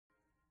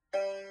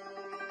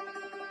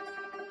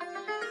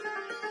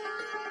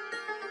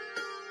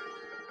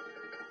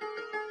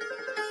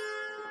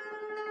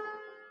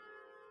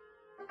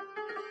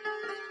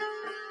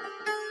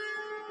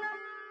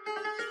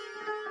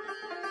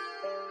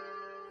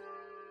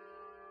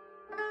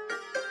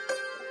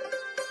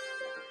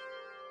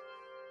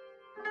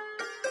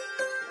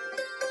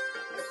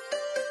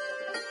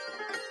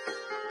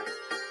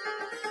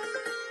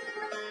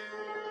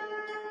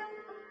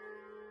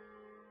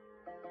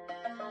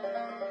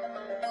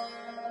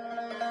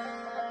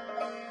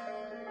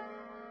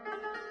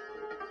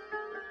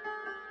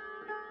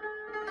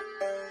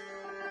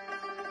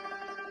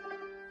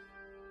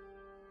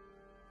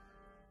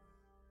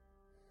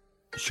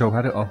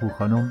شوهرآهو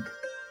خانم،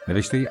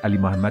 نوشتۀ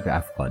علی-محمد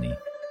افغانی،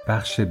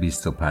 بخش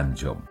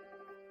 25،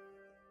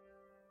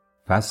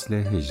 فصل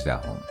 18.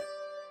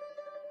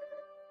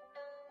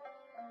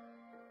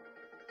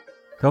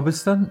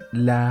 تابستان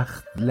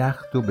لخت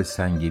لخت و به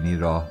سنگینی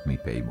راه می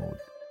پیمود.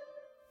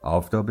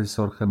 آفتاب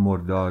سرخ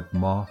مرداد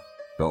ماه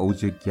به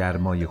اوج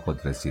گرمای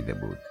خود رسیده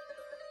بود.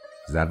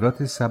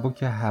 ذرات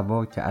سبک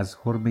هوا که از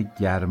حرم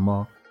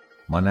گرما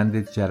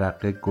مانند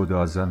جرقه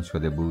گدازان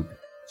شده بود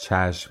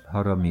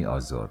چشمها را می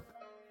آزرد،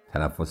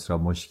 تنفس را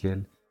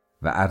مشکل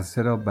و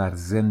عرصه را بر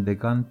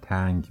زندگان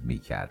تنگ می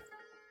کرد.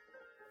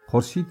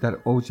 خورشید در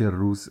اوج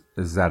روز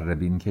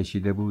ذره‌بین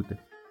کشیده بود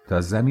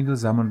تا زمین و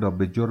زمان را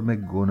به جرم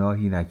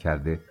گناهی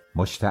نکرده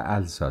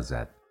مشتعل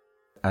سازد.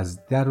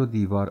 از در و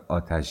دیوار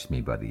آتش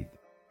می بارید.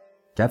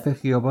 کف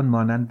خیابان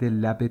مانند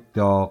لب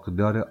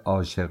داغدار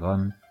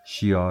عاشقان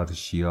شیار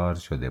شیار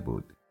شده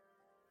بود.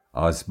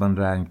 آسمان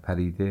رنگ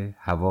پریده،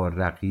 هوا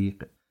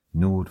رقیق،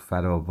 نور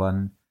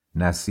فراوان،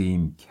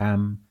 نسیم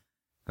کم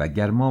و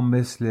گرما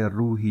مثل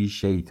روحی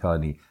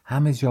شیطانی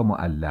همه جا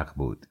معلق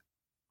بود.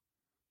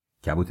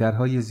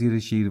 کبوترهای زیر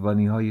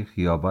شیروانی‌های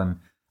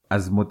خیابان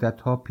از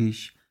مدت‌ها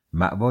پیش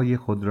مأوای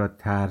خود را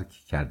ترک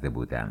کرده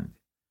بودند.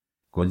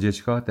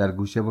 گنجشک‌ها در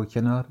گوشه و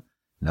کنار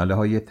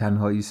ناله‌های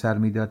تنهایی سر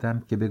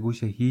می‌دادند که به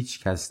گوش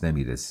هیچ کس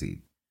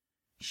نمی‌رسید.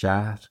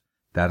 شهر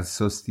در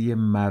سستی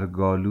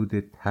مرگالود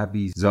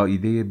تبی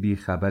زائیده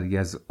بیخبری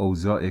از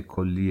اوضاع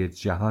کلی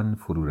جهان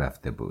فرو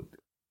رفته بود.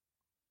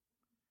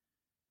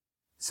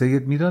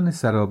 سید میران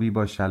سرابی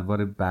با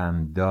شلوار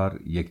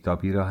بنددار یکتا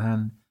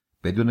پیراهن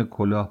بدون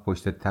کلاه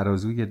پشت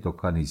ترازوی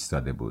دکان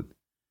ایستاده بود.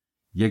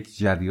 یک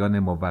جریان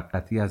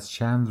موقتی از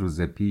چند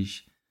روز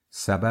پیش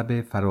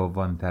سبب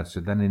فراوان‌تر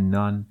شدن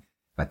نان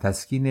و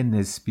تسکین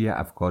نسبی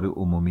افکار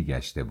عمومی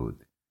گشته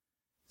بود.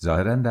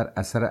 ظاهراً در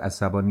اثر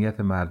عصبانیت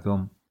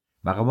مردم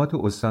مقامات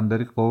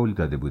استانداری قول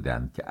داده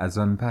بودند که از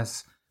آن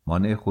پس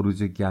مانع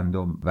خروج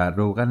گندم و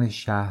روغن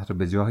شهر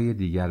به جاهای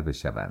دیگر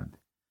بشوند.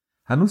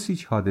 هنوز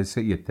هیچ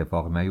حادثه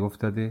اتفاق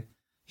نیفتاده.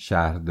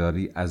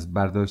 شهرداری از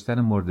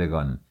برداشتن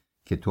مردگان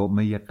که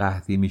طعمه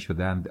قحطی می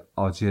شدند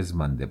عاجز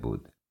مانده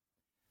بود.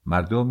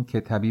 مردم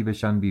که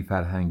طبیبشان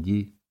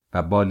بیفرهنگی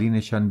و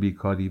بالینشان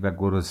بیکاری و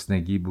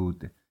گرسنگی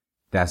بود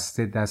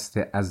دسته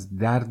دسته از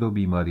درد و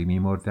بیماری می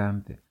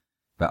مردند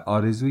و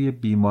آرزوی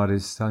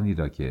بیمارستانی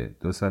را که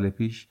 2 سال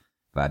پیش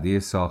وعده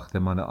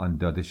ساختمان آن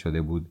داده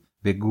شده بود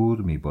به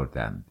گور می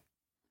بردند.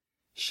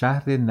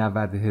 شهر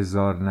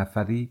 90,000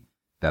 نفری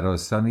در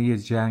آستانه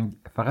جنگ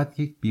فقط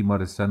یک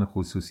بیمارستان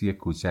خصوصی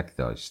کوچک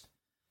داشت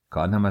که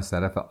آن هم از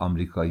طرف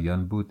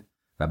آمریکاییان بود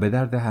و به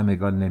درد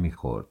همگان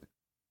نمیخورد.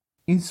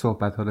 این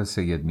صحبت‌ها را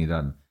سید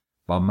میران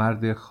با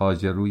مرد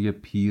خواجه‌روی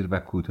پیر و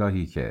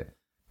کوتاهی که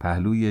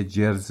پهلوی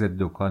جرز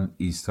دکان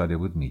ایستاده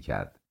بود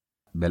میکرد.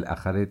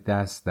 بالاخره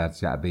دست در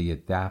جعبه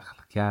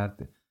دخل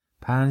کرد،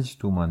 5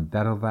 تومان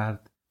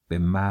درآورد، به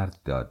مرد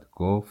داد.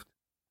 گفت: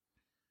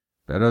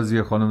 به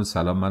راضی خانم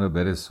سلام منو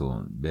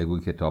برسون، بگو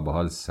که تا به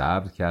حال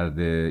صبر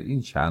کرده،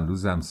 این چند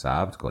روزم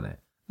صبر کنه،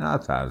 نه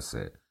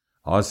ترسه.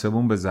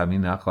 آسمون به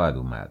زمین نخواهد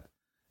اومد،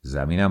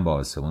 زمینم با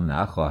آسمون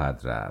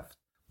نخواهد رفت.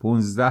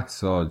 15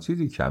 سال،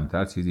 چیزی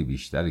کمتر چیزی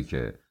بیشتری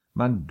که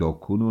من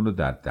دکون اونو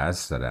در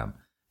دست دارم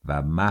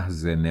و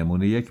محض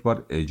نمونه 1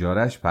 بار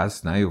اجارش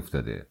پس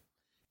نیفتاده.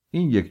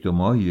 این 1-2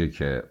 ماهیه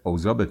که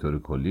اوضاع به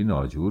طور کلی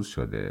ناجور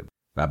شده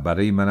و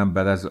برای منم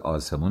بعد از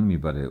آسمون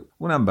میباره.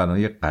 اونم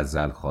بنای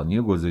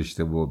غزلخوانی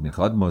گذاشته و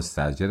میخواد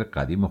مستاجر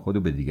قدیم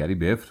خودو به دیگری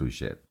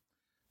بفروشه.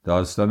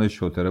 داستان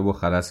شتره و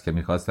خرس که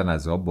میخواستن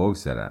از آب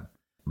بگذرن.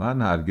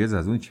 من هرگز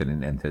از اون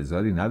چنین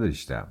انتظاری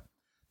نداشتم.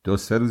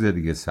 2-3 روز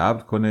دیگه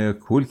صبر کنه،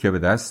 کول که به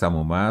دستم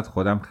اومد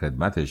خودم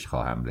خدمتش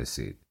خواهم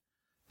رسید.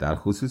 در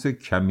خصوص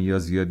کمی یا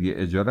زیادی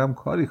اجارم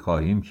کاری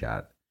خواهیم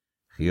کرد.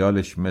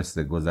 خیالش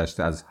مثل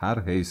گذشته از هر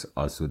حیث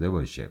آسوده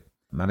باشه.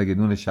 من اگه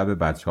نون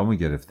شب بچه‌هامو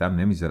گرفتم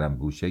نمیذارم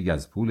گوشه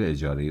از پول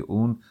اجاره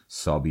اون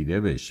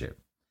سابیده بشه.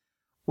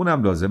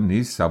 اونم لازم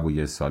نیست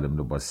سبوی سالم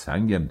رو با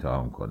سنگ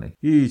امتحان کنه.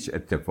 هیچ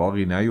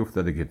اتفاقی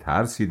نیفتاده که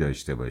ترسی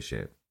داشته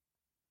باشه.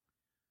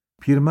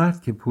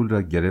 پیرمرد که پول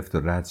را گرفت و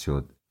رد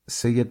شد،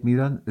 سید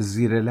میران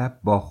زیر لب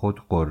با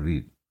خود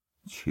قرید: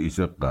 چیز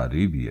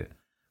غریبیه،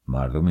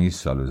 مردم این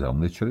سال و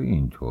زمانه چرا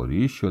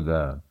اینطوری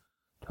شدن؟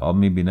 تا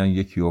میبینن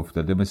یکی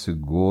افتاده مثل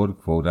گرگ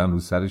فوراً رو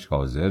سرش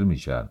حاضر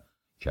میشن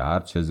که هر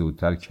چه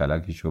زودتر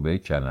کلکشو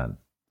بکنن.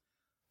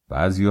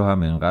 بعضی‌ها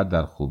هم اینقدر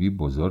در خوبی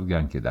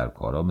بزرگن که در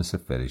کارا مثل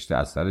فرشته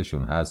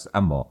اثرشون هست،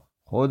 اما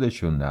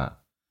خودشون نه.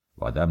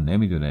 و آدم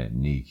نمیدونه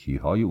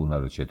نیکی‌های اونا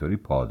رو چطوری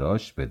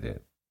پاداش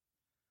بده.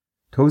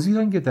 توضیح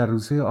آن که در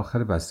روزهای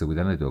آخر بسته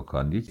بودن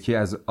دکان یکی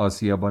از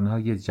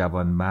آسیابان‌های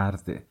جوان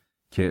مرد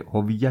که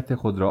هویت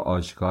خود را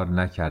آشکار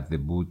نکرده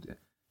بود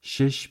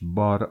 6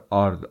 بار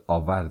آرد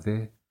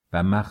آورده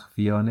و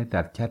مخفیانه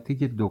در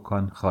کته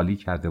دکان خالی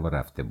کرده و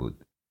رفته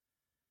بود.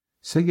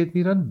 سید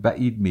میران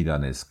بعید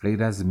میدانست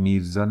غیر از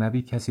میرزا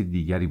نبی کسی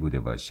دیگری بوده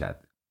باشد.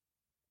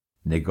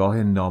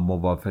 نگاه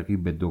ناموافقی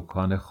به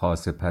دکان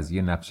خاص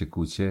پزی نبش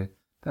کوچه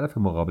طرف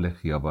مقابل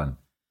خیابان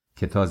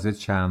که تازه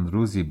چند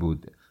روزی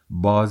بود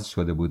باز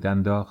شده بود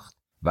انداخت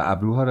و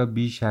ابروها را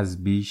بیش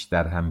از بیش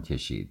در هم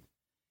کشید.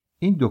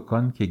 این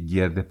دکان که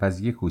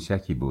گرده‌پزی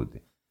کوچکی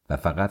بود و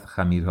فقط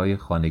خمیرهای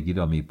خانگی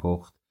را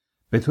میپخت،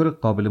 به طور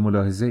قابل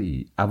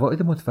ملاحظه‌ای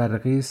عواید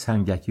متفرقه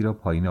سنگکی را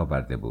پایین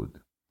آورده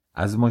بود.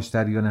 از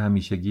مشتریان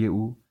همیشگی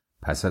او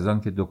پس از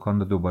آن که دکان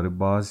را دوباره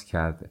باز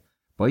کرد،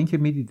 با اینکه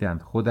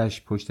می‌دیدند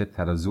خودش پشت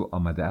ترازو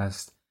آمده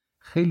است،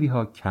 خیلی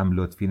ها کم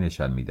لطفی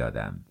نشان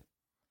می‌دادند.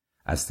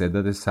 از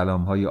تعداد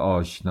سلام‌های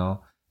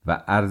آشنا و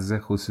عرض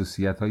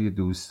خصوصیت‌های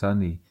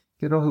دوستانی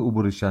که راه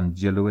عبورشان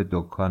جلو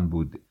دکان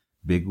بود،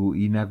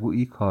 بگویی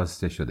نگویی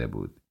کاسته شده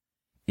بود.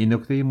 این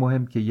نکته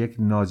مهم که یک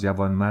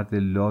ناجوانمرد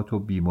لات و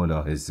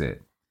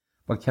بی‌ملاحظه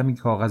با کمی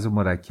کاغذ و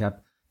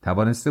مرکب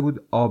توانسته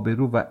بود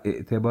آبرو و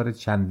اعتبار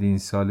چندین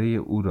ساله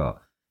او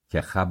را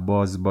که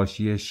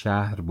خبازباشی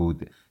شهر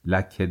بود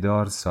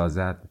لکه‌دار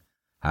سازد،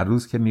 هر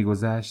روز که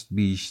می‌گذشت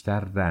بیشتر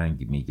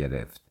رنگ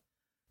می‌گرفت.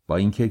 با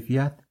این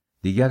کیفیت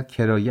دیگر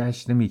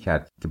کرایه‌اش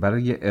نمی‌کرد که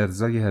برای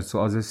ارضای حرص و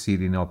آز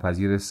سیری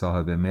ناپذیر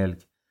صاحب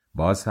ملک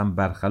باز هم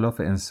برخلاف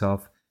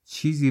انصاف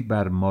چیزی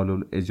بر مال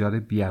الاجاره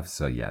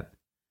بیفزاید.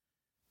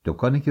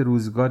 دکانی که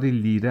روزگاری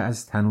لیره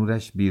از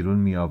تنورش بیرون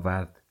می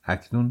آورد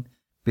اکنون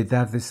به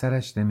درد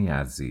سرش نمی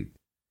ارزید.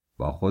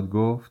 با خود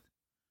گفت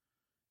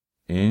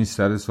این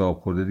سر صاحب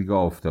خورده دیگه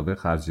آفتابه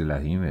خرج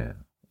لحیمه،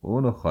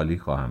 اونو خالی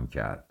خواهم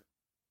کرد.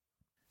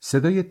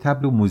 صدای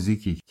طبل و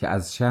موزیکی که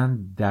از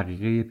چند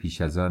دقیقه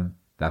پیش از آن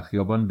در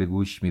خیابان به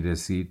گوش می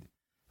رسید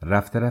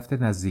رفته رفته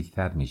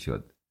نزدیکتر می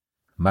شد.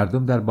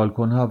 مردم در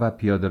بالکنها و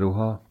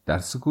پیاده‌روها در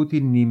سکوتی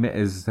نیمه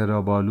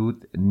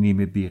اضطراب‌آلود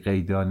نیمه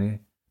بی‌قیدانه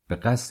به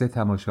قصد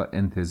تماشا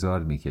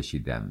انتظار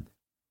می‌کشیدند.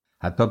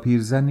 حتی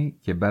پیرزنی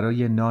که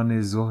برای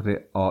نان ظهر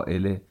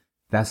عائله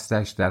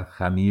دستش در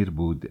خمیر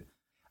بود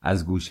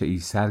از گوشه‌ای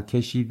سر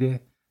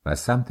کشیده و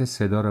سمت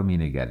صدا را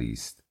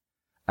می‌نگریست.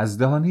 از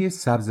دهانه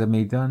سبز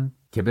میدان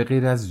که به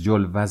غیر از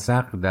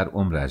جلوزق در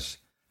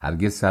عمرش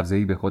هرگز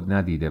سبزه‌ای به خود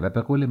ندیده و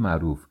به قول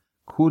معروف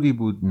کوری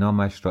بود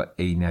نامش را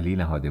عینلی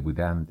نهاده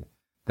بودند،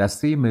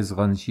 دسته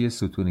مزغانچی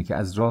ستونی که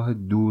از راه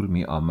دور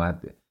می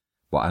آمد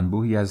با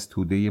انبوهی از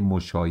توده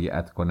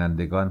مشایعت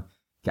کنندگان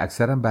که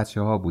اکثرا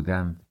بچه ها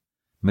بودند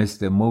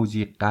مثل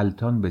موجی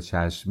غلطان به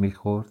چشم می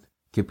خورد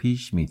که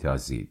پیش می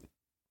تازید.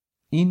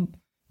 این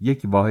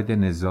یک واحد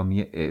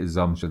نظامی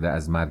اعزام شده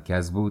از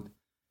مرکز بود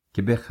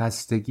که به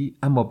خستگی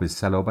اما به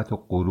صلابت و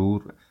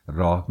غرور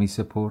راه می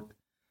سپرد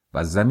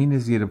و زمین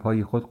زیر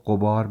پای خود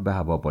غبار به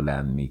هوا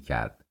بلند می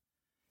کرد.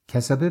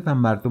 کسبه و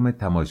مردم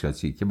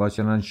تماشاچی که با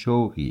چنان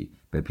شوقی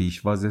به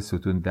پیشواز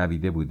ستون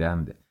دویده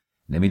بودند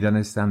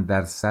نمیدانستند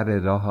در سر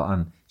راه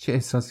آن چه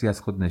احساسی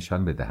از خود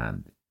نشان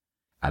بدهند.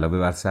 علاوه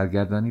بر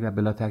سرگردانی و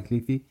بلا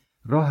تکلیفی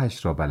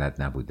راهش را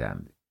بلد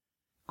نبودند.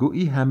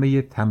 گویی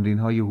همه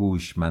تمرین‌های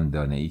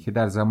هوشمندانه‌ای که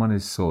در زمان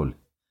صلح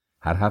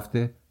هر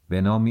هفته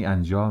به نامی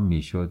انجام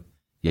میشد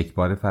یک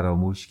بار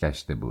فراموش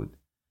گشته بود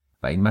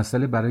و این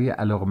مسئله برای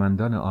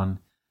علاقمندان آن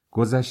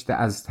گذشته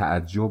از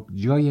تعجب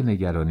جای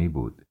نگرانی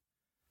بود.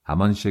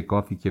 همان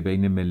شکافی که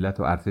بین ملت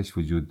و ارتش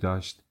وجود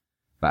داشت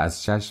و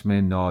از چشم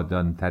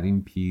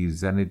نادانترین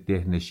پیرزن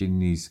دهنشین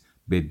نیز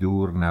به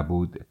دور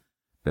نبود،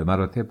 به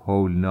مراتب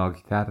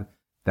هولناکتر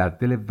در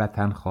دل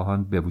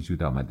وطنخواهان به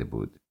وجود آمده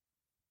بود.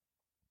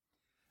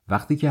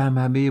 وقتی که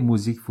همه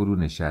موزیک فرو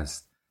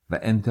نشست و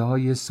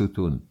انتهای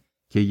ستون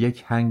که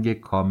یک هنگ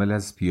کامل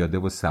از پیاده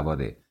و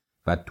سواره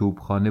و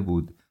توپخانه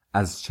بود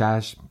از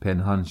چشم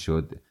پنهان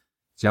شد،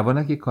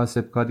 جوانک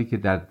کاسبکاری که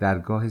در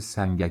درگاه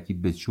سنگکی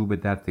به چوب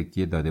در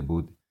تکیه داده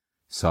بود،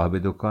 صاحب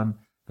دکان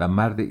و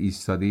مرد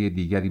ایستاده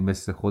دیگری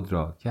مثل خود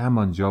را که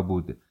همانجا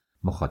بود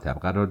مخاطب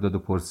قرار داد و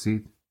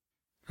پرسید: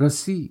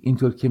 راستی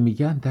اینطور که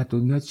میگن در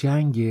دنیا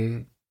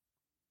جنگه؟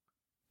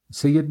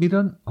 سید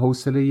میران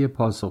حوصله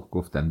پاسخ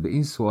گفتن به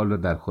این سوال را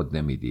در خود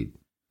نمیدید.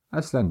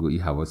 اصلا گویی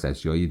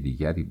حواسش جای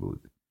دیگری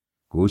بود.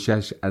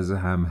 گوشش از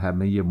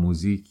همهمه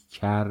موزیک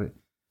کر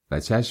و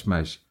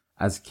چشمش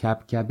از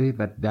کبکبه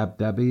و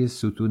دبدبه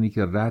ستونی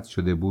که رد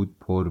شده بود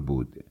پر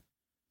بود.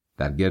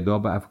 در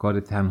گرداب افکار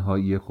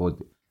تنهایی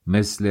خود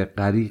مثل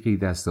غریقی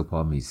دست و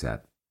پا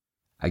میزد.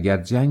 اگر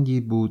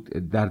جنگی بود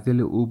در دل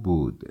او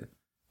بود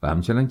و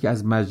همچنان که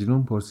از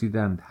مجنون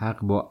پرسیدند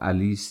حق با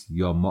علیست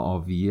یا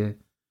معاویه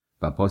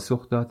و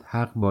پاسخ داد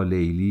حق با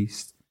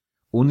لیلیست،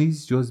 او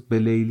نیز جز به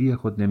لیلی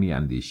خود نمی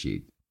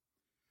اندیشید.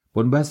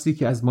 بنبستی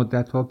که از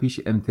مدتها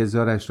پیش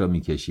انتظارش را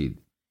می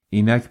کشید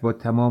اینک با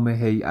تمام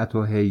هیئت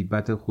و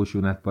هیبت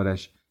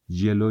خشونتبارش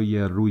جلوی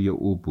روی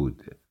او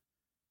بود.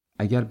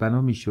 اگر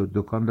بنا می شد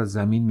دکان را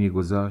زمین می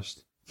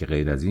گذاشت که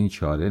غیر از این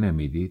چاره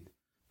نمیدید،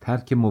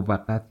 ترک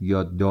موقت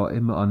یا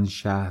دائم آن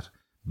شهر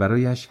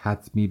برایش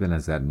حتمی به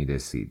نظر می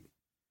رسید.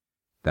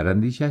 در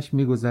اندیشش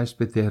می گذشت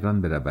به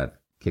تهران برود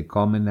که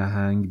کام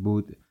نهنگ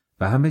بود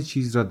و همه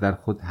چیز را در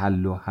خود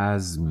حل و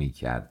هضم می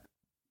کرد.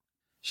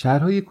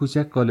 شهرهای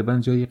کوچک غالباً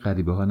جای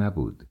غریبه ها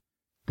نبود.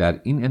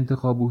 در این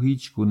انتخاب او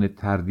هیچ گونه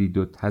تردید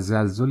و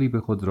تزلزلی به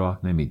خود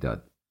راه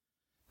نمیداد.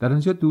 در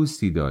آنجا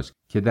دوستی داشت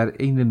که در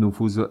عین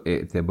نفوذ و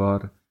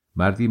اعتبار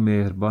مردی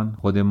مهربان،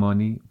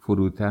 خودمانی،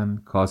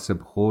 فروتن، کاسب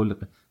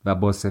خلق و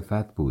با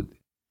صفت بود.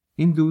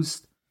 این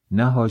دوست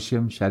نه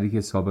هاشم شریک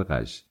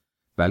سابقش،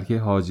 بلکه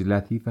حاج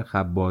لطیف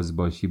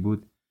خبازباشی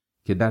بود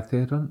که در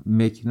تهران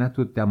مکنت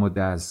و دم و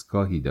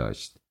دستگاهی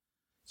داشت.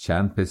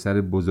 چند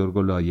پسر بزرگ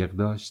و لایق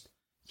داشت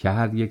که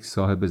هر یک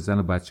صاحب زن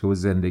و بچه و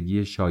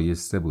زندگی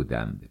شایسته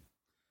بودند.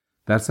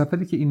 در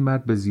سفری که این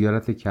مرد به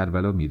زیارت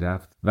کربلا می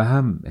رفت و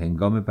هم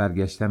هنگام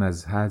برگشتن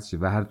از حج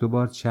و هر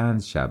دوبار چند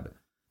شب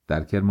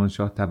در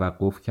کرمانشاه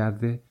توقف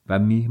کرده و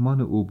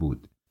میهمان او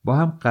بود، با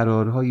هم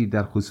قرارهایی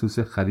در خصوص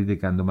خرید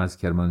گندم از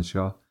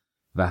کرمانشاه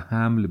و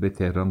حمل به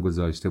تهران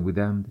گذاشته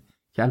بودند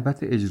که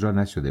البته اجرا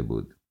نشده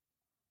بود.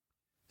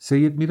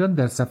 سید میران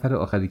در سفر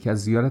آخری که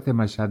از زیارت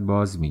مشهد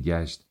باز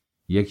میگشت،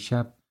 یک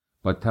شب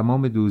با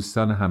تمام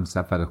دوستان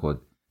همسفر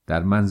خود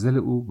در منزل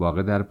او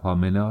واقع در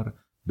پامنار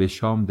به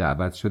شام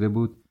دعوت شده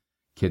بود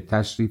که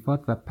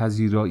تشریفات و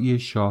پذیرایی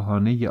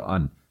شاهانه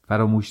آن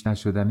فراموش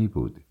نشدنی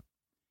بود.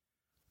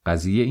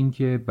 قضیه این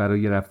که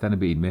برای رفتن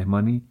به این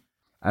مهمانی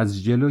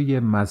از جلوی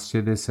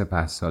مسجد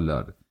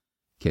سپهسالار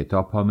که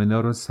تا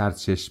پامنار و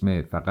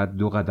سرچشمه فقط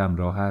 2 قدم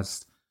راه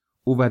است،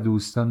 او و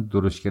دوستان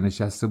درشکه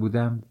نشسته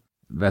بودند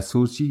و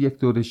سورچی یک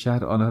دور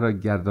شهر آنها را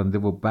گردانده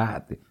و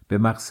بعد به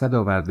مقصد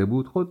آورده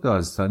بود. خود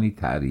داستانی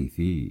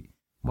تعریفی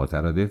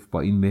مترادف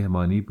با این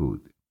مهمانی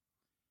بود.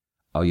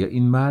 آیا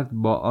این مرد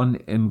با آن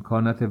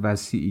امکانات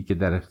وسیعی که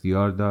در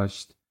اختیار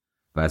داشت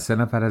و 3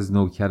 نفر از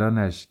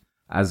نوکرانش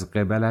از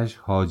قبلش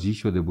حاجی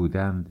شده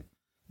بودند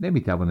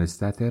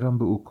نمیتوانست در تهران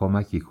به او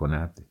کمکی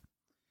کند؟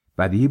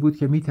 بدیهی بود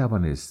که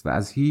میتوانست و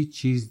از هیچ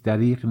چیز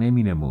دریغ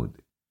نمینمود.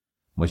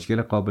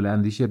 مشکل قابل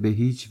اندیشه به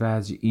هیچ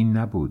وجه این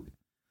نبود.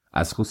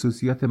 از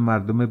خصوصیات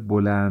مردم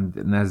بلند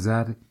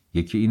نظر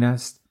یکی این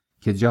است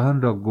که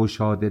جهان را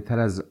گشاده تر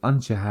از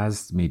آنچه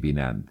هست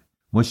میبینند.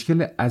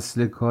 مشکل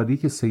اصل کاری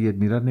که سید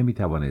میران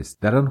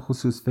نمیتوانست در آن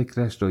خصوص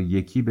فکرش را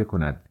یکی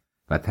بکند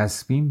و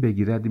تصمیم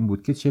بگیرد این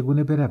بود که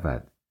چگونه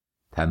برود،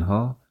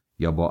 تنها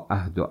یا با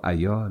عهد و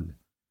عیال.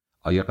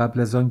 آیا قبل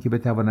از آن که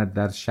بتواند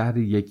در شهر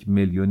 1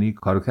 میلیونی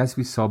کار و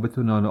کسبی ثابت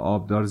و نان و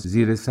آبدار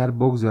زیر سر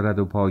بگذارد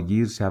و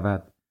پاگیر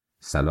شود،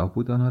 صلاح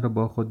بود آنها را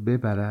با خود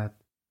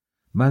ببرد؟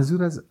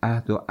 منظور از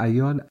عهد و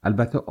عیال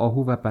البته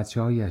آهو و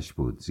بچه‌هایش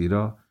بود،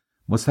 زیرا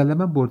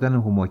مسلما بردن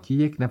هماکی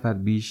 1 نفر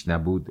بیش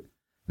نبود.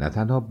 نه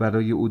تنها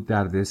برای او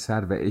درد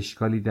سر و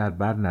اشکالی در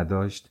بر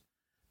نداشت،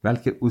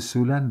 بلکه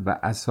اصولاً و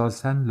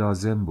اساساً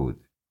لازم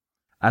بود.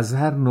 از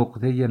هر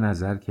نقطه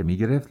نظر که می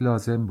گرفت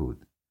لازم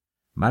بود.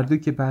 مردی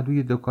که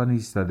پهلوی دکان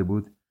ایستاده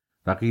بود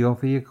و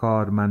قیافه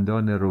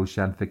کارمندان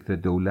روشن فکر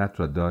دولت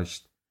را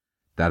داشت،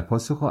 در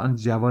پاسخ آن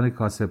جوان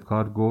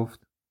کاسبکار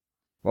گفت: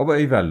 بابا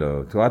ای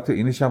والا، تو حتی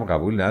اینش هم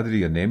قبول نداری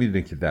یا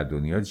نمیدونی که در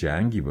دنیا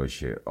جنگی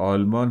باشه؟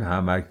 آلمان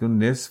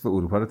همکنون نصف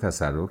اروپا رو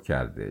تصرف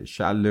کرده،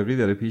 شلقی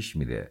داره پیش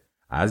میره.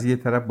 از یه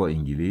طرف با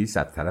انگلیس،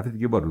 از طرف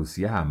دیگه با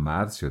روسیه هم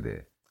مرز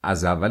شده.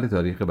 از اول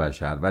تاریخ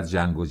بشر و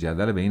جنگ و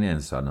جدل بین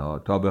انسانها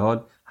تا به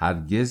حال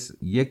هرگز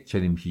یک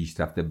چنین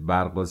پیشرفت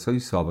برق‌آسایی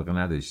سابقه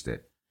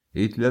نداشته.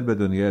 هیتلر به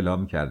دنیا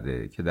اعلام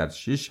کرده که در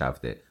 6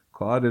 هفته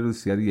کار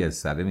روسیه رو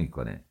یسره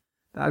میکنه.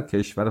 در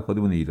کشور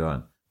خودمون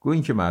ایران،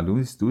 گویا که معلوم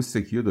نیست دوست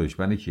کی و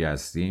دشمن کی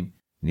هستیم،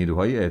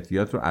 نیروهای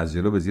احتیاط رو از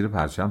جلو به زیر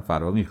پرچم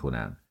فرا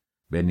میخونن.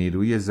 به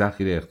نیروی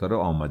ذخیره اخطار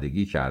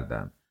آمادگی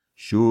کردن.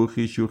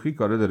 شوخی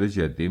کارو داره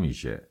جدی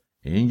میشه.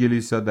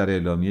 انگلیس‌ها در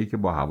اعلامیه‌ای که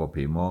با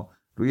هواپیما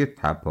روی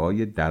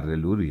تپه‌های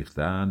درلو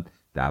ریختند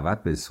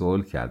دعوت به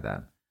صلح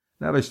کردند.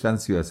 نوشتن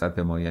سیاست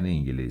ما یعنی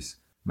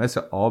انگلیس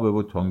مثل آب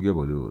و تنگ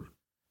بلور.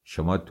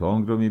 شما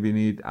تنگ رو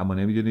میبینید اما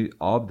نمیدونید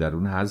آب در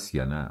اون هست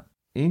یا نه.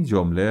 این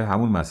جمله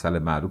همون مسئله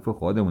معروف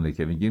خودمونه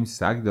که میگیم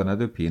سگ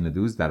داند و پینه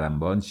دوز در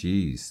انبان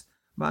چیست.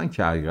 من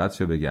که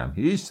حقیقتشو بگم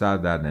هیچ سر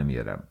در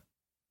نمیارم.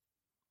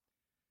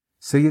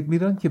 سید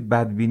میران که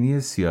بدبینی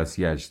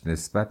سیاسیش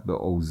نسبت به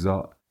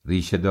اوضاع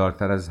ریشه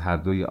دارتر از هر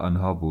دوی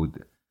آنها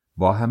بود،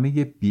 با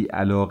همه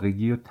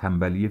بیعلاقگی و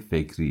تنبلی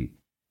فکری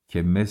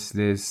که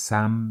مثل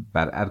سم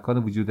بر ارکان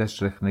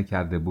وجودش رخنه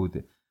کرده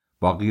بود،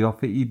 با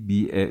قیافه‌ای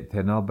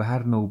بی‌اعتنا به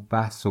هر نوع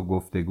بحث و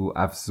گفتگو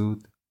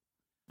افزود: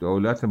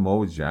 دولت ما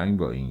و جنگ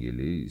با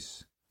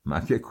انگلیس،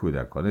 مگه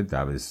کودکان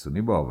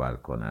دبستونی باور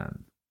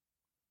کنند؟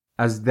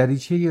 از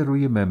دریچه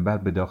روی منبر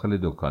به داخل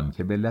دکان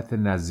که به علت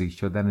نزدیک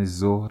شدن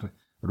ظهر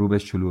رو به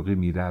شلوغی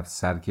میرفت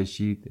سر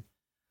کشید.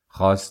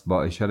 خواست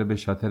با اشاره به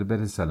شاتر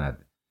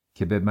برساند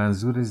که به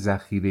منظور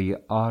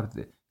ذخیره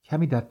آرد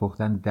کمی در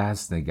پختن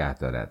دست نگه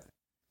دارد.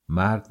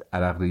 مرد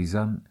عرق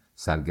ریزان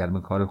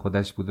سرگرم کار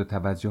خودش بود و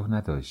توجه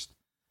نداشت.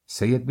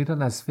 سید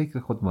میران از فکر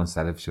خود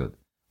منصرف شد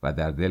و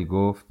در دل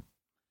گفت: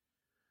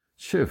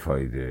 چه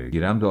فایده؟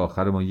 گیرم دو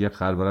آخر ما یک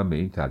خربارم به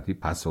این ترتیب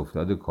پس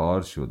افتاد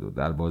کار شد و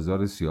در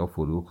بازار سیاه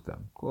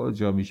فروختم.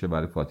 کجا میشه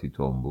برای فاتی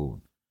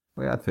تنبون؟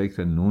 باید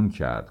فکر نون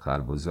کرد،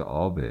 خربزه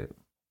آبه.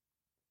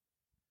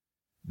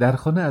 در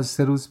خانه از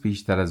 3 روز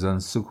پیشتر از آن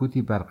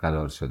سکوتی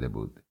برقرار شده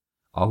بود.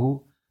 آهو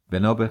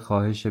بنا به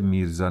خواهش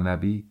میرزا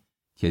نبی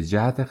که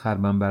جهت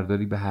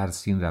خرمنبرداری به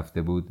هرسین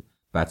رفته بود،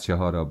 بچه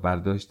ها را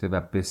برداشته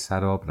و به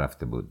سراب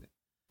رفته بود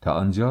تا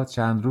آنجا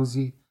چند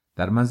روزی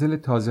در منزل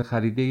تازه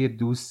خریده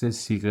دوست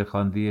صیغه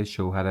خوانده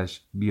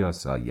شوهرش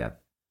بیاساید.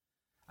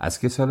 از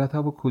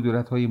کسالت‌ها و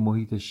کدورت‌های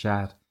محیط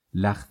شهر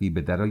لختی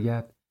به در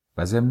آید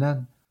و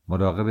ضمناً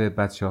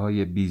مراقب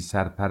بچه‌های بی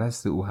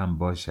سرپرست او هم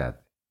باشد.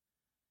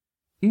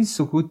 این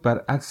سکوت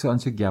برعکس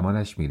آنچه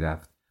گمانش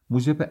می‌رفت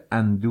موجب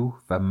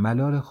اندوه و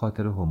ملال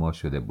خاطر هما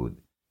شده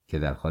بود که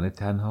در خانه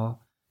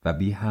تنها و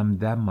بی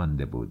همدم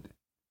مانده بود.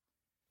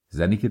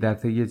 زنی که در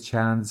طی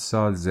چند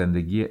سال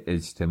زندگی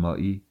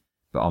اجتماعی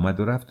به آمد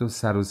و رفت و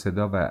سر و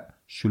صدا و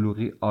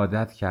شلوغی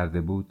عادت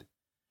کرده بود،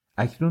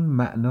 اکنون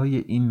معنای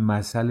این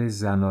مثل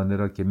زنانه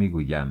را که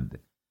میگویند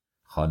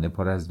خانه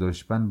پر از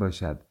دشمن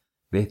باشد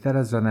بهتر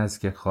از آن است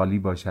که خالی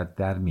باشد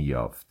در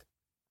میافت.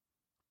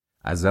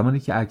 از زمانی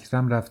که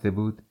اکرم رفته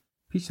بود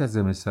پیش از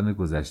زمستان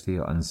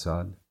گذشته آن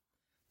سال،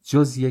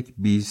 جز یک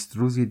 20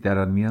 روزی در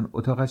آن میان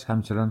اتاقش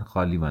همچنان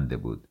خالی مانده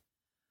بود.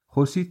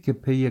 خورشید که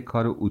پی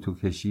کار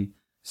اتوکشی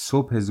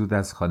صبح زود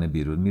از خانه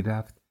بیرون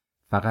میرفت،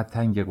 فقط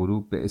تنگ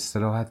غروب به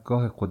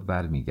استراحتگاه خود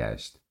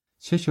برمیگشت.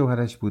 چه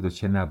شوهرش بود و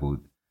چه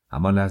نبود،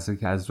 اما لحظه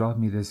که از راه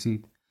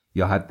میرسید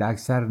یا حد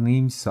اکثر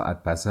نیم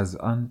ساعت پس از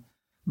آن،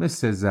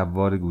 مثل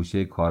زوار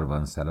گوشه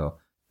کاروانسرا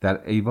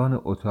در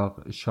ایوان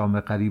اتاق شام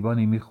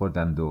غریبانی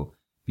میخوردند و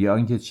بی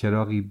آنکه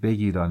چراغی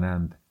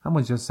بگیرانند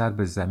همانجا سر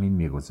به زمین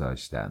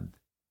میگذاشتند.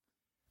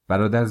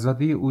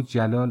 برادرزاده او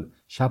جلال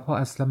شبها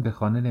اصلا به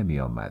خانه نمی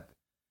آمد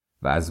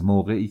و از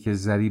موقعی که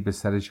زری به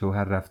سر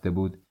شوهر رفته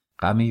بود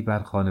غمی بر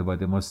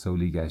خانواده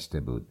مستولی گشته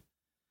بود.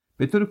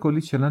 به طور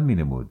کلی چنان می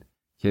نمود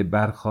که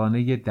بر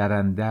خانه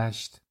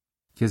درندشت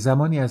که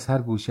زمانی از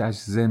هر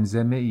گوشه‌اش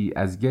زمزمه ای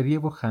از گریه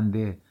و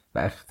خنده و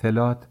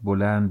اختلاط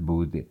بلند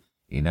بود،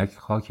 اینک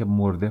خاک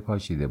مرده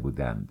پاشیده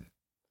بودند.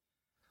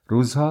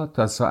 روزها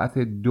تا ساعت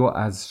 2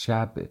 از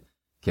شب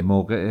که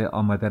موقع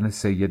آمدن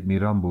سید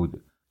میران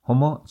بود،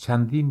 هما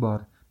چندین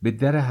بار به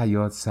در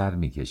حیاط سر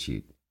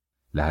می‌کشید.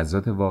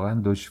 لحظات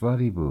واقعا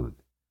دشواری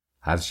بود.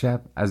 هر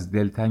شب از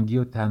دلتنگی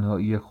و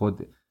تنهایی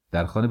خود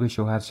در خانه به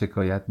شوهر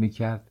شکایت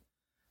می‌کرد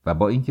و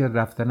با اینکه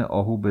رفتن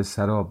آهو به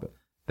سراب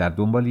در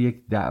دنبال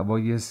یک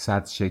دعوای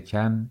صد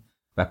شکن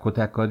و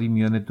کتککاری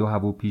میان دو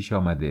هوو پیش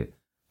آمده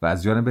و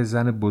از جانب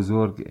زن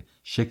بزرگ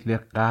شکل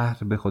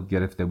قهر به خود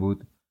گرفته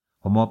بود،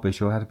 هما به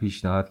شوهر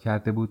پیشنهاد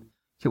کرده بود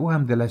که او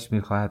هم دلش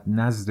می‌خواهد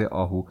نزد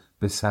آهو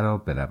به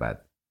سراب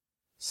برود.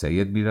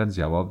 سید میران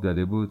جواب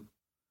داده بود: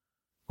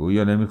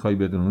 گویا نمیخوای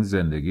بدون اون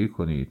زندگی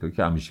کنی، تو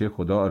که همیشه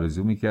خدا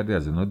آرزو میکردی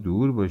از اونا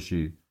دور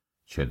باشی،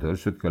 چطور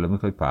شد که الان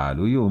میخوای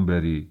پهلوی اون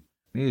بری؟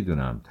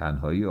 میدونم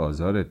تنهایی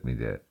آزارت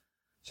میده،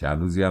 چند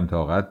روزی هم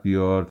طاقت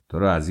بیار، تو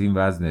رو از این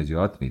وضع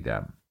نجات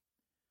میدم.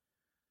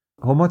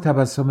 هما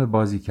تبسم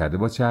بازی کرده،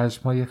 با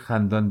چشمهای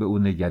خندان به او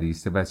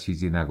نگریسته و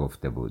چیزی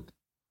نگفته بود.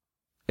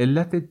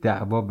 علت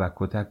دعوا و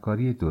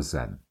کتککاری دو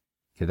زن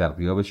که در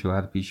غیاب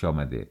شوهر پیش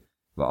آمده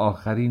و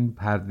آخرین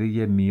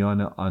پرده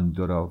میان آن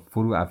دو را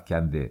فرو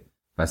افکنده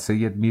و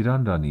سید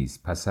میران را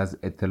نیز پس از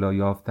اطلاع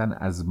یافتن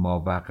از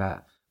ماوقع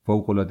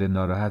فوق‌العاده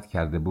ناراحت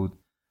کرده بود،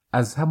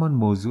 از همان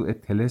موضوع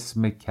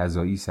طلسم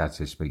کذایی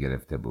سرچشمه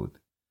گرفته بود.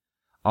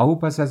 آهو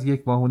پس از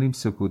 1.5 ماه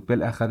سکوت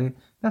بالاخره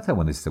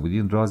نتوانسته بود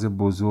این راز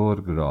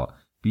بزرگ را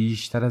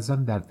بیشتر از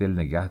آن در دل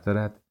نگه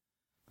دارد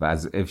و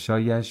از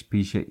افشایش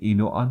پیش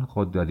این و آن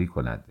خودداری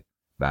کند.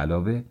 به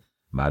علاوه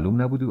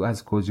معلوم نبود او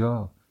از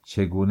کجا،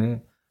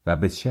 چگونه و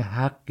به چه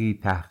حقی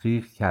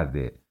تحقیق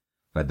کرده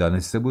و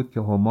دانسته بود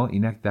که هما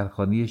اینک در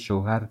خانه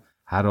شوهر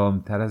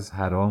حرامتر از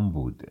حرام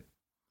بود.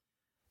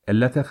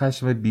 علت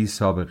خشم بی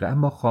سابقه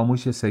اما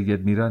خاموش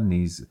سید میران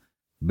نیز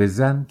به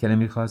زن که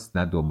نمیخواست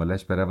نه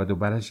دنبالش برود و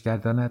برش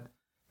گرداند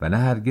و نه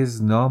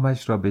هرگز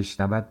نامش را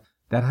بشنود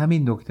در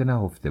همین نکته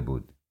نهفته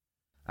بود.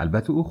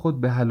 البته او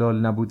خود به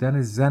حلال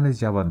نبودن زن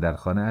جوان در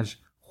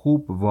خانه‌اش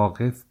خوب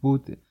واقف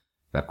بود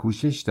و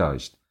کوشش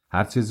داشت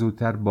هرچه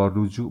زودتر با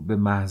رجوع به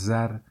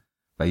محضر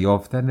و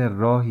یافتن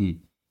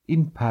راهی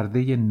این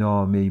پرده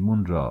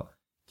نامیمون را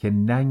که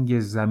ننگ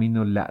زمین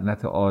و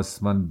لعنت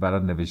آسمان بر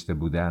آن نوشته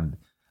بودند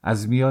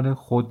از میان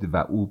خود و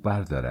او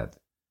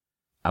بردارد.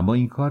 اما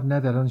این کار نه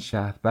در آن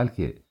شهر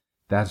بلکه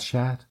در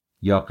شهر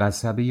یا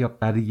قصبه یا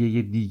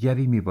قریه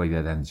دیگری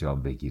میباید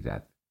انجام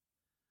بگیرد.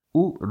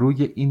 او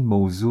روی این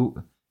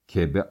موضوع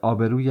که به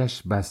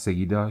آبرویش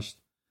بستگی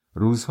داشت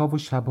روزها و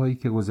شبهایی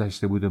که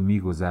گذشته بود و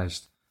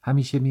میگذشت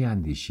همیشه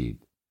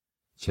میاندیشید.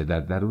 چه در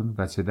درون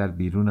و چه در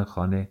بیرون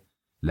خانه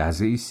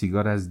لحظه ای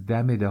سیگار از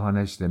دم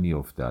دهانش نمی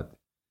افتاد.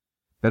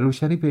 به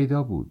روشنی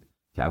پیدا بود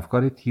که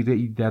افکار تیره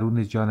ای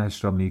درون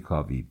جانش را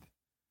میکاوید.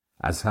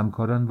 از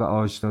همکاران و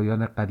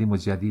آشنایان قدیم و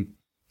جدید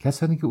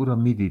کسانی که او را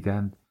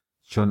میدیدند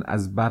چون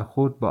از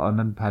برخورد با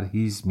آنان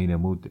پرهیز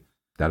مینمود،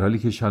 در حالی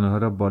که شانه‌ها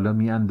را بالا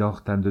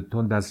میانداختند و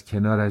تند از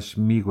کنارش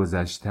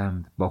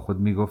میگذشتند با خود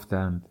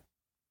میگفتند: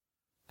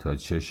 تا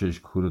چشش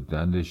کور و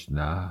دندش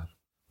نهر،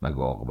 مگه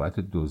عاقبت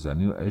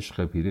دوزنی و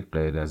عشق پیری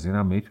غیر از این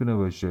هم میتونه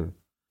باشه؟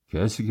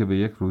 کسی که به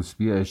یک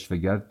روسبی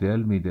عشوه‌گر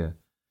دل میده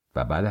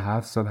و بعد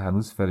 7 سال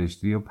هنوز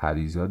فرشتی و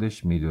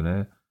پریزادش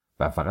میدونه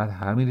و فقط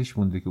همینش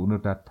مونده که اونو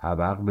در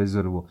طبق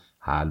بذاره و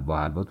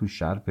حلوا تو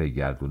شهر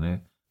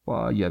بگردونه،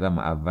 بایدم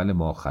اول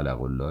ما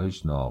خلق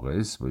اللهش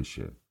ناقص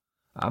باشه.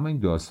 اما این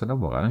داستان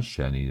واقعا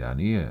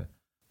شنیدنیه.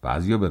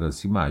 بعضیا به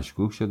راستی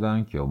مشکوک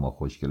شدن که ما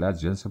خوشگله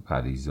از جنس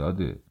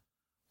پریزاده.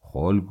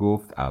 خل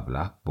گفت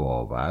ابله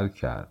باور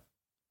کرد.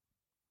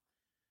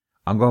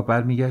 آنگاه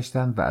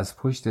برمیگشتند و از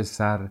پشت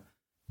سر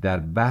در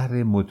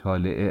بحر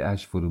مطالعه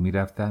اش فرو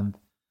میرفتند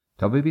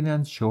تا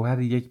ببینند شوهر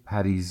یک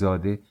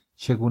پریزاده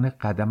چگونه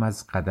قدم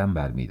از قدم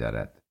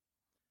برمی‌دارد.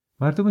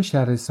 مردم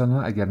شهرستان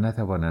ها اگر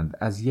نتوانند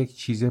از یک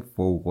چیز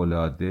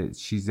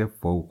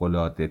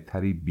فوق‌العاده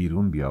تری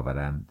بیرون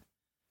بیاورند،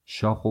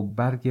 شاخ و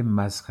برگ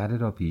مسخره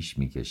را پیش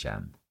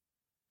میکشند.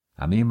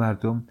 همه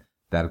مردم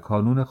در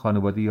کانون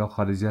خانواده یا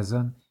خارج از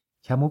آن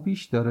کم و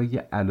بیش دارای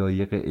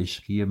علایق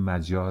عشقی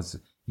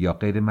مجاز یا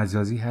غیر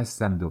مجازی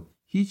هستند و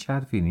هیچ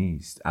حرفی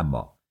نیست.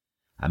 اما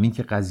همین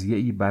که قضیه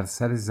ای بر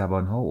سر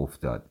زبانها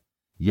افتاد،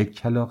 یک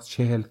کلاغ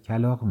 40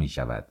 کلاغ می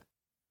شود.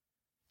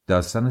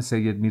 داستان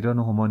سید میران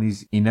و هما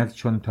نیز اینک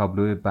چون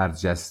تابلو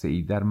برجسته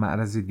ای در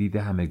معرض دید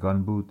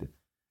همگان بود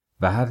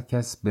و هر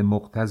کس به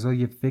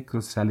مقتضای فکر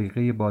و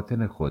سلیقه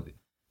باطن خود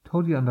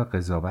طوری آن را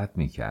قضاوت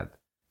می کرد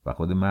و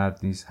خود مرد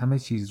نیز همه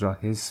چیز را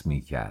حس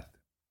می کرد.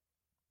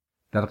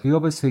 در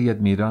غیاب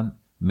سید میران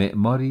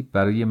معماری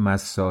برای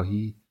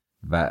مساحی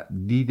و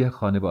دید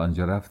خانه به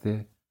آنجا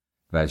رفته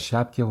و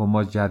شب که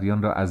هما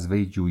جریان را از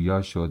وی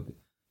جویا شد،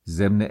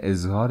 ضمن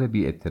اظهار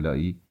بی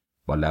اطلاعی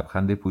با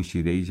لبخند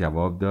پوشیده‌ای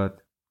جواب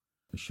داد: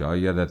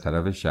 شاید از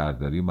طرف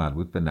شهرداری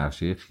مربوط به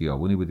نقشه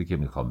خیابونی بوده که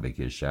میخوام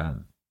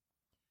بکشن.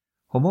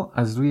 هما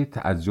از روی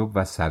تعجب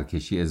و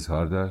سرکشی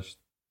اظهار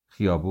داشت: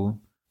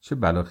 خیابون؟ چه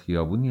بلا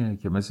خیابونیه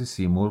که مثل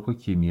سیمرغ و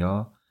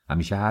کیمیا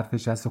همیشه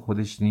حرفش از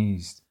خودش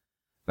نیست.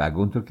 و اگه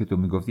اونطور که تو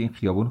میگفتی این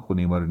خیابون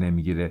خونه ما رو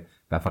نمیگیره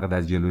و فقط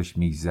از جلوش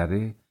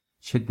میگذره،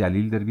 چه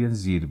دلیل داره بیان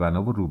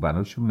زیربنا و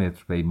روبناشو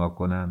متر پیما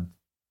کنن؟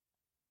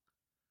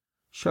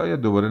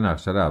 شاید دوباره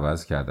نقشه رو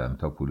عوض کردن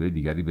تا پوله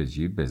دیگری به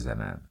جیب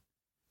بزنن.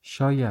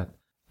 شاید،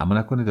 اما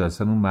نکنه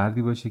داستان اون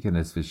مردی باشه که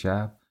نصف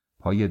شب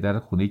پای در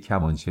خونه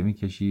کمانچه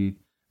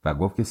میکشید و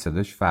گفت که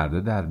صداش فردا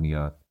در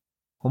میاد.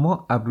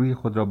 هما ابروی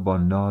خود را با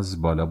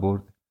ناز بالا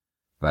برد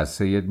و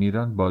سید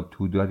میران با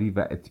توداری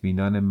و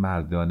اطمینان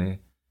مردانه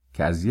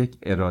که از یک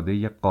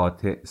اراده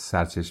قاطع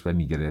سرچشمه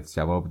میگرفت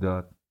جواب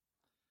داد: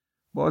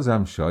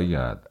 بازم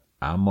شاید،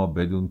 اما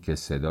بدون که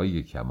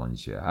صدای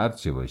کمانچه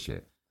هرچه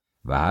باشه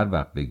و هر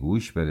وقت به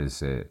گوش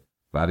برسه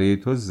برای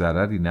تو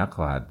ضرری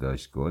نخواهد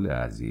داشت گل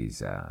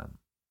عزیزم.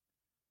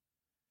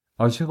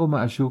 عاشق و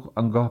معشوق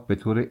آنگاه به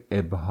طور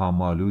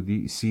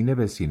ابهام‌آلودی سینه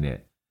به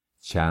سینه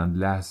چند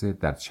لحظه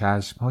در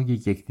چشم‌های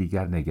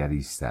یکدیگر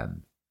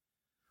نگریستند.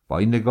 با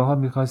این نگاه‌ها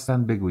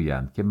می‌خواستند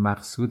بگویند که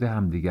مقصود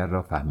همدیگر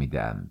را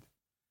فهمیدند.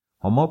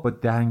 هما با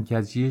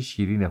دهنکجی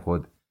شیرین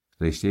خود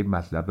رشته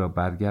مطلب را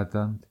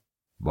برگرداند.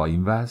 با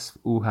این وصف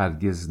او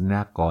هرگز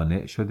نه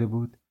قانع شده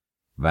بود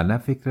و نه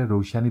فکر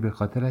روشنی به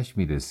خاطرش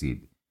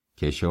می‌رسید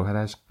که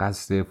شوهرش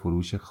قصد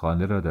فروش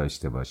خانه را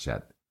داشته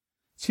باشد.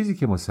 چیزی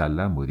که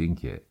مسلم بود این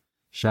که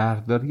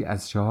شهرداری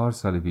از 4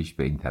 سال پیش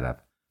به این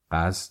طرف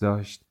قصد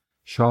داشت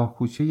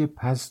شاهکوچه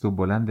پست و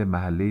بلند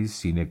محله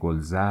سینه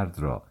گلزرد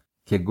را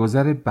که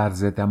گذر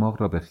برز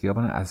دماغ را به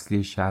خیابان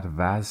اصلی شهر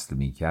وصل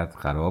می‌کرد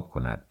خراب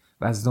کند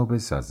و از نو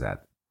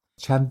بسازد.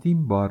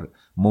 چندین بار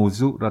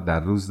موضوع را در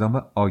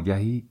روزنامه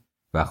آگهی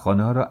و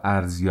خانه ها را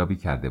ارزیابی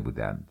کرده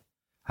بودند.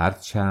 هر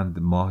چند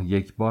ماه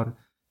یک بار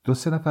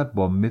 2-3 نفر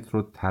با متر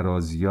و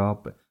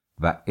ترازیاب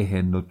و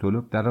اهن و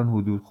طلب در آن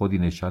حدود خودی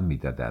نشان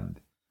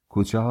می‌دادند.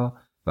 کوچه ها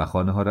و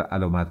خانه ها را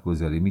علامت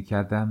گذاری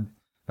می‌کردند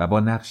و با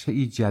نقشه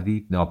ای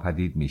جدید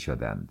ناپدید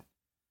می‌شدند.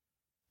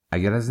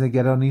 اگر از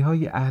نگرانی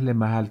های اهل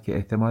محل که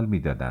احتمال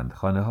می‌دادند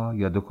خانه ها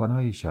یا دکان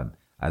هایشان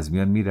از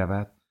میان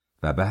می‌رود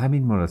و به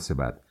همین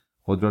مناسبت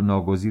خود را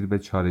ناگزیر به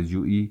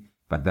چاره‌جویی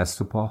و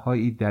دست و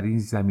پاهایی در این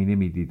زمینه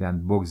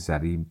می‌دیدند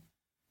بگذریم،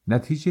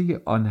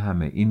 نتیجه آن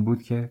همه این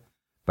بود که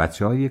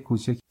بچه‌های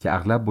کوچک که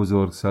اغلب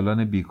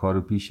بزرگسالان بیکار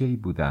و پیشه‌ای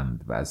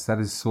بودند و از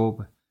سر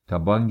صبح تا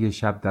بانگ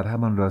شب در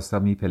همان راستا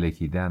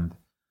می‌پلکیدند،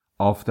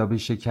 آفتاب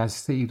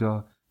شکسته ای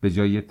را به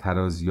جای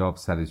ترازیاب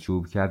سر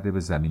چوب کرده به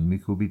زمین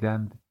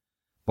می‌کوبیدند،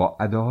 با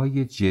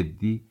اداهای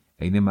جدی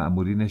عین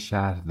مأمورین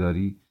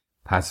شهرداری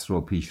پس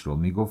رو پیش رو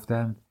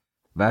می‌گفتند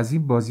و از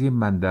این بازی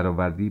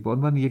مندرآوردی به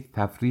عنوان یک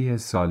تفریح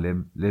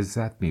سالم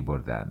لذت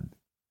می‌بردند.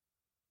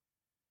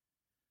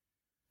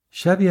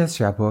 شبی از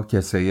شبها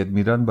که سید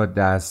میران با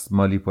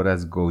دستمالی پر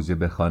از گوجه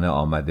به خانه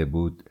آمده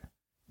بود،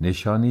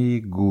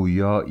 نشانی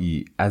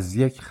گویایی از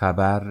یک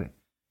خبر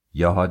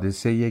یا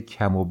حادثه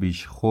کم و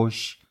بیش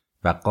خوش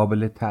و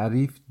قابل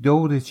تعریف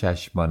دور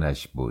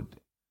چشمانش بود.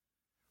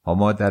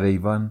 هما در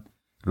ایوان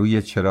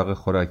روی چراغ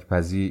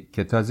خوراکپزی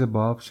که تازه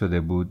باب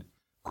شده بود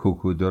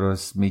کوکو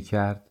درست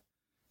می‌کرد.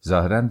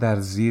 ظاهراً در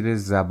زیر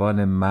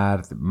زبان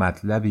مرد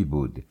مطلبی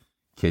بود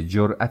که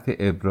جرأت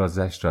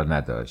ابرازش را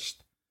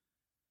نداشت.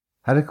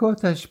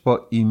 حرکاتش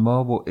با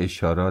ایما و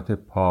اشارات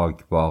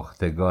پاک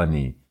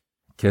باختگانی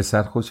که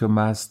سرخوش و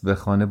مست به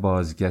خانه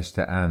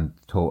بازگشته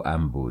اند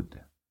توأم بود.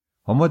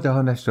 هما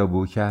دهانش را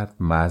بو کرد،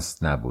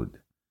 مست نبود.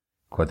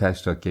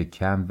 کتش را که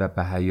کند و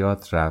به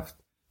حیاط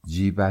رفت،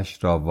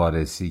 جیبش را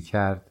وارسی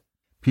کرد.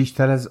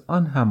 پیشتر از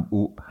آن هم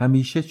او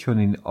همیشه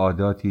چنین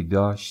عاداتی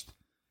داشت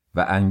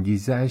و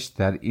انگیزه‌اش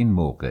در این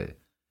موقع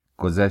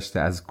گذشته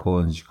از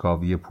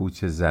کنجکاوی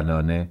پوچ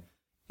زنانه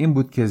این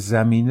بود که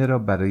زمینه را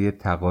برای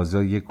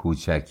تقاضای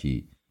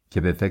کوچکی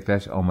که به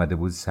فکرش آمده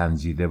بود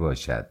سنجیده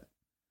باشد.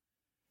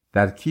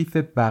 در کیف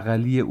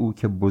بغلی او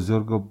که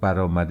بزرگ و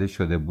برآمده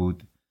شده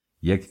بود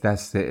یک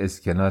دسته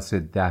اسکناس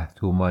 10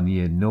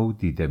 تومانی نو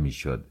دیده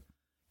میشد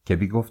که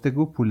بی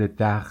گفتگو پول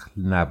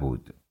دخل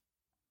نبود.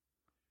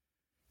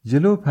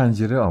 جلو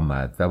پنجره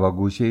آمد و با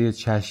گوشه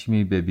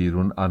چشمی به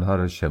بیرون آنها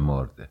را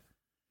شمرد.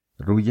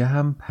 روی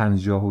هم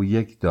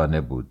 51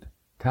 دانه بود.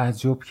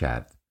 تعجب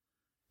کرد.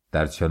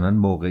 در چنان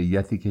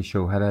موقعیتی که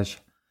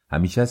شوهرش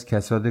همیشه از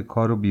کساد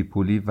کار و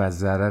بیپولی و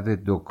ضرر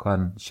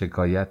دکان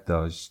شکایت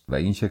داشت و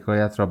این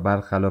شکایت را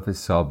برخلاف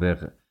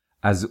سابق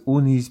از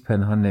او نیز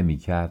پنهان نمی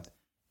کرد،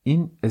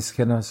 این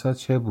اسکناس‌ها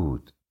چه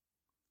بود؟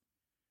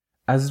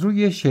 از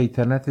روی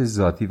شیطنت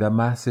ذاتی و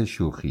محض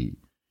شوخی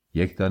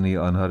یک دانه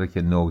آنها را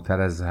که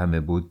نوتر از همه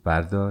بود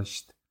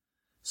برداشت،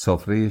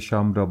 سفره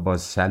شام را با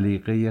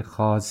سلیقه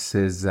خاص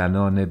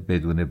زنان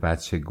بدون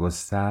بچه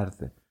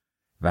گسترد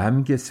و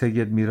همین که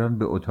سید میران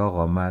به اتاق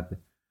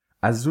آمد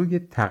از روی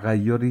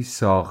تغییری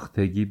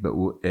ساختگی به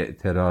او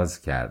اعتراض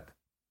کرد.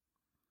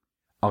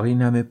 آقا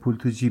این همه پول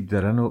تو جیب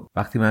دارن و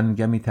وقتی من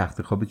میگم این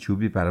تخت خواب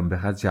چوبی برام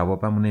بخرد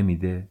جوابمو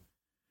نمیده.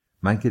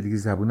 من که دیگه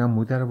زبونم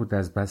مو در بود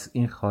از بس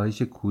این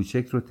خواهش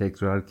کوچک رو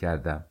تکرار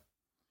کردم.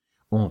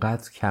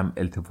 اونقدر کم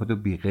التفات و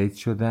بی‌قید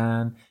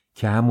شدن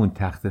که همون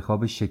تخت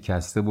خواب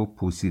شکسته و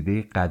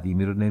پوسیده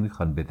قدیمی رو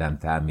نمیخوان بدن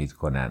تعمیر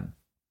کنن.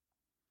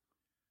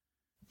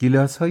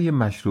 گیلاس‌های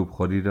مشروب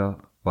خوری را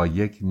با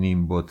یک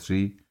نیم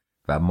بطری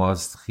و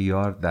ماست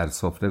خیار در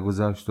سفره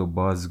گذاشت و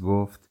باز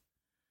گفت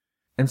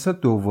امسال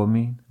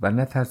دومین و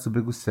نه ترسو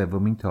بگو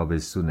سومین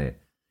تابستونه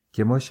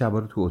که ما شبا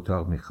رو تو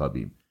اتاق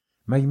میخوابیم.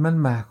 مگه من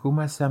محکوم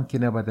هستم که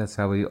نباید از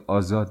هوای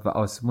آزاد و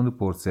آسمون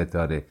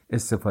پرستاره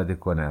استفاده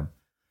کنم؟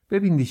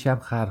 ببین دیشب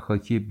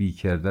خرخاکی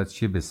بیکرداد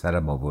چه به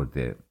سرم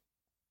آورده.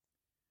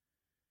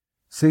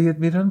 سید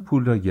میران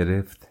پول را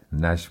گرفت،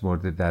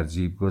 نشمرده در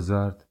جیب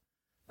گذارد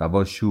و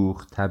با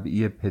شوخ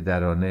طبعی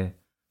پدرانه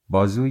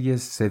بازوی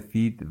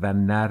سفید و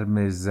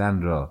نرم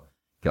زن را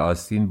که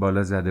آستین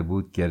بالا زده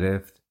بود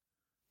گرفت.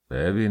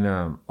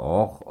 ببینم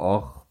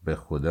آخ به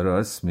خدا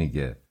راست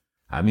میگه.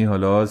 همین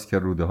حالا است که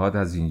رودهات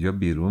از اینجا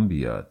بیرون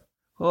بیاد.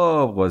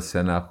 خب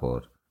قصه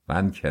نخور،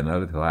 من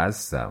کنار تو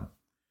هستم.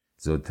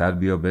 زودتر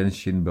بیا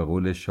بنشین، به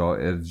قول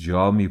شاعر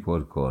جا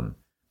میپر کن،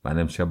 من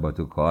امشب با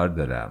تو کار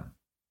دارم.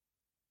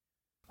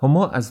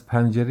 هما از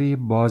پنجره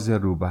باز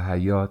رو به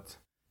حیاط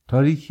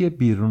تاریکی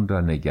بیرون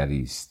را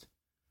نگریست.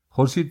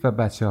 خورشید و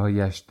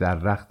بچه‌هایش در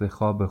رخت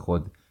خواب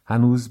خود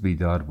هنوز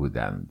بیدار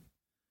بودند.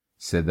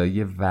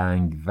 صدای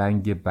ونگ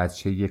ونگ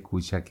بچه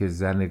کوچک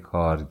زن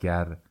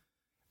کارگر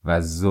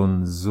و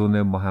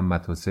زن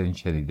محمد حسین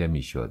شنیده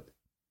میشد.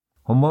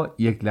 هما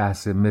یک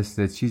لحظه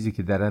مثل چیزی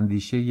که در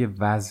اندیشه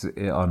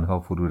وضع آنها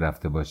فرو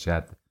رفته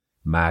باشد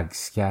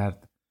مکث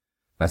کرد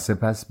و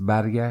سپس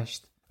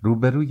برگشت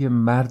روبروی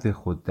مرد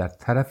خود در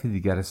طرف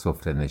دیگر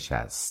سفره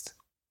نشست.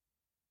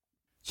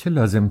 چه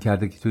لازم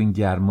کرده که تو این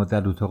گرما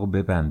در اتاقو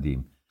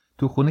ببندیم؟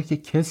 تو خونه که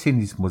کسی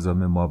نیست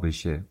مزاحم ما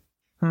بشه.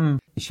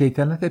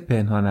 شیطنت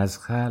پنهان از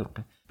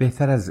خلق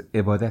بهتر از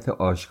عبادت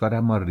آشکار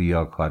اما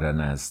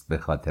ریاکارانه است به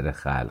خاطر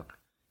خلق.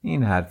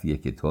 این حرفیه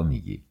که تو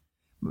میگی.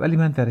 ولی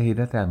من در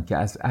حیرتم که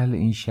از اهل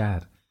این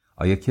شهر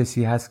آیا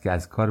کسی هست که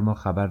از کار ما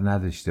خبر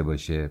نداشته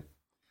باشه؟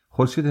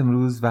 خورشید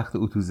امروز وقت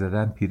اتو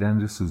زدن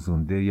پیرن رو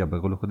سوزونده یا به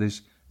قول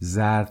خودش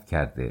زرد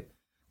کرده.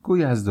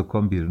 گویا از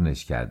دکان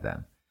بیرونش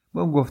کردن.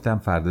 من گفتم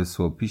فردا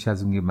صبح پیش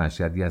از اون یه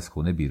مشهدی از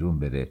خونه بیرون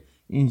بره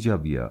اینجا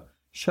بیا،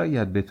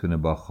 شاید بتونه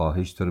با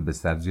خواهش تو رو به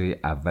سر جای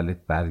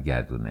اولت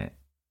برگردونه.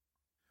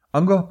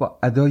 آنگاه با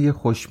ادای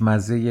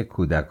خوشمزه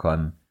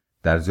کودکان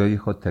در جای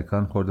خود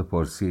تکان خورد و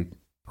پرسید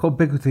خب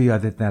بگو تو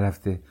یادت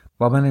نرفته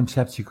با من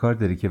امشب چی کار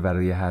داری که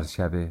برای هر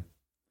شبه؟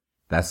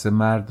 دست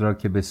مرد را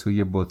که به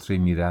سوی بطری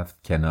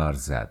میرفت کنار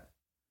زد.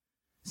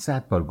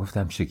 100 بار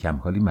گفتم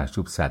شکمخالی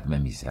مشروب صدمه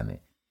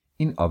میزنه.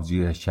 این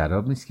آبجوی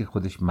شراب نیست که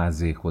خودش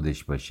مزه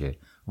خودش باشه،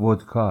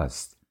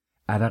 ودکاست،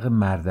 عرق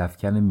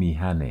مردافکن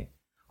میهنه.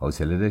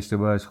 حوصله داشته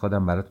باش،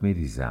 خودم برات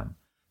میریزم.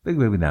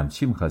 بگو ببینم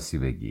چی میخواستی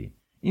بگی؟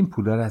 این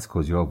پولا رو از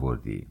کجا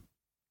آوردی؟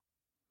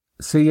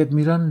 سید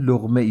میران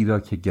لقمه ای را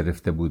که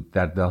گرفته بود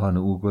در دهان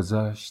او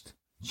گذاشت،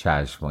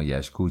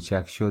 چشمایش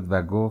کوچک شد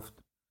و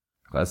گفت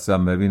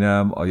خواستم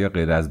ببینم آیا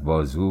غیر از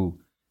بازو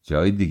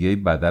جای دیگه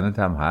بدنت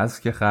هم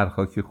هست که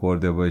خرخاکی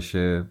خورده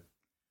باشه؟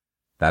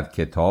 در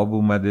کتاب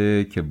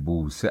اومده که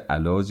بوسه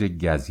علاج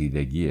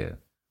گزیدگیه،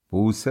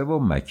 بوسه و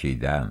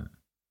مکیدن.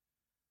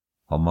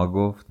 هما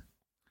گفت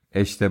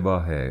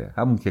اشتباهه،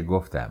 همون که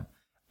گفتم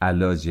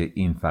علاج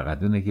این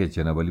فقط اونه که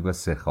جنابالی با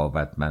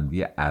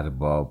سخاوتمندی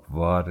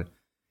اربابوار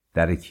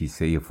در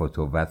کیسه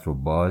فتوت رو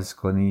باز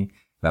کنی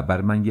و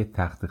بر من یه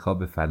تخت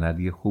خواب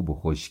فنری خوب و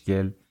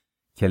خوشگل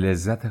که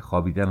لذت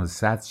خوابیدن رو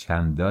 100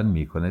 چندان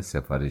میکنه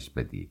سفارش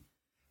بدی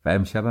و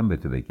امشبم به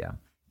تو بگم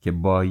که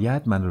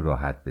باید منو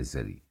راحت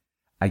بذاری.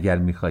 اگر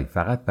میخوای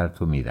فقط بر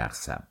تو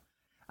میرقصم،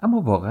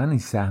 اما واقعا این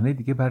صحنه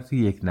دیگه بر تو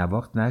یک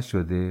نواخت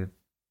نشده؟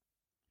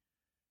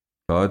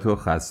 تا تو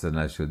خسته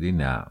نشدی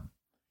نه.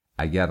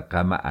 اگر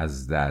غم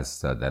از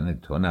دست دادن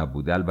تو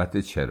نبود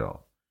البته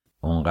چرا.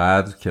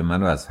 اونقدر که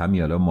منو از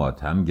همیالا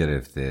ماتم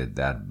گرفته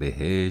در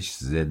بهشت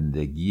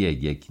زندگی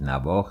یک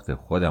نواخت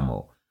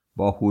خودمو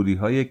با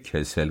حوریهای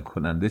کسل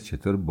کننده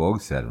چطور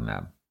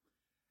بگذرونم.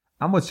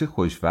 اما چه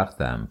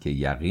خوشوقتم که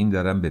یقین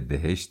دارم به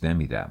بهشت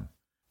نمیرم.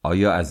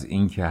 آیا از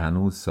این که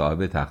هنوز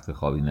صاحب تخت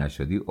خوابی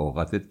نشدی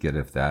اوقاتت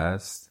گرفته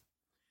است؟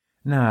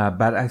 نه،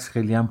 برعکس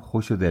خیلی هم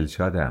خوش و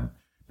دلشادم.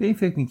 به این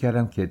فکر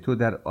میکردم که تو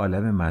در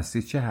عالم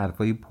مستی چه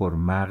حرفایی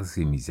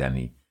پرمغزی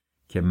میزنی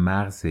که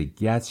مغز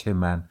گچ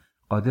من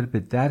قادر به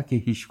درک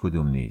هیچ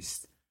کدوم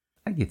نیست.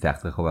 اگه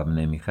تخت خوابم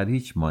نمیخری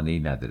هیچ مانعی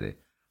نداره.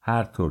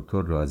 هر طور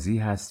تو راضی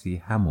هستی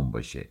همون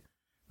باشه.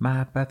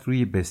 محبت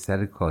روی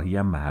بستر کاهی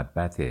هم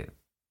محبته.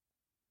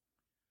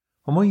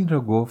 اما این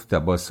را گفت و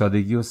با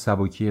سادگی و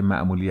سبکی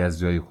معمولی از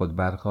جای خود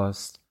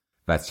برخاست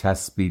و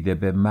چسبیده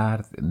به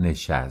مرد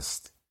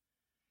نشست.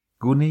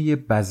 گونه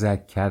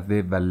بزک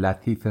کرده و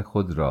لطیف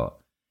خود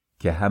را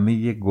که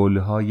همه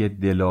گلهای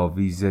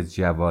دلاویز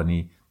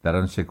جوانی در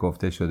آن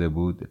شکفته شده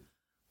بود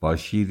با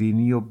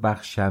شیرینی و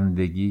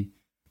بخشندگی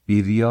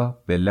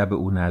بیریا به لب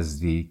او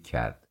نزدیک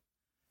کرد.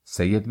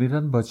 سید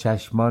میران با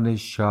چشمان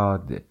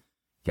شاد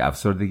که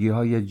افسردگی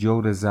های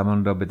جور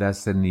زمان را به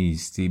دست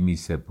نیستی می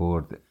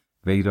سپرد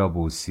وی را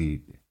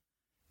بوسید.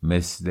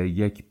 مثل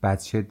یک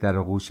بچه در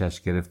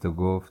آغوشش گرفت و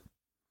گفت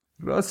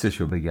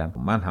راستشو بگم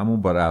من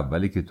همون بار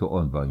اولی که تو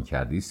عنوان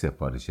کردی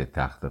سفارش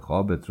تخت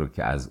خوابت رو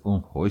که از اون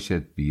خوشت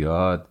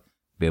بیاد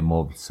به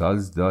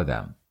مبلساز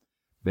دادم.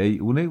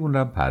 بیعونه اون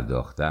را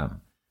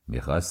پرداختم.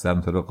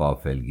 میخواستم تو رو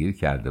غافلگیر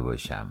کرده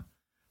باشم.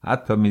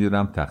 حتی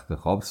میدونم تخت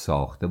خواب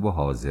ساخته و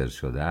حاضر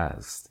شده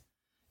است.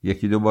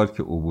 یکی دو بار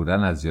که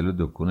عبوراً از جلو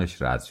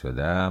دکونش رد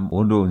شدم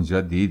اون رو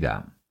اونجا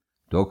دیدم.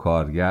 دو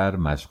کارگر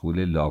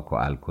مشغول لاک و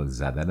الکل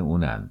زدن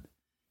اونند.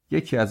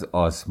 یکی از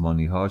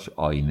آسمانیهاش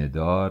آینه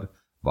دار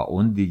و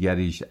اون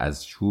دیگریش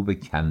از چوب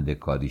کنده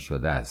کاری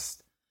شده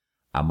است.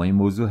 اما این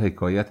موضوع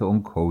حکایت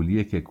اون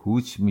کولیه که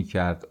کوچ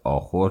میکرد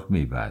آخور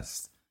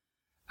میبست.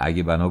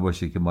 اگه بنا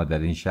باشه که ما در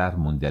این شهر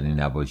موندنی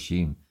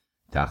نباشیم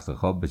تخت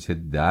خواب به چه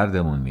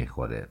دردمون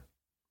میخوره.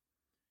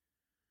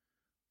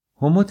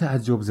 همو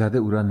تعجب زده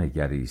او را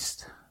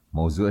نگریست.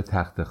 موضوع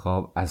تخت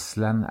خواب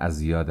اصلاً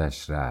از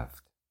یادش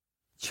رفت.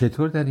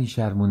 چطور در این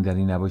شهر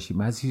موندنی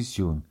نباشیم عزیز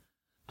جون؟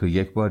 تو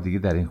یک بار دیگه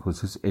در این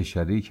خصوص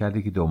اشاره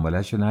کردی که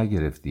دنبالشو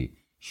نگرفتی.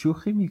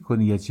 شوخی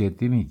میکنی یا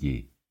جدی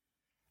میگی؟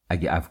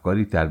 اگه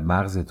افکاری در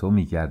مغز تو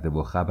میگرده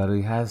و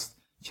خبری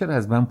هست چرا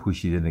از من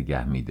پوشیده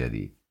نگه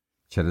میداری؟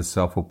 چرا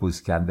صاف و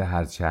پوسکنده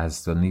هرچه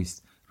هست و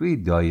نیست روی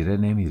دایره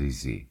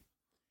نمیریزی؟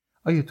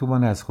 آیا تو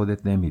من از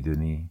خودت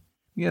نمیدونی؟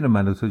 میان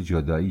من و تو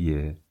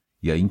جداییه؟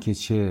 یا اینکه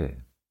چه؟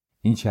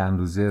 این چند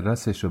روزه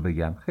راستش رو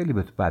بگم خیلی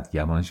به تو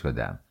بدگمان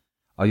شدم.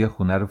 آیا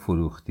خونه رو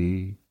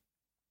فروختی؟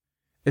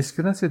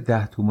 اسکناس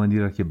 10 تومانی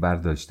را که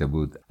برداشته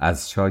بود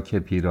از چاک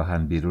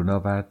پیراهن بیرون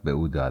آورد به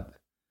او داد.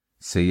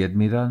 سید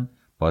میران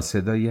با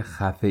صدای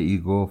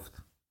خفه‌ای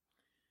گفت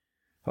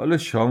حالا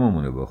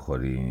شاممونو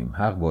بخوریم.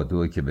 حق با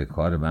تو که به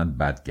کار من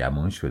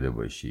بدگمان شده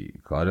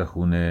باشی. کار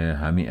خونه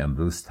همین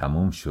امروز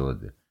تموم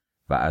شد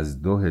و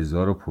از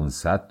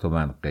 2500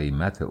 تومان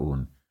قیمت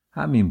اون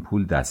همین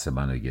پول دست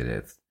منو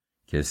گرفت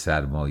که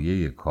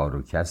سرمایه کار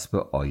و کسب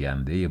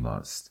آینده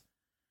ماست.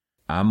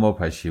 اما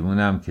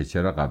پشیمونم که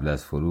چرا قبل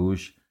از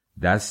فروش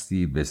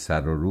دستی به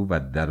سر و رو و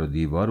در و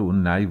دیوار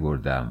اون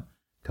نیوردم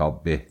تا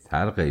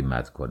بهتر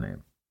قیمت کنه.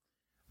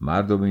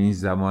 مردم این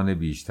زمان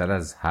بیشتر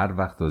از هر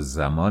وقت و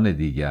زمان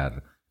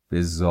دیگر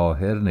به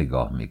ظاهر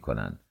نگاه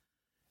میکنن.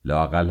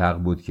 لااقل حق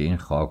بود که این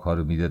خاک‌ها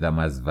رو میدادم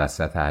از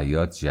وسط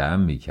حیاط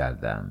جمع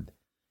میکردند.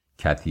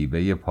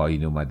 کتیبه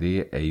پایین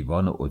اومده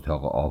ایوان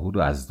اتاق آهو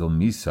رو از دم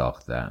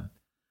میساختند.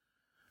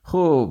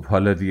 خب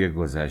حالا دیگه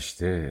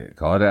گذشته.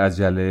 کار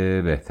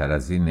عجله بهتر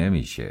از این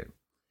نمیشه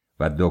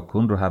و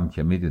دکون رو هم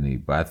که میدونی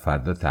باید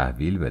فردا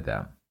تحویل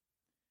بدم.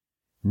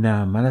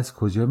 نه من از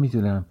کجا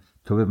میدونم؟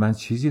 تو به من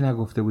چیزی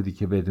نگفته بودی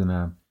که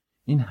بدونم.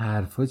 این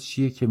حرفا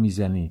چیه که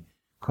میزنی؟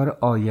 کار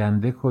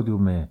آینده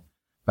کدومه؟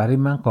 برای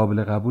من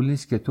قابل قبول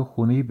نیست که تو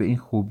خونه‌ای به این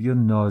خوبی و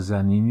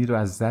نازنینی رو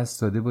از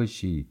دست داده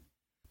باشی.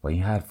 با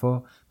این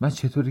حرفا من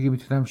چطور دیگه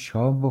میتونم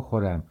شام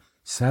بخورم؟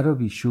 سر و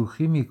بی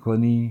شوخی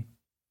میکنی؟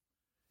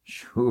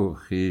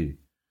 شوخی؟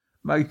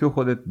 مگه تو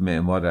خودت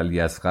معمار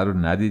علی‌اصغر رو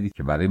ندیدی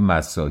که برای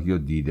مساحی و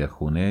دید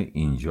خونه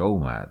اینجا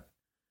اومد؟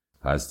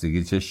 پس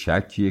دیگه چه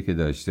شکیه که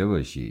داشته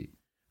باشی؟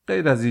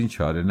 غیر از این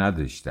چاره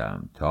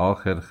نداشتم. تا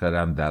آخر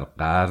خرم در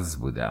قرض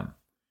بودم.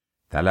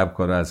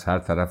 طلبکارا از هر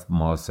طرف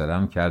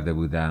محاصرم کرده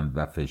بودند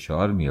و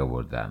فشار می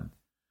آوردند.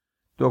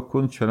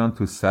 دکون چنان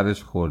تو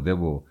سرش خورده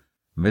و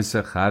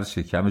مثل خر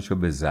شکمشو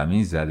به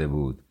زمین زده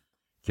بود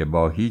که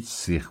با هیچ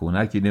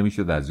سیخونکی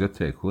نمیشد از جا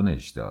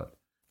تکونش داد.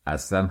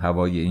 اصلا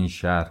هوای این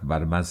شهر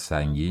بر من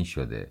سنگین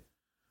شده.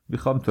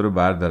 میخوام تو رو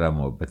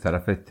بردارم و به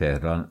طرف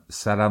تهران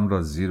سرم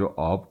را زیر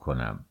آب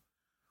کنم.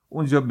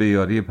 اونجا به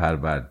یاری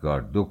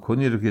پروردگار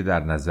دکونی رو که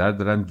در نظر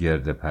دارم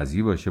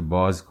گردپزی باشه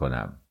باز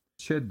کنم.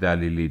 چه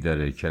دلیلی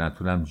داره که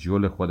نتونم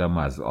جول خودم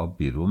از آب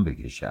بیرون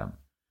بکشم؟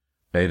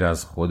 غیر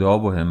از خدا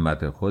و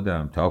همت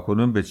خودم تا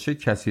کنون به چه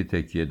کسی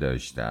تکیه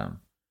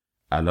داشتم؟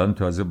 الان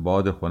تازه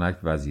باد خنک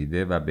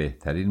وزیده و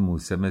بهترین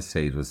موسم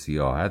سیر و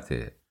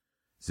سیاحته.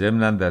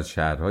 ضمناً در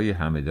شهرهای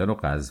همدان و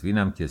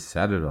قزوینم که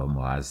سر راه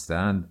ما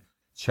هستند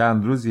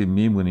چند روزی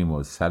میمونیم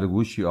و سر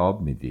گوشی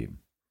آب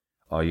میدیم.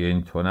 آیا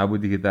این تو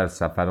نبودی که در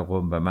سفر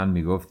قم به من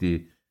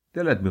میگفتی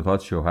دلت میخواد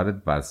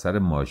شوهرت بر سر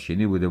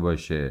ماشینی بوده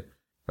باشه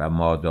و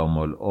مادام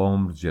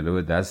العمر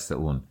جلو دست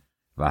اون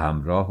و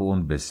همراه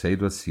اون به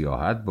سیر و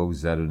سیاحت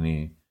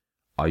بگذرونی؟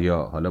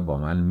 آیا حالا با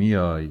من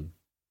میای؟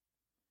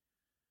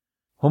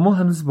 هما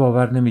هنوز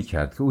باور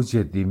نمیکرد که او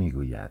جدی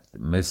میگوید.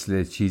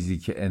 مثل چیزی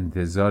که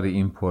انتظار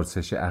این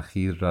پرسش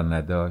اخیر را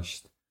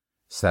نداشت،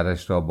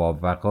 سرش را با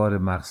وقار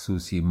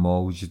مخصوصی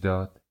موج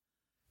داد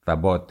و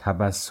با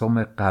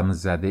تبسم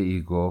غمزده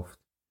ای گفت: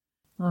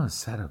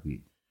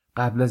 سرابی،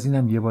 قبل از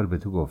اینم یه بار به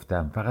تو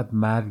گفتم فقط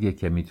مرگه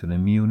که میتونه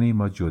میونه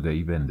ما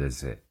جدایی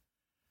بندازه.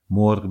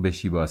 مرغ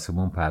بشی به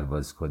آسمون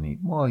پرواز کنی،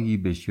 ماهی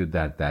بشی و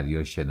در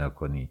دریا شنا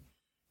کنی،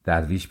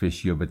 درویش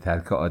بشی و به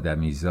ترک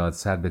آدمیزاد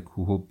سر به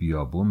کوه و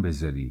بیابون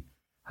بذاری.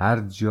 هر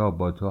جا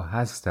با تو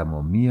هستم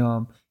و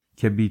میام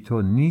که بی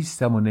تو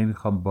نیستم و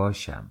نمیخوام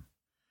باشم.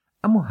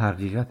 اما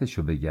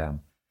حقیقتشو بگم،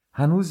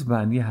 هنوز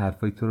معنی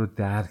حرفای تو رو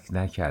درک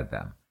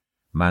نکردم.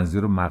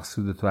 منظور و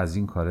مقصود تو از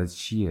این کارت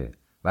چیه؟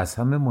 و از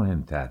همه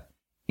مهمتر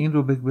این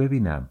رو بگو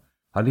ببینم،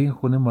 حالا این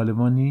خونه مال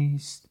ما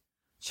نیست؟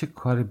 چه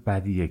کار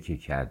بدیه که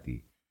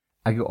کردی؟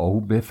 اگه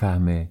آهو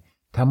بفهمه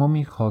تمام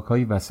این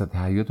خاکای وسط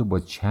حیاتو با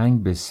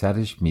چنگ به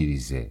سرش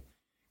میریزه.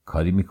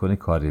 کاری میکنه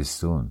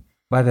کارستون.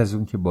 بعد از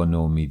اون که با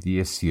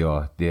نومیدی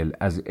سیاه دل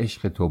از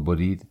عشق تو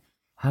برید،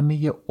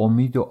 همه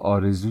امید و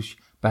آرزوش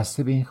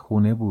بسته به این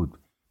خونه بود.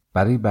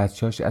 برای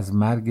بچهاش از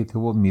مرگ تو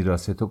و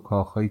میراث تو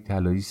کاخهای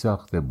طلایی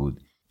ساخته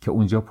بود که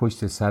اونجا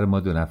پشت سر ما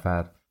دو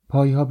نفر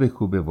پایها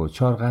بکوبه و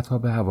چارقدها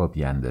به هوا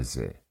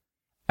بیاندازه.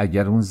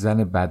 اگر اون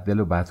زن بددل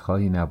و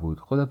بدخواهی نبود،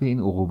 خدا به این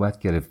عقوبت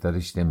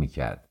گرفتارش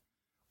نمیکرد.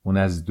 اون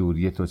از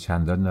دوری تو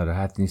چندان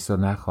ناراحت نیست و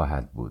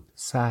نخواهد بود.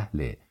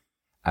 سهله.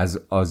 از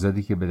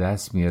آزادی که به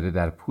دست میاره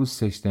در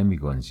پوستش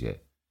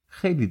نمیگنجه.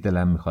 خیلی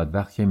دلم میخواد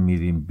وقتی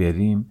میریم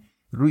بریم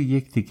روی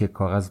یک تیکه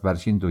کاغذ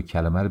برش این دو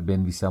کلمه رو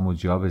بنویسم و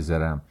جا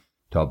بذارم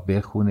تا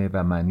بخونه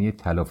و معنی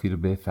تلافی رو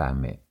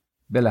بفهمه.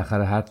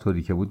 بالاخره هر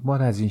طوری که بود ما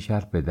رو از این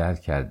شهر به در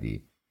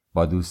کردی.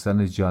 با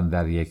دوستان جان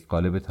در یک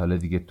قالب، حالا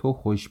دیگه تو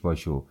خوش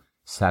باش و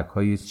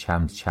سگ‌های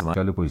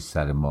چمچال پشت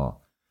سر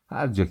ما.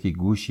 هر جا که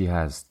گوشی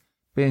هست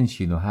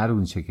بنشین و هر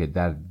اونچه که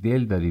در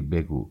دل داری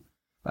بگو.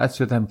 بس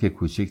شدم که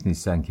کوچیک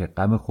نیستن که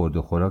غم خورد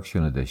و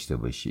خوراکشونو داشته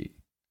باشی.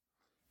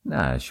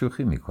 نه،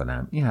 شوخی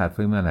میکنم. این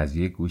حرفای من از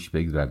یک گوش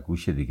بگیر و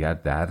گوش دیگر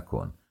در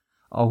کن.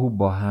 آهو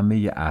با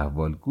همه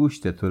احوال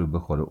گوشت تو رو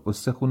بخوره،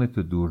 استخون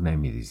تو دور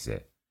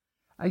نمیریزه.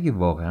 اگه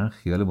واقعا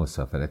خیال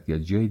مسافرت یا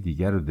جای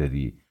دیگر رو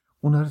داری،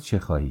 اونا رو چه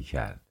خواهی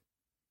کرد؟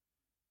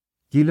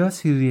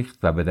 گیلاسی ریخت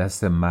و به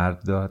دست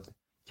مرد داد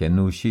که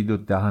نوشید و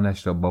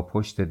دهانش را با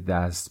پشت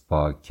دست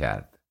پاک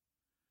کرد.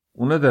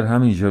 اونا در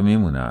همینجا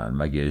میمونن،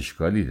 مگه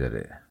اشکالی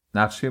داره؟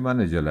 نقشه من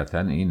اجالتا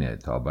اینه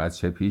تا بعد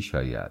چه پیش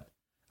آید.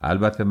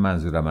 البته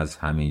منظورم از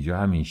همینجا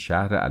همین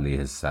شهر علیه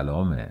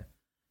السلامه،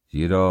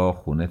 زیرا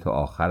خونه تا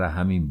آخر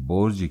همین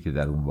برجی که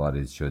در اون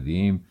وارد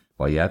شدیم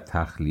باید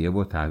تخلیه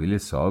و تحویل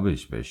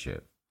صاحبش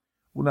بشه.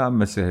 اونا هم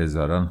مثل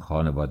هزاران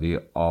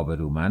خانواده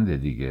آبرومند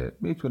دیگه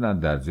میتونن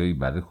در جایی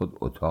برای خود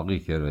اتاقی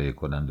کرایه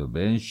کنند و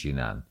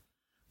بنشینن.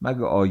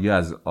 مگه آیه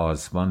از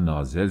آسمان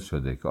نازل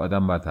شده که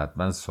آدم باید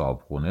حتما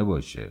صاحبخونه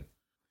باشه؟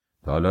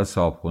 تا حالا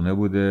صاحبخونه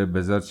بوده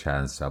بذار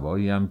چند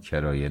صباحی هم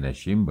کرایه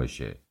نشین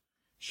باشه.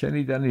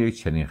 شنیدن یک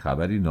چنین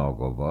خبری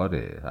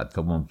ناگواره،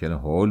 حتی ممکنه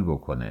هول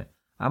بکنه،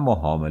 اما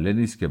حامله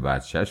نیست که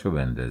بچه‌شو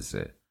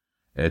بندازه.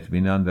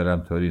 اطمینان دارم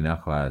طوری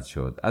نخواهد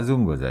شد. از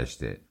اون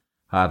گذشته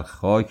هر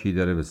خاکی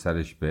داره به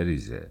سرش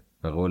بریزه.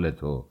 به قول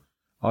تو،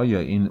 آیا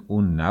این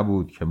اون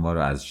نبود که ما رو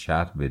از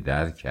شهر به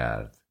در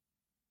کرد؟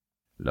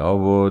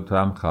 لابد تو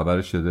هم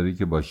خبرشو داری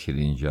که با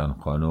شیرین جان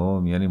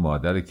خانم، یعنی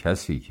مادر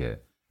کسی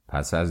که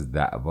پس از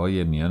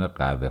دعوای میان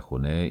قهوه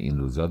خونه این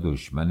روزا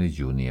دشمن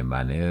جونی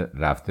منه،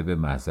 رفته به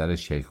محضر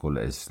شیخ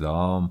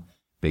الاسلام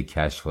به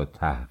کشف و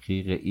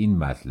تحقیق این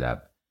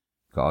مطلب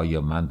که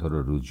آیا من تو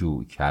رو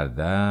رجوع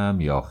کردم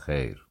یا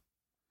خیر.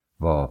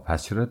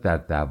 پس چرا در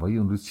دعوای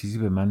اون روز چیزی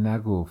به من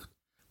نگفت؟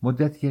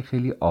 مدتی که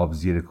خیلی آب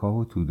زیر کاه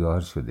و تودار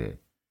شده.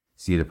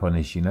 زیر پا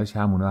نشیناش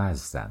همونا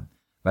هستن.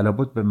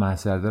 ولابد به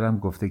محضردارم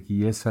گفته که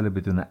 1 سال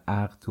بدون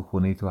عقد تو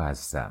خونه تو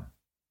هستم.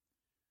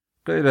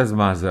 غیر از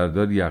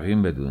محضردار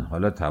یقین بدون،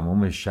 حالا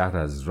تمام شهر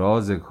از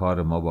راز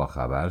کار ما با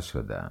خبر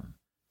شدن.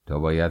 تو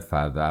باید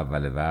فردا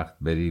اول وقت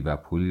بری و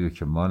پولی رو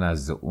که ما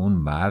نزد اون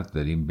مرد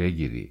داریم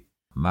بگیری.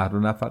 مهر و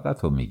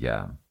نفقت رو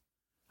میگم.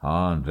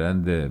 هان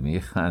رنده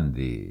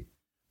میخندی.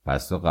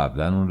 پس تو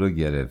قبلا اون رو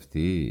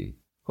گرفتی؟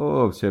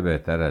 خب چه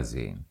بهتر از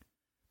این.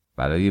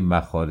 برای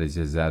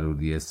مخارج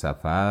ضروری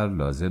سفر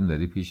لازم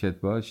داری پیشت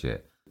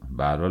باشه.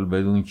 به هر حال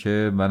بدون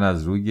که من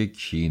از روی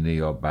کینه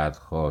یا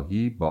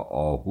بدخواهی با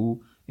آهو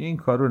این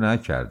کارو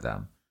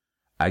نکردم.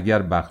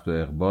 اگر بخت و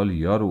اقبال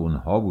یار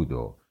اونها بود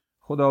و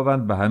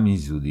خداوند به همین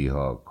زودی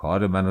ها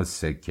کار منو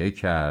سکه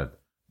کرد،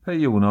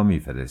 پی اونا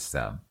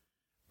میفرستم.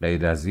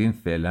 غیر از این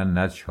فعلا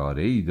نه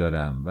چاره ای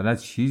دارم و نه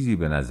چیزی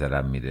به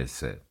نظرم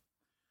میرسه.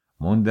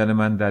 موندن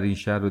من در این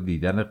شهر و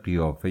دیدن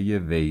قیافه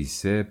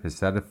ویسه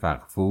پسر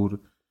فغفور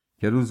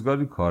که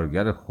روزگاری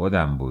کارگر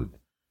خودم بود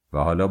و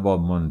حالا با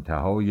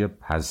منتهای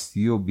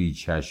پستی و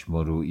بیچشم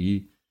و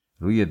رویی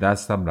روی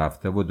دستم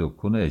رفته و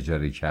دکون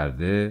اجاره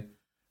کرده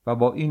و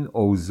با این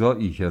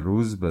اوضاعی که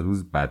روز به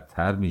روز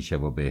بدتر میشه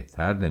و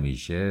بهتر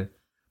نمیشه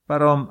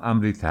برام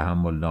امری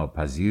تحمل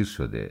ناپذیر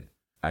شده.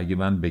 اگه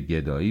من به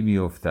گدایی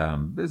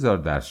میافتم بذار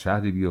در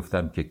شهری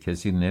بیفتم که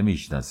کسی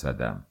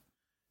نمیشناسدم.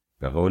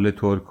 به قول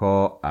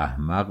ترکا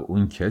احمق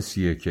اون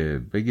کسیه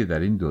که بگه در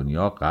این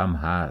دنیا غم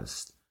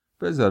هست.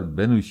 بذار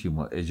بنوشیم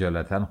و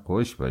اجالتا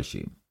خوش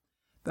باشیم.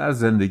 در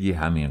زندگی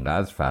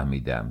همینقدر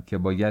فهمیدم که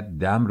باید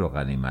دم رو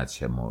غنیمت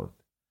شمرد.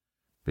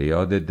 به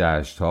یاد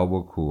دشت‌ها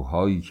و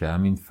کوه‌هایی که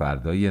همین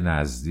فردای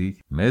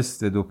نزدیک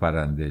مثل دو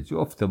پرنده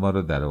جفت ما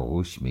رو در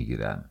آغوش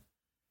میگیرن.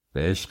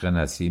 به عشق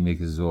نسیمی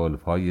که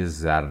زلف‌های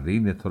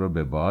زرین تو رو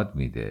به باد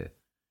میده.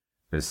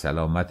 به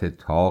سلامت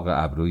طاق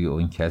ابروی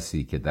اون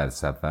کسی که در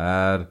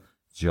سفر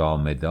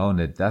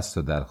جامدان دست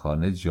و در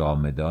خانه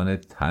جامدان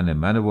تن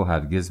من و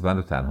هرگز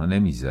منو تنها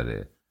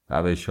نمیذاره.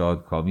 و به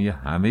شادکامی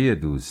همه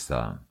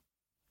دوستان.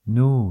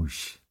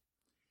 نوش.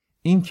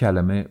 این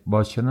کلمه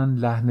با چنان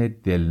لحن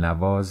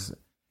دلنواز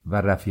و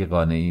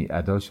رفیقانه ای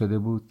ادا شده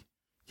بود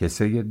که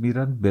سید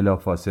میران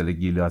بلافاصله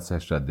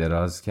گیلاسش را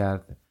دراز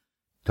کرد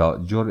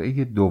تا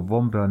جرعه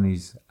دوم را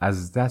نیز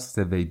از دست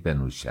وی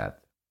بنوشد.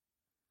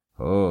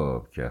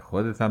 خب که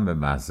خودت هم به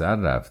محضر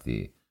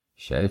رفتی.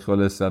 شیخ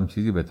الاسلام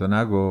چیزی به تو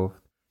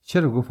نگفت؟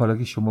 چرا گفت حالا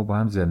که شما با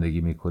هم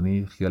زندگی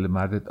میکنید خیال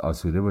مردت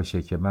آسوده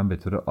باشه که من به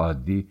طور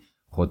عادی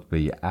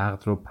خطبه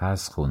عقد رو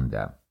پس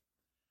خوندم.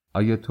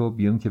 آیا تو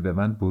بیون که به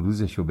من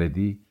بروزشو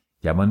بدی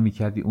گمان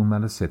میکردی اون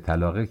منو 3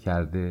 طلاقه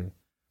کرده؟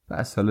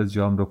 بس حالا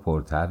جام رو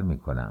پرتر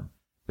میکنم.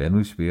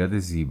 بنوش به یاد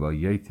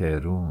زیبایی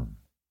تهرون.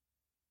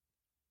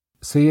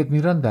 سید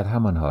میران در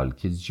همان حال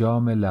که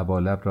جام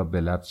لبالب را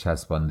به لب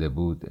چسبانده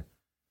بود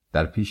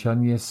در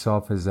پیشانی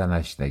صاف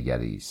زنش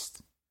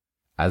نگریست.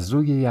 از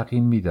روی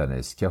یقین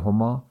میدانست که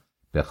هما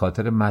به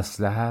خاطر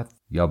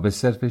مصلحت یا به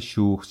صرف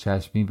شوخ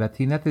چشمی و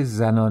طینت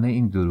زنانه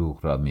این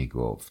دروغ را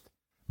میگفت.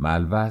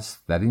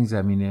 ملوث در این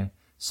زمینه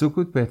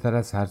سکوت بهتر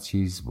از هر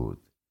چیز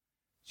بود.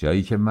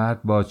 جایی که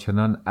مرد با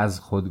چنان از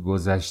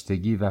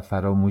خودگذشتگی و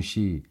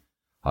فراموشی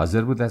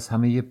حاضر بود از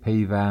همه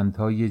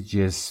پیوندهای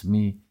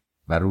جسمی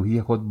و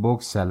روحی خود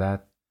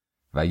بگسلد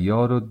و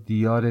یار و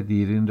دیار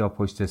دیرین را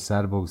پشت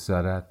سر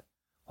بگذارد،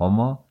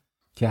 هما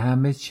که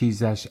همه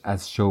چیزش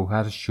از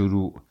شوهر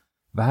شروع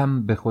و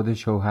هم به خود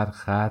شوهر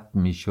ختم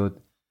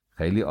میشد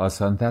خیلی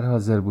آسانتر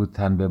حاضر بود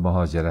تن به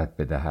مهاجرت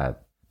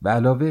بدهد. به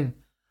علاوه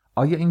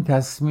آیا این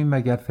تصمیم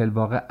مگر فی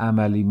الواقع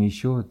عملی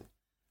میشد؟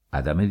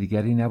 عدم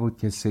دیگری نبود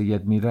که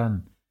سید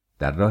میران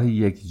در راه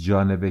یک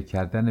جانبه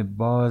کردن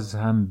باز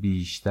هم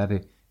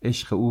بیشتر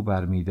عشق او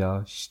برمی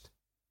داشت.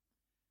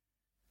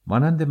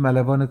 مانند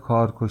ملوان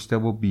کار کشته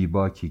و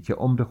بیباکی که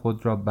عمر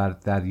خود را بر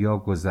دریا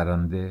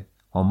گذرانده،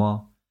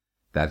 هما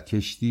در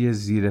کشتی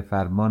زیر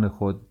فرمان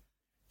خود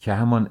که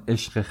همان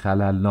عشق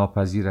خلل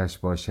ناپذیرش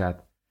باشد،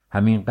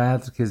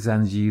 همینقدر که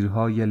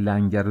زنجیرهای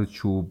لنگر و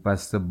چوب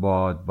بست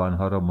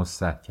بادبانها را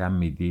مستحکم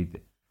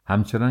میدید،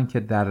 همچنان که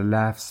در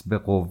لفظ به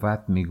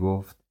قوت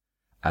میگفت،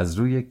 از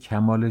روی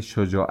کمال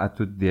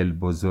شجاعت و دل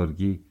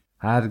بزرگی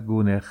هر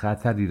گونه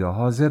خطری را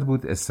حاضر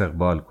بود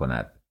استقبال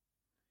کند.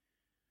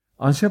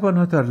 آن شب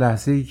آنها تا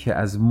لحظه‌ای که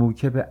از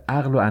موکب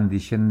عقل و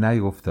اندیشه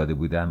نیفتاده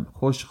بودند،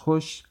 خوش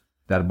خوش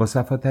در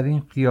بسفاترین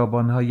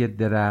خیابان‌های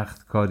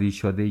درخت کاری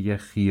شده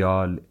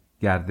خیال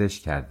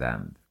گردش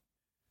کردند.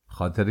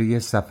 خاطره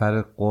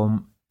سفر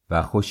قم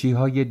و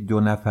خوشی‌های 2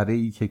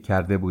 نفره‌ای که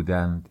کرده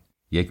بودند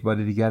یک بار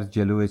دیگر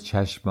جلو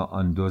چشم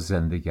آن دو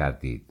زنده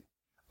گردید.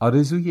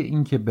 آرزوی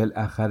این که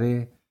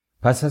بالاخره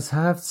پس از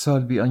 7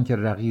 سال بی آنکه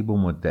رقیب و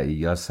مدعی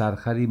یا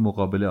سرخری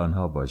مقابل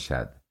آنها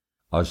باشد،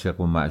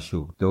 عاشق و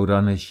معشوق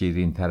دوران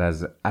شیرین تر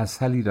از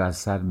عسلی را از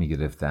سر می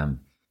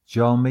گرفتند،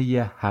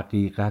 جامه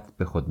حقیقت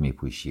به خود می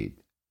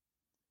پوشید.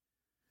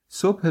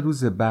 صبح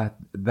روز بعد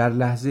در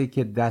لحظه‌ای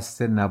که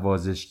دست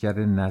نوازشگر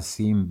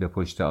نسیم به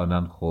پشت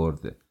آنان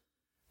خورد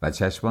و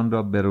چشمان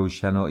را به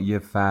روشنایی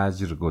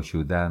فجر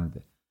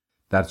گشودند،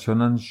 در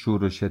چنان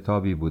شور و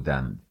شتابی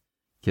بودند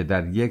که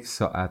در 1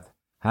 ساعت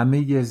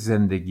همه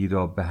زندگی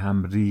را به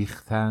هم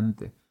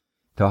ریختند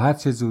تا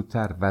هرچه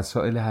زودتر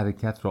وسایل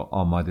حرکت را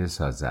آماده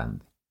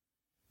سازند.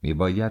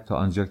 میباید تا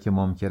آنجا که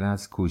ممکن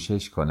است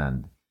کوشش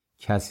کنند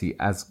کسی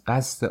از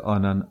قصد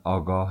آنان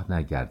آگاه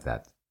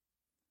نگردد.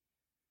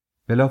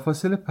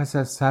 بلافاصله پس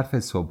از صرف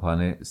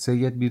صبحانه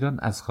سید میران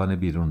از خانه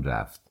بیرون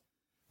رفت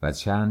و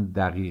چند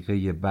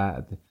دقیقه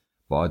بعد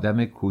با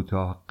آدم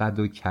کوتاه قد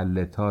و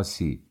کله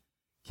تاسی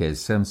که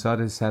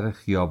سمسار سر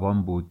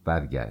خیابان بود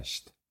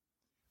برگشت.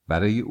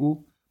 برای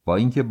او با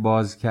اینکه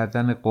باز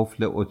کردن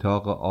قفل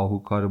اتاق آهو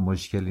کار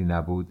مشکلی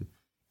نبود،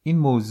 این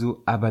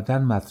موضوع ابداً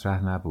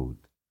مطرح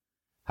نبود.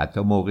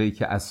 حتی موقعی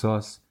که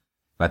اساس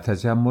و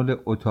تجمل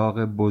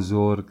اتاق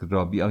بزرگ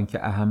را بی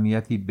آنکه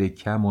اهمیتی به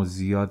کم و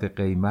زیاد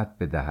قیمت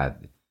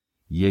بدهد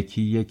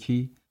یکی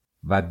یکی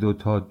و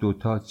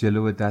دوتا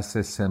جلو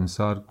دست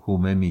سمسار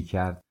کومه می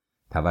کرد،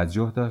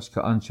 توجه داشت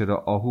که آنچه را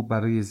آهو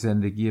برای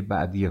زندگی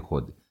بعدی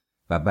خود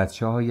و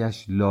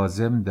بچه‌هایش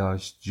لازم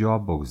داشت جا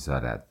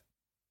بگذارد.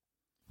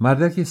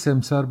 مردک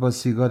سمسار با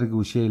سیگار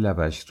گوشه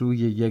لبش روی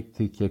یک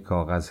تکه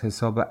کاغذ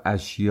حساب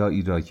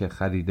اشیایی را که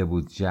خریده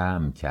بود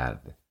جمع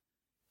کرد.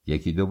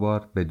 یکی دو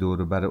بار به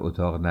دور بر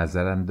اتاق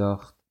نظر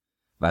انداخت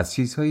و از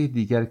چیزهای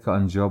دیگر که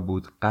آنجا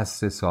بود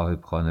قصد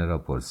صاحب خانه را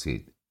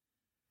پرسید.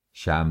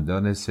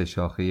 شمعدان 3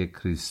 شاخه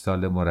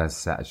کریستال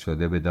مرصع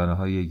شده به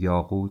دانه‌های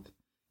یاقوت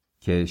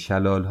که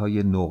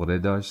شلال‌های نقره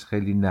داشت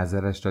خیلی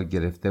نظرش را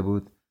گرفته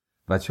بود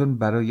و چون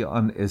برای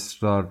آن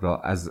اصرار را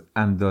از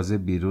اندازه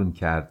بیرون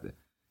کرد،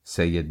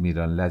 سید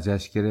میران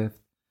لجش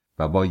گرفت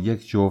و با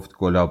یک جفت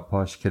گلاب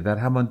پاش که در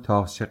همان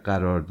تاقچه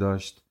قرار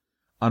داشت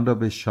آن را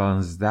به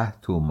 16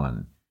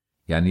 تومان،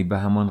 یعنی به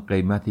همان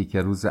قیمتی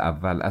که روز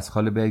اول از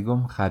خاله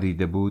بیگم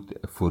خریده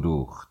بود،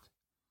 فروخت.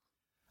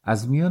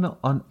 از میان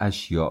آن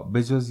اشیا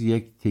به جز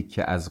یک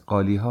تکه از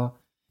قالیها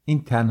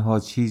این تنها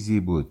چیزی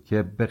بود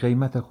که به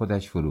قیمت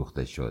خودش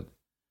فروخته شد.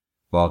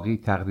 باقی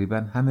تقریبا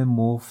همه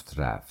مفت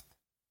رفت.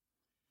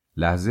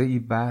 لحظه ای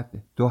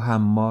بعد 2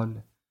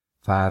 حمال،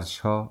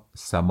 فرشها،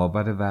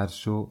 سماور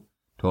ورشو،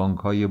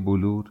 تنگ‌های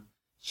بلور،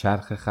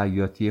 چرخ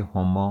خیاطی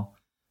هما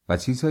و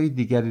چیزهای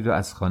دیگری را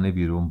از خانه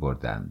بیرون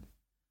بردند.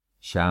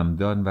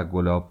 شمعدان و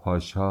گلاب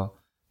پاشها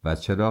و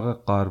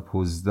چراغ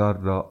قارپوزدار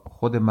را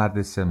خود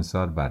مرد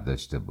سمسار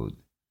برداشته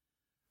بود.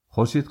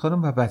 خورشید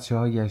خانم و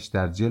بچه‌هایش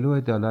در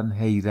جلو دالان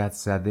حیرت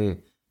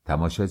زده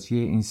تماشاچی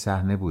این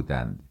صحنه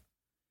بودند.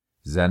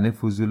 زن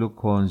فضول و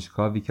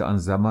کنجکاوی که آن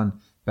زمان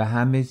به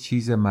همه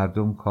چیز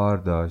مردم کار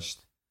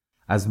داشت،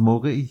 از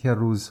موقعی که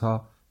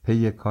روزها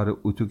پی کار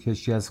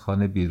اتوکشی از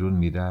خانه بیرون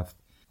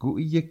میرفت،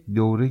 گویی یک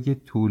دوره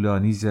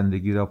طولانی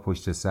زندگی را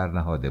پشت سر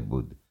نهاده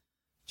بود.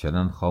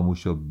 چنان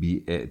خاموش و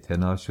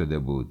بی‌اعتنا شده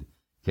بود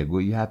که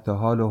گویی حتی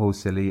حال و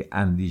حوصله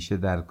اندیشه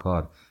در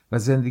کار و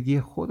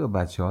زندگی خود و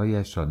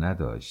بچه‌هایش را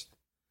نداشت.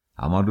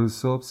 همان روز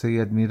صبح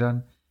سید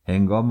میران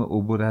هنگام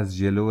عبور از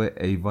جلو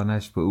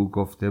ایوانش به او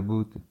گفته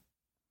بود: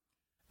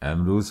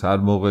 امروز هر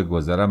موقع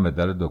گذرم به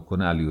در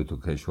دکان علی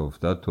اتوکش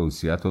افتاد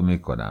توصیه‌تو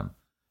میکنم.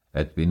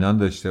 اطمینان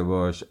داشته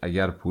باش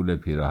اگر پول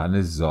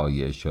پیراهن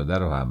ضایع شده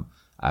رو هم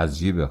از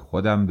جیب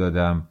خودم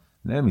دادم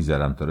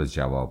نمیذارم تو رو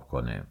جواب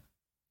کنه.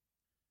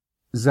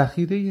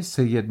 ذخیره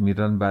سید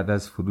میران بعد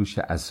از فروش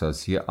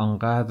اساسی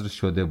آنقدر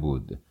شده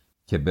بود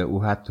که به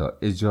او حتی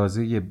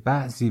اجازه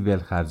بعضی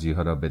ولخرجی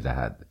ها را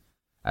بدهد.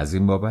 از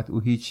این بابت او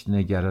هیچ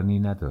نگرانی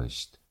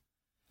نداشت.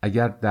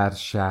 اگر در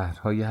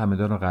شهرهای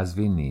همدان و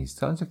قزوین نیز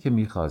تا آنجا که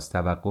میخواست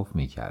توقف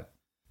میکرد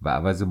و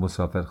عوض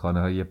مسافرخانه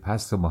های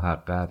پست و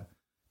محقر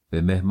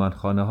به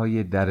مهمانخانه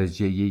های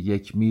درجه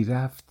 1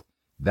 میرفت،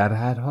 در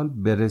هر حال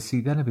به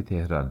رسیدن به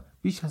تهران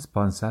بیش از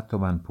 500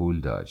 تومان پول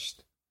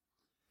داشت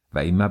و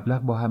این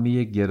مبلغ با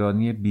همه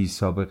گرانی بی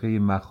سابقه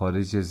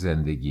مخارج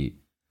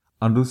زندگی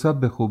آن روزها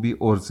به خوبی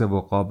عرضه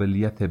و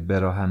قابلیت به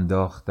راه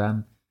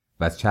انداختن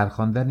و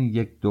چرخاندن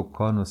یک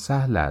دکان و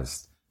سهل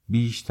است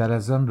بیشتر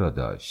از آن را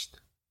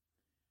داشت.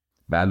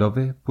 به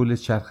علاوه پول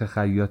چرخ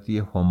خیاطی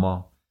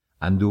هما،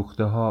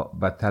 اندوخته ها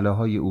و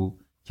طلاهای او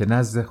که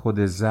نزد خود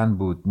زن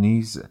بود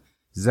نیز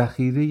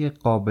ذخیره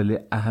قابل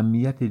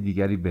اهمیت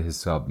دیگری به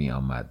حساب می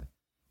آمد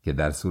که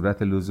در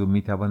صورت لزوم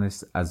می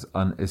توانست از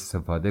آن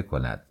استفاده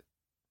کند.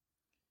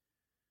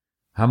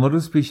 همان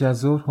روز پیش از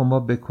ظهر هما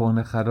به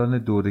کهنه‌خران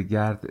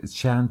دورگرد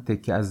چند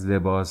تکه از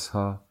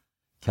لباسها،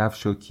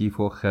 کفش و کیف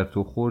و خرت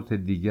و خورت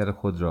دیگر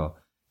خود را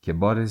که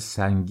بار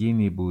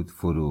سنگینی بود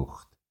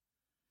فروخت.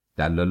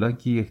 دلالان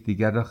که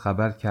یکدیگر را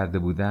خبر کرده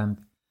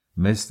بودند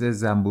مثل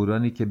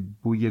زنبورانی که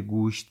بوی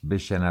گوشت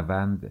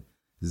بشنوند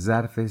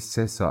ظرف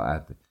 3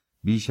 ساعت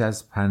بیش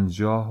از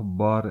 50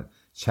 بار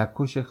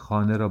چکش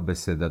خانه را به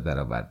صدا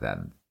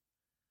درآوردند.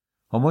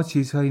 هما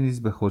چیزهایی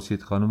نیز به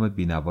خورشید خانم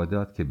بینوا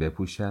داد که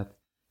بپوشد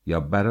یا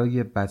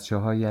برای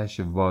بچه‌هایش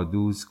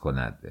وادوز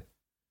کند.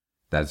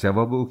 در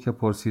جواب او که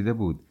پرسیده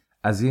بود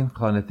از این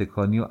خانه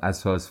تکانی و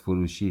اساس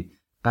فروشی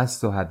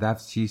قصد و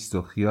هدف چیست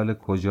و خیال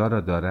کجا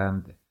را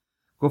دارند،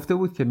 گفته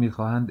بود که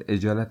می‌خواهند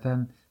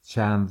اجالتاً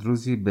چند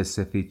روزی به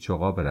سفید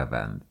چغا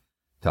بروند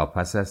تا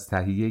پس از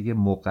تهیه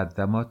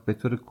مقدمات به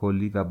طور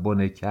کلی و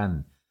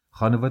بنکن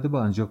خانواده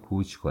با آنجا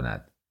کوچ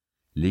کند،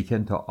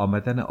 لیکن تا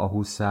آمدن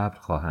آهو صبر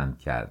خواهند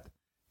کرد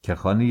که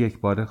خانه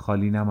یکباره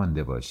خالی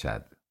نمانده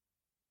باشد.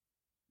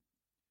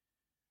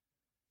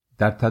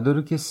 در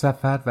تدارک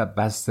سفر و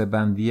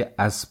بسته‌بندی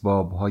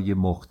اسباب‌های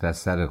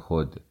مختصر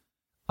خود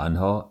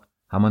آنها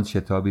همان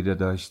شتابی را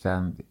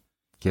داشتند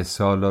که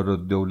سالار و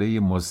دوله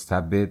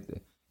مستبد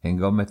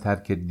هنگام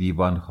ترک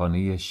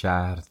دیوانخانه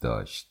شهر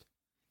داشت،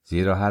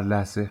 زیرا هر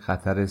لحظه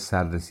خطر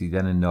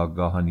سررسیدن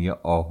ناگاهانی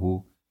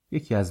آهو،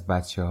 یکی از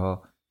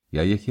بچه‌ها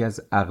یا یکی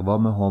از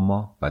اقوام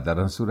هما و در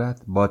آن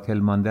صورت باطل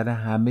ماندن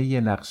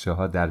همه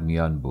نقشه‌ها در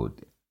میان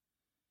بود.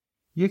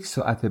 1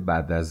 ساعت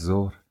بعد از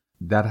ظهر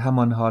در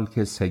همان حال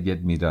که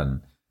سید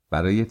میران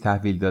برای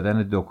تحویل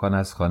دادن دکان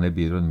از خانه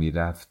بیرون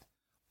میرفت،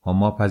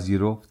 هما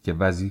پذیرفت که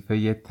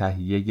وظیفه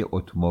تهیه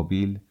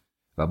اتومبیل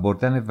و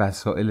بردن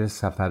وسایل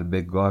سفر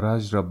به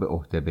گاراژ را به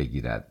عهده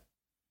بگیرد.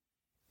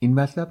 این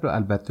مطلب را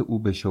البته او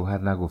به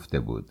شوهر نگفته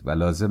بود و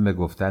لازم به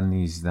گفتن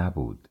نیز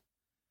نبود.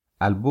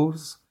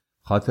 البرز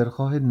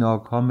خاطرخواه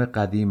ناکام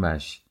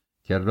قدیمش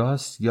که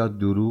راست یا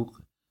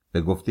دروغ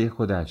به گفته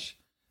خودش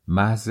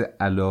محض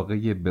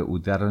علاقه به او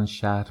در آن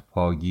شهر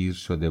پاگیر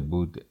شده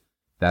بود،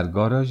 در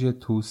گاراژ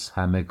توس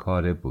همه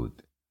کاره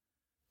بود.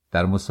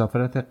 در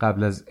مسافرت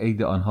قبل از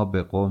عید آنها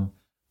به قم،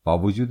 با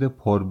وجود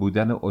پر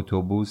بودن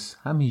اتوبوس،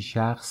 همین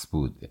شخص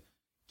بود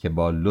که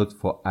با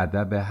لطف و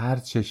ادب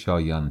هرچه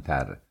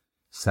شایان‌تر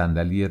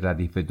صندلی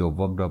ردیف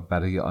دوم را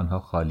برای آنها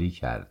خالی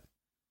کرد.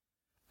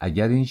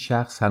 اگر این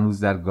شخص هنوز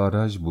در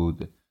گاراژ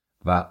بود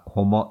و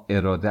هما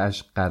اراده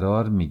اش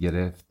قرار می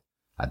گرفت،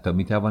 حتی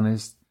می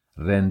توانست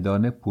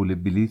رندانه پول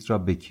بلیط را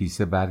به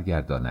کیسه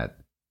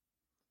برگرداند.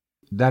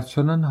 در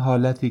چنان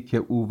حالتی که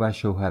او و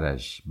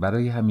شوهرش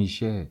برای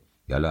همیشه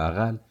یا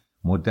لااقل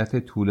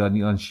مدت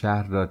طولانی آن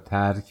شهر را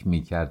ترک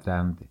می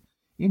کردند،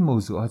 این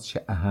موضوعات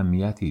چه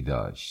اهمیتی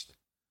داشت؟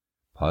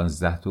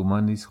 15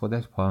 تومان نیز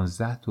خودش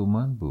 15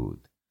 تومان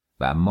بود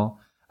و اما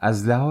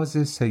از لحاظ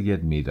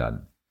سید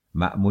میران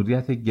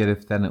مأموریت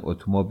گرفتن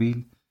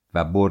اتومبیل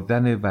و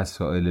بردن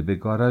وسایل به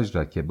گاراژ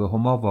را که به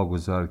هما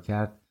واگذار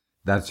کرد،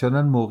 در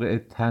چنان موقع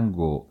تنگ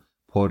و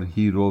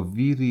پرهیر و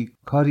ویری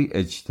کاری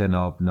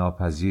اجتناب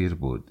ناپذیر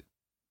بود.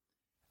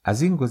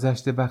 از این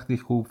گذشته وقتی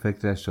خوب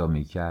فکرش را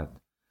می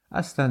کرد،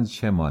 اصلا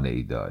چه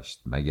مانعی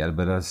داشت؟ مگر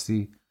به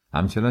راستی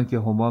همچنان که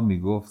هما می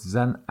گفت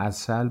زن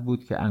عسل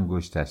بود که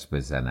انگشتش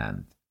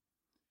بزنند.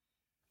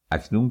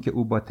 اکنون که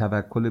او با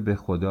توکل به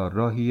خدا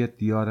راهی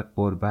دیار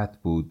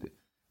غربت بود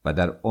و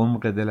در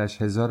عمق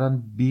دلش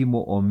هزاران بیم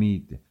و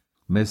امید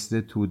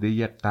مثل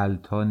توده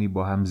غلتانی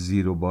با هم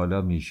زیر و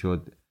بالا می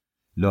شد،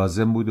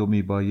 لازم بود و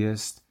می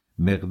بایست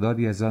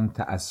مقداری از آن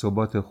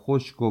تعصبات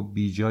خشک و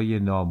بیجای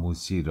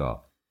ناموسی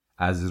را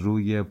از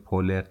روی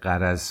پل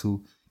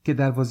قرسو که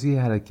دروازه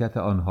حرکت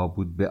آنها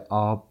بود به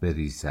آب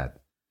بریزد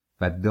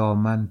و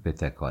دامن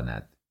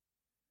بتکاند.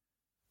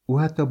 او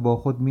حتی با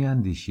خود می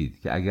اندیشید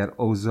که اگر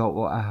اوضاع و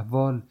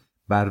احوال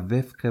بر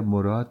وفق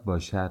مراد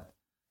باشد،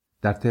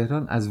 در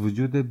تهران از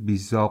وجود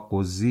بیزاق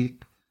و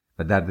زیق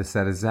و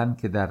دردسر زن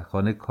که در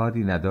خانه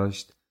کاری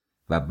نداشت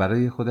و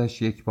برای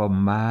خودش یک پا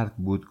مرد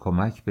بود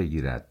کمک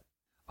بگیرد،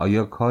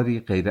 آیا کاری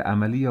غیر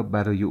عملی یا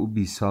برای او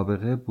بی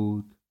سابقه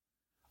بود؟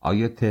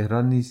 آیا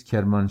تهران نیز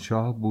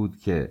کرمانشاه بود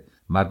که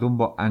مردم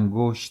با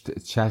انگشت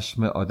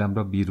چشم آدم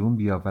را بیرون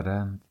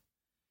بیاورند؟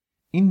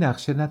 این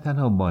نقشه نه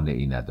تنها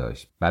مانعی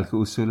نداشت، بلکه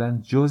اصولاً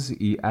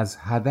جزئی از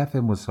هدف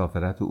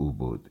مسافرت او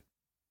بود.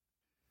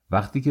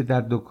 وقتی که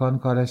در دکان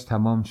کارش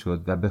تمام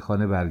شد و به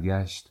خانه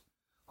برگشت،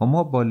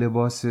 هما با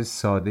لباس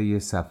ساده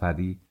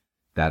سفری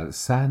در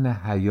صحن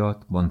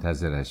حیاط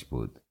منتظرش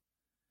بود.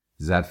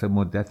 ظرف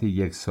مدت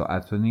 1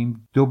 ساعت و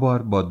نیم 2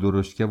 بار با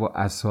درشکه و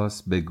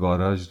اساس به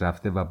گاراژ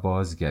رفته و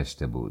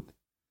بازگشته بود.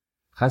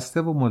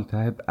 خسته و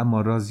ملتهب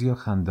اما راضی و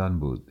خندان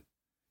بود.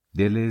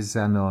 دل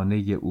زنانه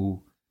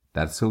او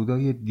در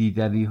سودای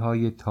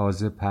دیدنی‌های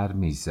تازه پر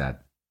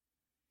می‌زد.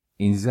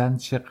 این زن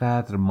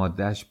چقدر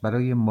ماده‌اش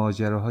برای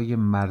ماجراهای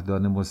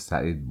مردانه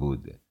مستعد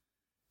بود.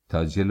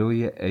 تا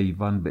جلوی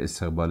ایوان به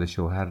استقبال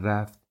شوهر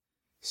رفت،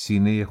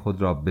 سینه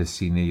خود را به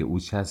سینه او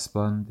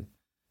چسباند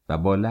و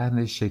با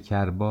لحن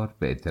شکربار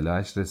به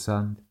اطلاعش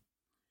رساند: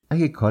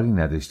 اگه کاری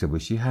نداشته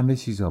باشی همه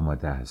چیز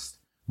آماده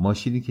است.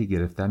 ماشینی که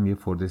گرفتم یه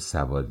فورد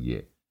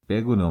سواریه.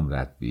 بگو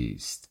نمرت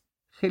بیست.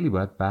 خیلی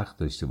باید بخت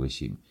داشته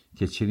باشیم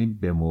که چنین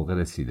به موقع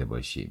رسیده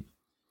باشیم.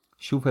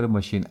 شوفر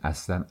ماشین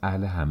اصلا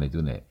اهل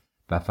همدونه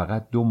و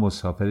فقط 2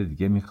 مسافر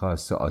دیگه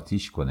میخواسته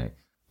آتیش کنه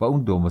و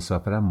اون 2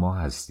 مسافرم ما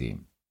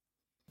هستیم.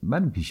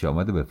 من پیش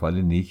آمده به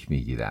فال نیک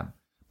میگیرم.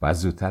 باید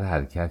زودتر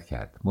حرکت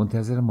کرد.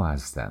 منتظر ما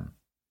هستم.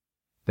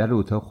 در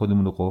اتاق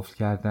خودمون رو قفل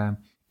کردم.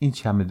 این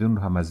چمدون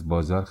رو هم از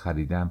بازار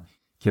خریدم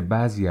که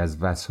بعضی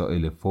از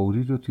وسایل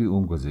فوری رو توی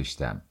اون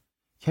گذاشتم.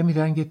 کمی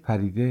رنگت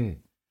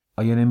پریده.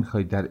 آیا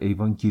نمیخوای در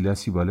ایوان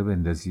گیلاسی بالا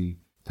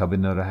بندازی تا به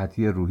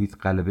ناراحتی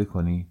روحیت غلبه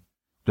کنی؟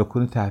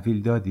 دکون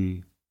تحویل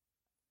دادی؟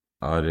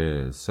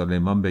 آره،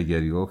 سلیمان به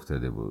گریه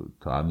افتاده بود.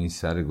 تا همین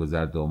سر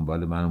گذر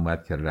دنبال من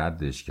اومد که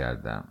ردش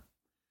کردم.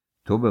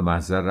 تو به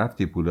محضر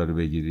رفتی پولا رو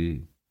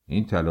بگیری؟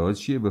 این طلاها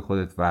چیه به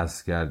خودت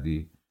وصل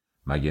کردی؟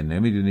 مگه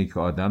نمیدونی که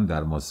آدم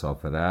در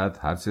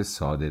مسافرت هرچه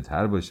ساده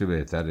تر باشه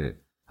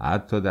بهتره؟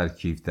 حتی در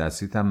کیف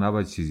دستیت هم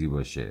نباید چیزی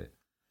باشه.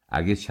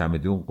 اگه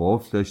چمدون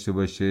قفل داشته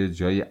باشه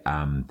جای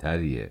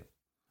امن‌تریه.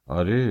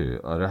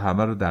 آره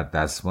همه رو در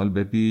دستمال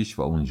بپیش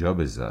و اونجا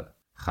بذار.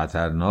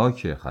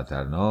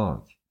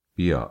 خطرناک.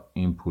 بیا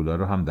این پولا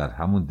رو هم در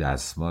همون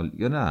دستمال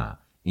یا نه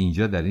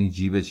اینجا در این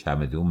جیب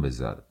چمدون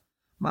بذار.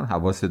 من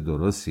حواس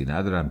درستی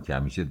ندارم که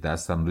همیشه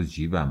دستم رو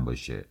جیبم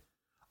باشه.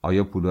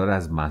 آیا پولا رو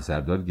از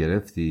محضردار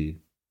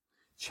گرفتی؟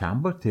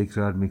 چند بار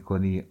تکرار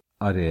میکنی؟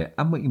 آره،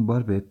 اما این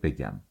بار بهت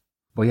بگم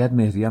باید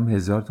مهریم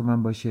 1000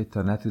 تومان باشه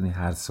تا نتونی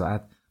هر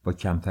ساعت با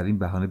کمترین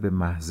بهانه به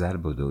محضر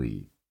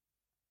بدوی.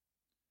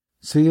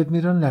 سید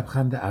میران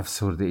لبخند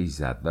افسرده ای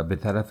زد و به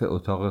طرف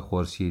اتاق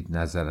خورشید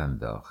نظر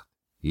انداخت.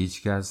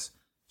 هیچ کس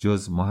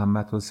جز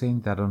محمد حسین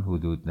در آن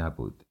حدود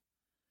نبود.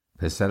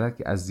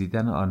 پسرک از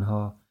دیدن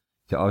آنها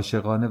که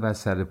عاشقانه و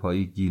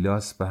سرپایی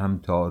گیلاس به هم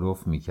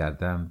تعارف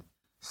می‌کردند،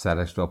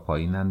 سرش را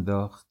پایین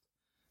انداخت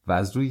و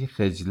از روی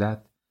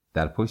خجلت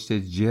در پشت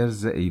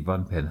جرز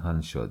ایوان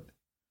پنهان شد.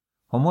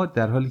 حماد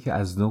در حالی که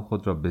از نو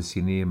خود را به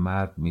سینه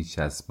مرد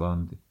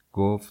می‌چسباند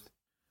گفت: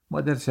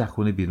 مادرش از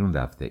خونه بیرون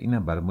رفته،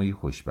 اینم برای ما یه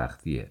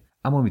خوشبختیه،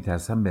 اما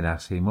میترسم به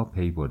نقشه ما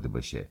پی برده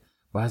باشه.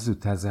 باید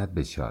زودتر زد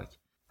به چاک.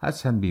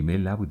 هرچند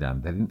بیمیل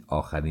نبودم در این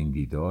آخرین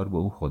دیدار با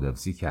اون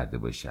خداحافظی کرده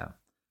باشم.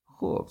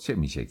 خب چه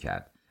میشه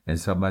کرد؟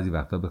 انسان بعضی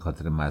وقتا به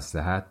خاطر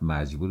مصلحت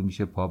مجبور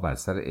میشه پا بر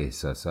سر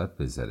احساسات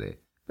بذاره.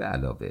 به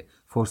علاوه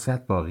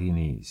فرصت باقی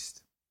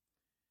نیست.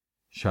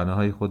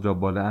 شانه‌های خود را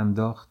بالا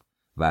انداخت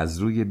و از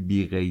روی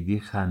بی‌قیدی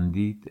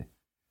خندید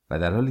و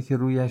در حالی که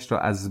رویش را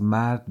از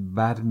مرد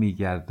بر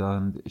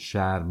می‌گرداند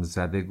شرم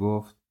زده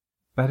گفت: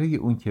 برای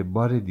اون که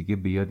بار دیگه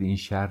به یاد این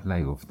شهر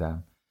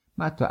نیفتم،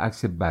 من تا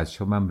عکس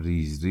بچه‌مم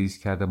ریز ریز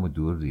کردم و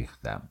دور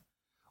ریختم.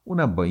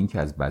 اونم با اینکه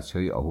از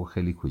بچه‌های آهو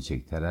خیلی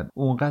کوچکترن،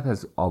 اونقدر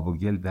از آب و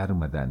گل در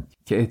اومدن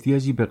که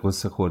احتیاجی به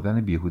قصه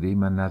خوردن بیهوده‌ای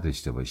من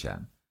نداشته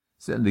باشم.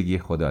 زندگی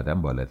خود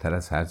آدم بالاتر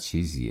از هر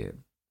چیزیه.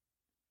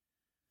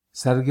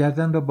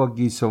 سرگردن را با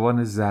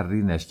گیسوان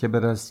زرینش که به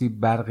راستی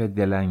برق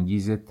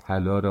دلانگیز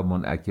طلا را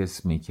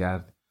منعکس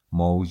می‌کرد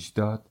موج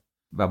داد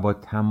و با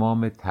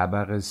تمام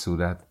طبق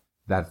صورت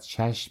در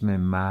چشم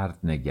مرد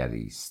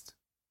نگریست.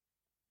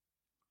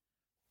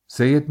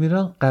 سید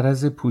میران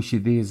غرض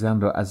پوشیده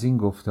زن را از این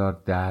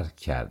گفتار درک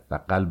کرد و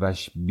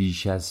قلبش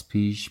بیش از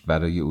پیش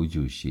برای او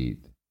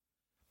جوشید.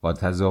 با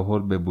تظاهر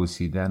به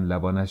بوسیدن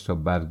لبانش را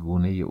بر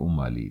گونه او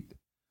مالید.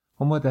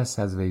 اما دست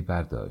از وی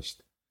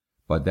برداشت.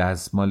 با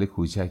دستمال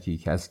کوچکی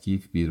که از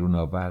کیف بیرون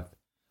آورد،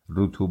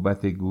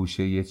 رطوبت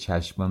گوشه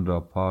چشمان را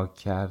پاک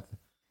کرد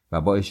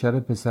و با اشاره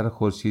پسر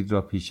خورشید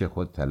را پیش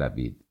خود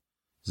طلبید.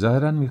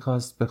 ظاهراً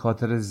می‌خواست به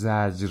خاطر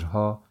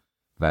زجرها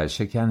و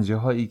شکنجه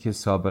هایی که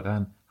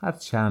سابقاً هر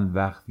چند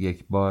وقت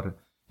یک بار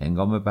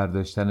هنگام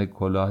برداشتن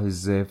کلاه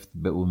زفت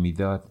به او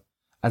میداد،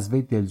 از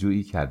وی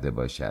دلجویی کرده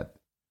باشد.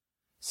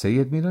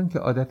 سید میران که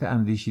عادت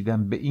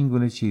اندیشیدن به این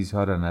گونه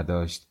چیزها را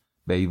نداشت،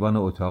 به ایوان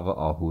اتاق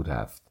آهو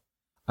رفت.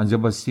 آنجا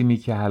با سیمی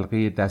که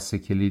حلقه دست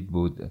کلید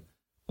بود،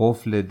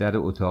 قفل در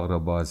اتاق را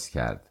باز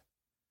کرد.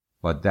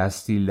 با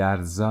دستی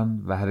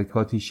لرزان و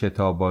حرکاتی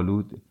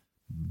شتاب‌آلود،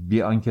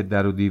 بی آنکه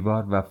در و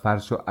دیوار و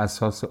فرش و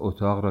اساس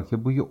اتاق را که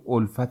بوی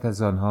الفت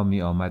از آنها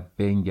می آمد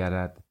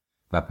بنگرد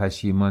و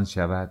پشیمان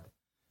شود،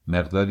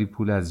 مقداری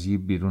پول از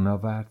جیب بیرون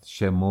آورد،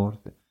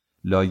 شمرد،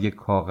 لایه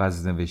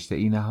کاغذ نوشته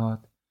ای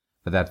نهاد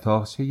و در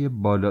تاقچه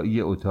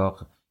بالایی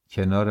اتاق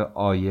کنار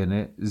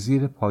آینه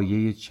زیر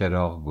پایه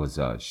چراغ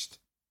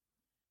گذاشت.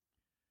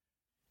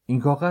 این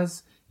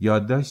کاغذ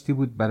یادداشتی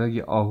بود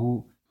برای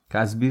آهو که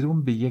از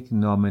بیرون به یک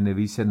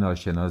نامه‌نویس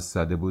ناشناس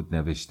داده بود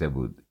نوشته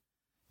بود.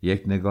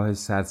 یک نگاه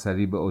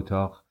سرسری به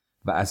اتاق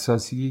و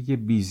اساسیه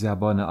بی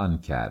زبان آن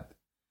کرد.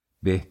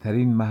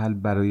 بهترین محل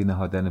برای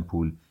نهادن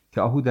پول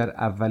که آهو در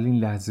اولین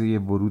لحظه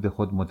ورود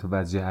خود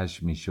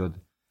متوجهش میشد،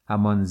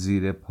 همان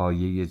زیر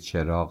پایه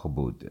چراغ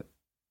بود.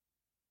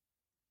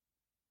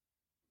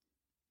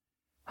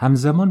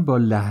 همزمان با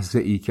لحظه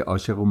ای که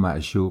عاشق و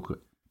معشوق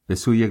به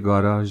سوی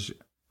گاراژ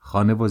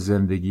خانه و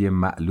زندگی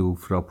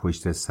مألوف را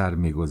پشت سر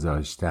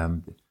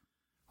می‌گذاشتند،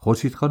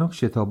 خورشید خانم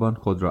شتابان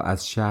خود را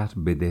از شهر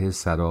به ده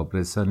سراب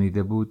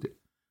رسانیده بود.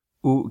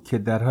 او که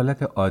در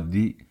حالت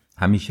عادی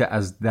همیشه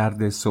از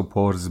درد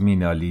سپرز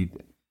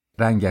مینالید،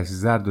 رنگش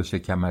زرد و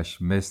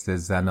شکمش مثل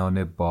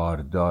زنان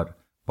باردار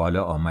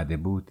بالا آمده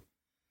بود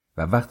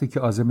و وقتی که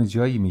عازم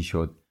جایی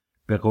میشد،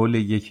 به قول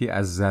یکی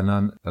از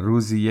زنان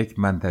روزی یک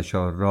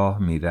منتشا راه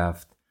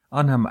میرفت،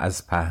 آن هم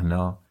از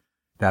پهنا،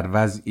 در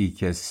وضعی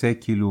که 3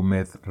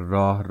 کیلومتر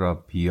راه را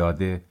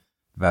پیاده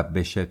و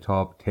به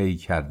شتاب طی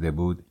کرده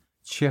بود،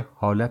 چه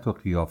حالت و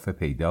قیافه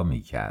پیدا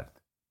می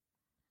کرد.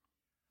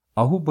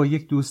 آهو با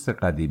یک دوست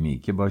قدیمی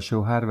که با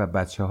شوهر و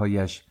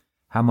بچه‌هایش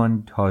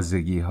همان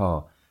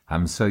تازگی‌ها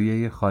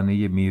همسایه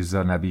خانه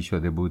میرزا نبی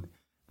شده بود،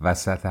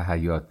 وسط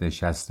حیاط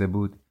نشسته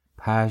بود،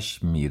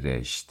 پشم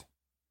می‌رشت.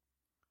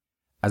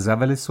 از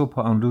اول صبح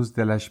آن روز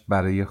دلش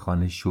برای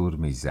خانه شور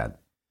می‌زد.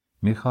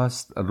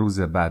 می‌خواست روز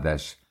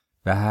بعدش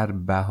به هر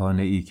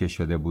بهانه‌ای که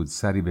شده بود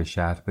سری به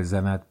شهر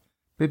بزند،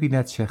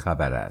 ببیند چه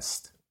خبر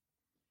است.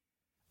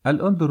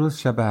 الان درست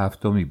شب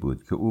هفتمی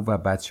بود که او و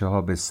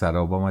بچه‌ها به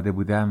سراب آمده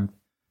بودند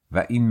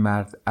و این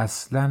مرد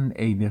اصلاً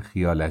عین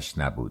خیالش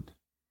نبود.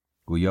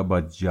 گویا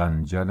با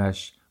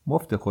جانش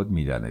مفت خود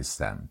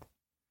می‌دانستند.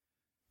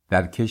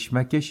 در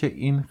کشمکش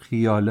این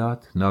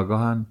خیالات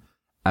ناگهان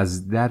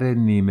از در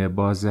نیمه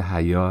باز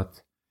حیاط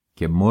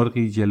که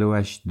مرغی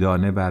جلوش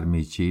دانه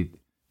برمیچید،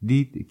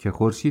 دید که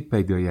خورشید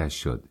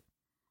پیدایش شد.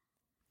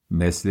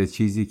 مثل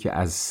چیزی که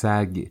از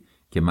سگ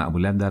که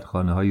معمولاً در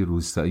خانه‌های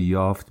روستایی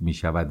یافت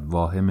می‌شود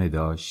واهمه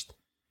داشت،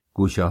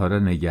 گوشه‌ها را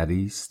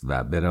نگریست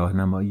و به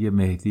راهنمایی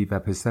مهدی و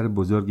پسر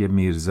بزرگ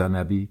میرزا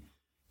نبی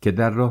که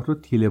در راهرو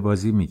تیله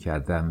بازی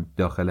می‌کردند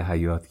داخل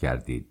حیاط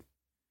کردید.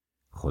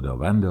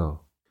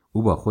 خداوندا،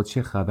 او با خود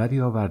چه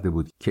خبری آورده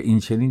بود که این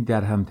چنین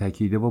در هم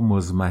تکیده و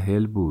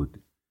مضمحل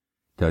بود؟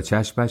 تا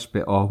چشمش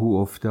به آهو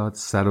افتاد،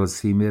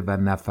 سراسیمه و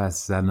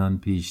نفس زنان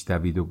پیش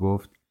دوید و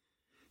گفت: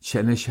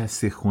 چه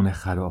نشستی خونه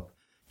خراب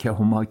که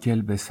هما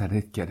گل به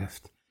سرت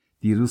گرفت.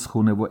 دیروز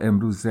خونه و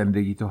امروز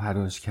زندگی تو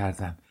حراج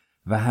کردن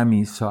و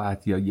همین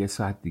ساعت یا 1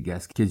 ساعت دیگه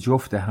است که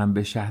جفت هم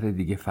به شهر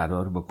دیگه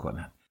فرار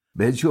بکنن.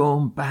 به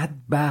جرم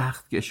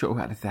بدبخت که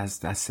شوهرت از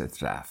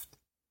دستت رفت.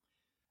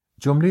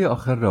 جمله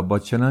آخر را با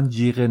چنان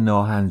جیغ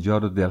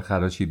ناهنجار و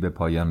دلخراشی به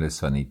پایان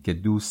رسانید که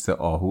دوست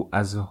آهو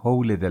از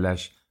هول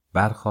دلش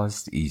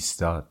برخاست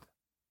ایستاد.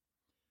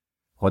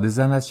 خود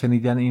زن از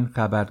شنیدن این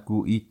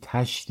خبرگویی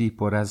تشتی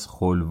پر از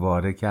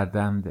خلواره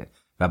کردند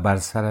و بر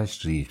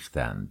سرش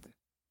ریختند.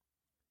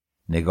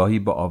 نگاهی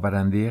به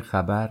آورنده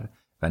خبر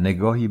و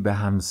نگاهی به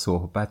هم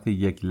صحبت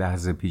یک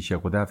لحظه پیش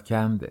خود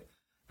افکند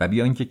و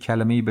بیان که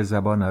کلمه‌ای به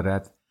زبان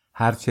آرد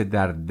هرچه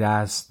در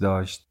دست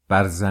داشت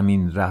بر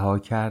زمین رها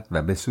کرد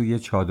و به سوی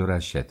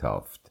چادرش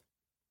شتافت.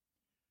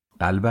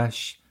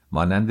 قلبش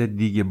مانند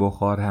دیگ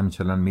بخار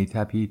همچنان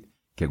می‌تپید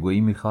که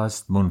گویی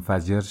می‌خواست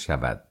منفجر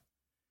شود.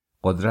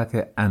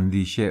 قدرت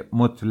اندیشه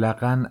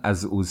مطلقاً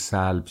از او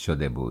سلب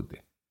شده بود.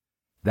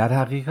 در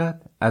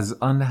حقیقت از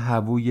آن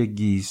هووی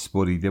گیس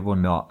بریده و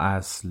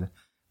نااصل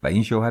و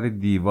این شوهر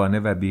دیوانه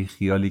و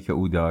بیخیالی که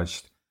او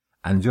داشت،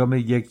 انجام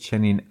یک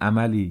چنین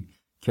عملی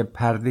که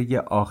پرده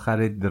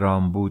آخر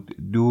درام بود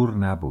دور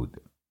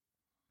نبود.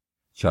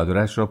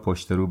 چادرش را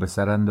پشت رو به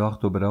سر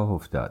انداخت و به راه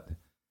افتاد.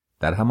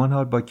 در همان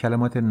حال با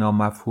کلمات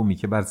نامفهومی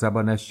که بر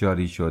زبانش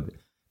جاری شد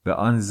به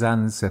آن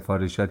زن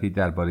سفارشاتی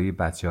درباره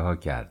بچه‌ها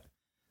کرد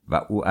و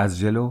او از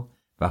جلو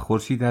و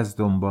خورشید از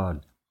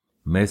دنبال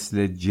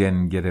مثل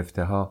جن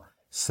گرفته ها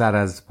سر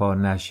از پا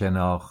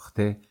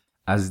نشناخته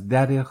از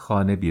در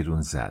خانه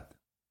بیرون زد.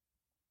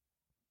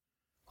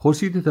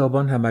 خورشید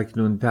تابان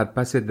همکنون در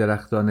پس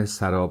درختان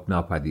سراب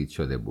ناپدید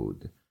شده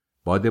بود.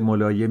 باد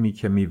ملایمی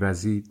که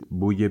میوزید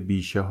بوی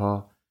بیشه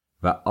ها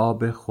و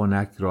آب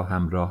خنک را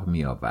همراه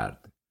می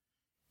آورد.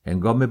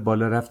 هنگام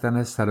بالا رفتن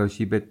از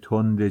سراشیب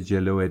تند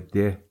جلو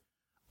ده،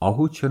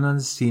 آهو چنان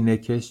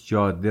سینه‌کش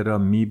جاده را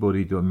می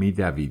برید و می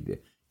دوید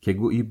که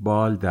گویی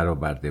بال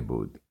درآورده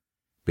بود.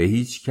 به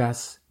هیچ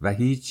کس و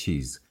هیچ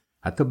چیز،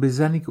 حتی به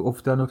زنی که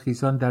افتان و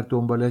خیزان در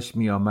دنبالش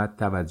می آمد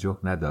توجه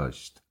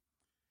نداشت.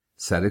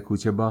 سر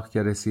کوچه باغ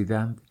که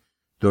رسیدند،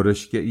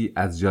 درشگه‌ای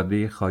از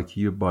جاده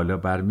خاکی بالا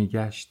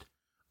برمیگشت.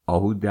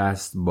 آهو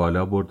دست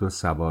بالا برد و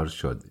سوار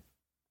شد.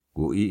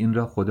 گویی این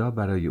را خدا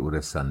برای او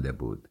رسانده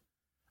بود.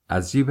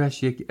 از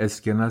جیبش یک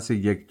اسکناس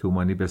 1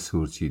 تومانی به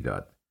سورچی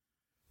داد.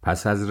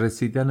 پس از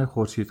رسیدن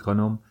خورشید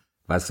خانم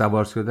و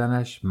سوار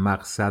شدنش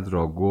مقصد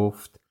را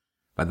گفت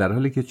و در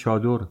حالی که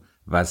چادر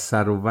و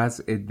سر و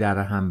وضع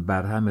درهم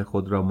برهم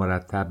خود را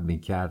مرتب می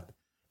کرد،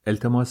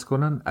 التماس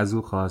کنان از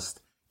او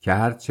خواست که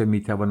هرچه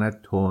می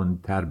تواند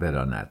تندتر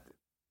براند.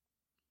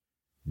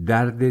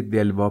 درد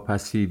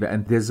دلواپسی و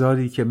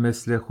انتظاری که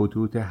مثل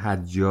خطوط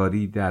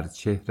حجاری در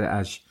چهره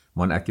اش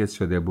منعکس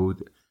شده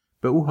بود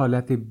به او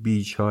حالت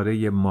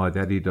بیچاره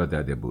مادری را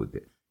داده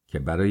بود که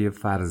برای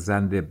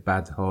فرزند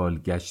بدحال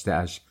گشته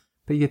اش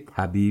پی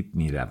طبیب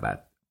می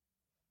رود.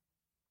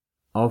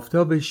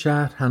 آفتاب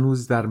شهر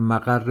هنوز در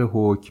مقر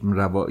حکم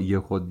روایی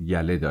خود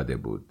یله داده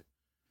بود.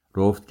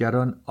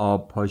 رفتگران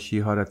آب پاشی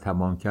ها را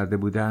تمام کرده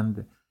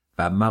بودند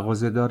و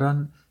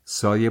مغازه‌داران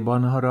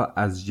سایبان ها را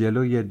از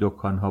جلوی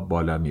دکان ها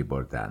بالا می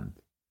بردند.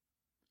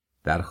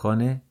 در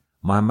خانه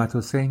محمد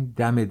حسین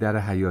دم در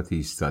حیاط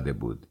ایستاده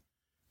بود.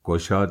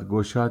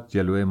 گشاد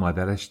جلوی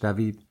مادرش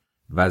دوید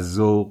و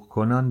ذوق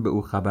کنان به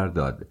او خبر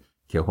داد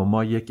که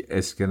هما یک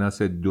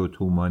اسکناس 2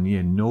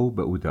 تومانی نو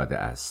به او داده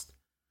است.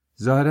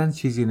 ظاهراً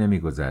چیزی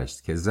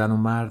نمی‌گذشت که زن و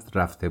مرد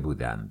رفته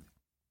بودند.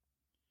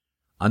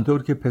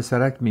 آنطور که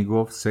پسرک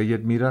میگفت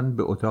سید میران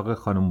به اتاق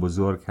خانم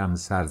بزرگ هم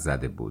سر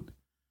زده بود.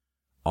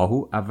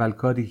 آهو اول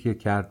کاری که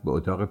کرد به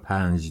اتاق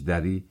 5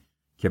 دری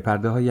که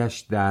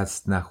پرده‌هایش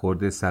دست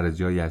نخورده سر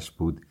جایش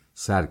بود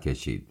سر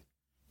کشید.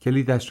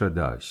 کلیدش را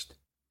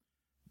داشت.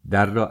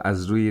 در را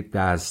از روی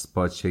دست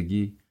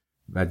پاچگی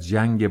و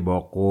جنگ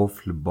با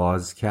قفل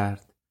باز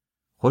کرد.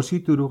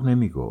 خورشید دروغ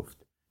نمی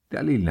گفت.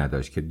 دلیل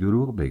نداشت که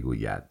دروغ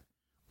بگوید.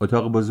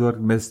 اتاق بزرگ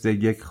مثل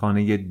یک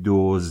خانه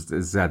دزد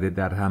زده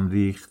در هم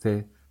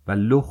ریخته و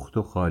لخت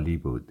و خالی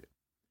بود.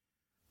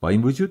 با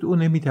این وجود او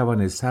نمی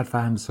توانست حرف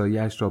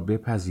همسایه‌اش را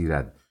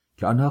بپذیرد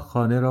که آنها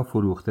خانه را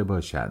فروخته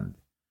باشند.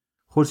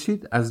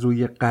 خورشید از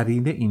روی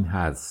قرینه این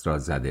حدس را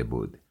زده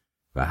بود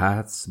و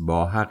حدس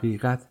با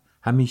حقیقت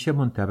همیشه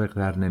منطبق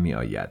در نمی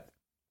آید.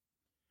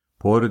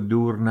 پر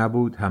دور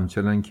نبود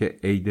همچنان که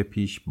عید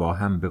پیش با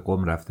هم به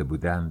قم رفته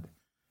بودند.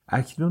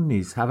 اکنون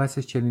نیز هوس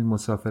چنین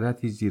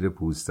مسافرتی زیر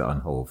پوست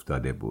آنها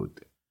افتاده بود.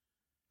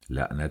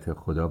 لعنت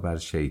خدا بر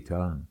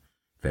شیطان.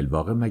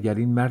 فی‌الواقع مگر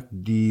این مرد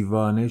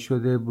دیوانه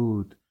شده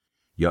بود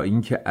یا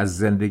اینکه از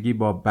زندگی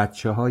با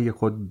بچه‌های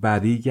خود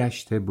بری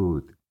گشته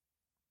بود؟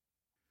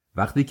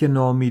 وقتی که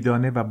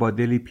ناامیدانه و با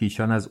دلی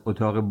پیشان از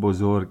اتاق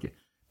بزرگ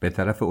به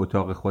طرف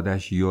اتاق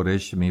خودش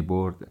یورش می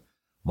برد،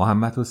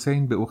 محمد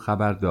حسین به او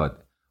خبر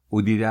داد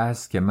او دیده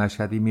است که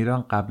مشهدی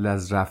میران قبل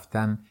از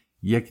رفتن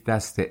یک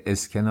دست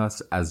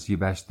اسکناس از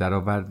جیبش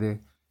درآورده،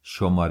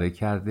 شماره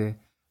کرده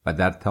و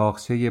در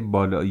تاقچه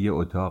بالایی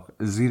اتاق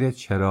زیر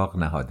چراغ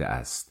نهاده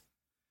است.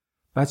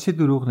 بچه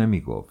دروغ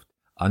نمی گفت.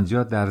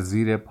 آنجا در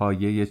زیر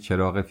پایه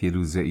چراغ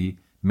فیروزه‌ای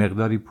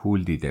مقداری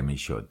پول دیده می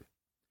شد.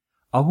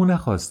 آهو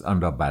نخواست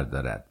آن را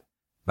بردارد.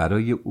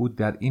 برای او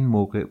در این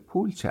موقع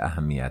پول چه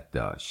اهمیت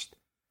داشت؟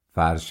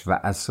 فرش و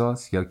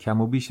اساس یا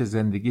کم و بیش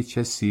زندگی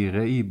چه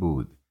صیغه‌ای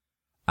بود؟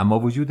 اما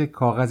وجود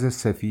کاغذ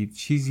سفید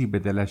چیزی به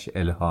دلش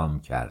الهام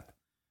کرد.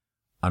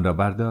 آن را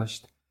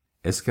برداشت.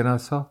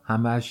 اسکناس‌ها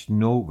همه‌اش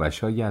نو و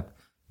شاید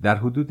در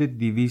حدود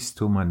 200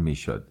 تومان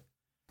میشد.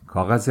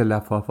 کاغذ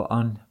لفاف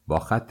آن با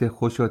خط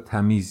خوش و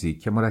تمیزی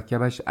که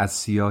مرکبش از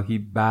سیاهی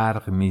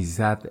برق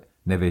میزد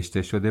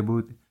نوشته شده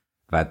بود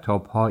و تا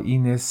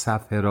پایین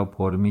صفحه را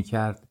پر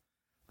میکرد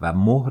و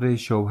مهر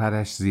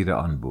شوهرش زیر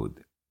آن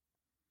بود.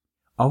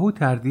 آهو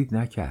تردید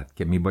نکرد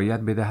که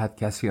میباید بدهد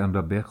کسی آن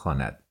را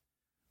بخواند.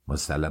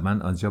 مسلماً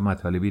آنجا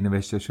مطالبی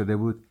نوشته شده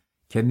بود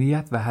که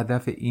نیت و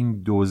هدف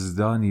این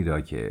دزدانی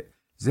را که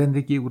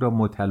زندگی او را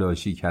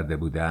متلاشی کرده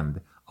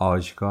بودند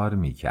آشکار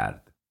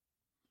میکرد.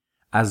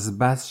 از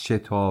بس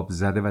شتاب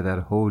زده و در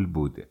حول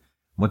بود،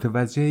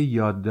 متوجه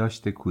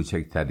یادداشت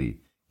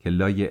کوچکتری که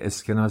لای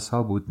اسکناس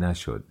ها بود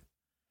نشد.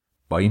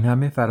 با این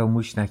همه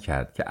فراموش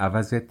نکرد که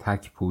عوض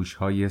تک پوش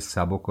های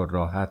سبک و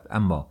راحت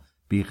اما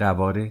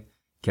بی‌قواره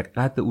که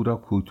قد او را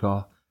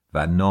کوتاه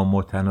و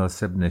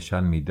نامتناسب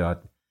نشان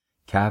میداد،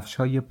 کفش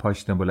های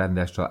پاشنه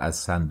بلندش را از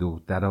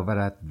صندوق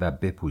درآورد و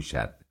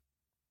بپوشد.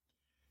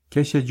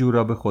 کش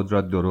جوراب خود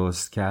را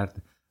درست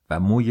کرد و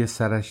موی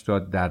سرش را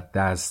در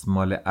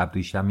دستمال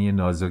ابریشمی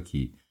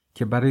نازکی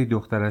که برای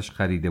دخترش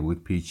خریده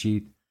بود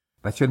پیچید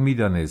و چون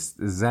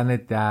می‌دانست زن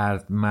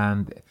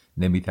دردمند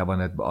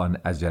نمی‌تواند به آن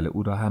عجله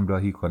او را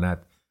همراهی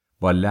کند،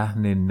 با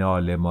لحن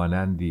ناله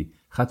مانندی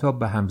خطاب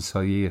به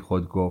همسایه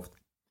خود گفت: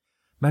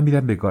 من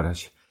میرم به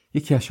گاراژ،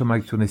 یکی از شما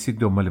اگه تونستید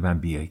دنبال من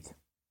بیایید.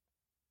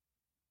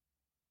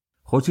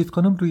 خورشید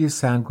خانم روی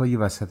سنگ‌های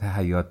وسط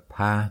حیاط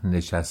پهن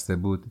نشسته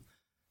بود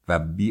و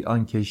بی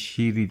آنکه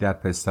شیری در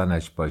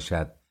پستانش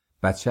باشد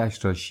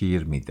بچه‌اش را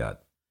شیر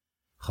میداد.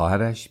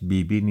 خواهرش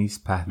بیبی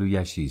نیز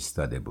پهلویش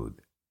ایستاده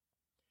بود.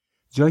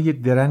 جای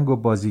درنگ و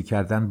بازی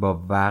کردن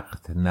با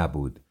وقت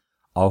نبود.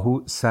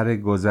 آهو سر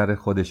گذر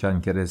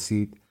خودشان که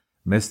رسید،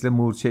 مثل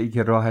مورچه‌ای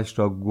که راهش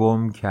را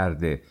گم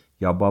کرده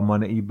یا با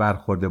مانعی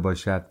برخورده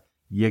باشد،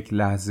 یک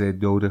لحظه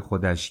دور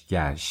خودش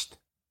گشت.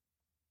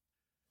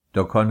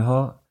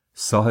 دکانها،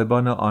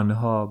 صاحبان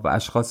آنها و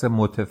اشخاص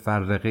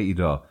متفرقه ای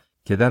را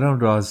که در آن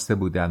راسته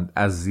بودند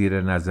از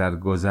زیر نظر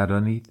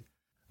گذرانید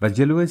و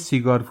جلو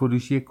سیگار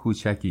فروشی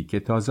کوچکی که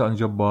تازه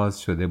آنجا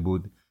باز شده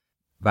بود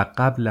و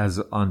قبل از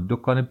آن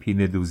دکان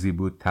پینه دوزی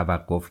بود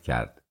توقف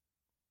کرد.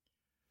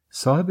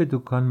 صاحب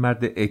دکان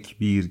مرد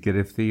اکبیر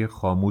گرفته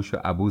خاموش و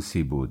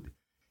عبوسی بود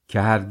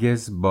که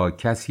هرگز با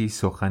کسی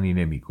سخنی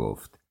نمی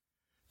گفت.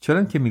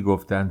 چنان که می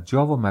گفتند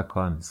جا و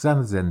مکان، زن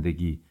و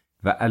زندگی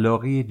و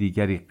علاقه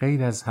دیگری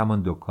غیر از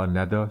همان دکان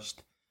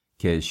نداشت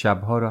که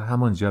شبها را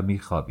همانجا می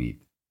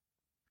خوابید.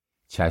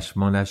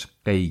 چشمانش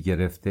قی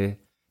گرفته،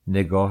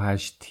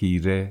 نگاهش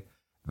تیره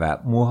و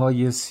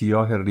موهای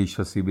سیاه ریش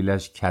و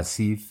سیبیلش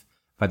کثیف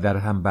و در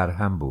هم بر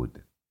هم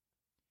بود.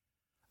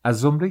 از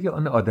زمره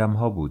آن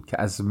آدمها بود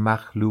که از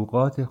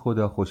مخلوقات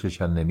خدا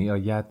خوششان نمی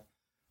آید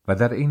و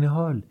در این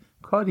حال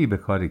کاری به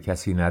کار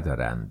کسی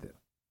ندارند.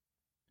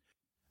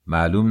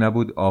 معلوم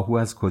نبود آهو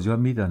از کجا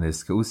می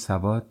دانست که او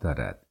سواد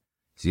دارد،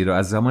 زیرا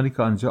از زمانی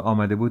که آنجا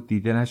آمده بود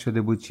دیده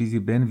نشده بود چیزی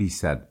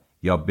بنویسد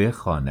یا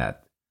بخواند.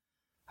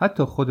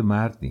 حتی خود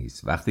مرد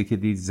نیز وقتی که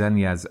دید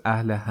زنی از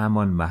اهل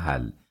همان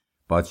محل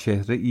با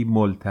چهره‌ای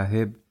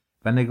ملتهب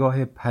و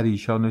نگاه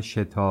پریشان و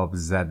شتاب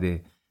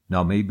زده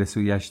نامه‌ای به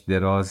سویش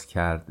دراز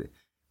کرد،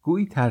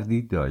 گویی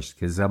تردید داشت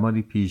که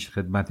زمانی پیش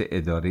خدمت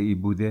اداره‌ای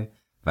بوده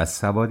و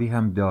سوادی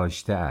هم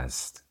داشته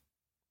است.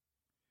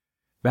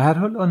 به هر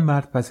حال آن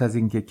مرد پس از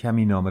اینکه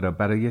کمی نامه را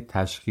برای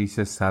تشخیص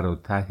سر و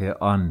ته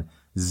آن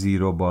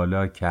زیر و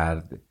بالا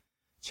کرد،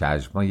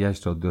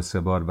 چشمایش را 2-3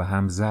 بار به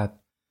هم زد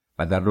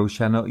و در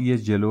روشنایی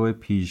جلو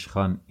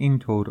پیشخوان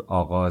اینطور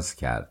آغاز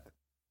کرد: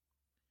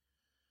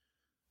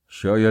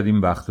 شاید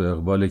این بخت و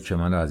اقباله که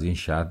منو از این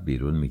شهر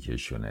بیرون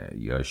میکشونه،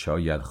 یا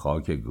شاید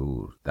خاک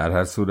گور. در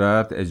هر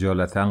صورت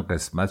اجالتا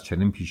قسمت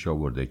چنین پیش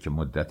آورده که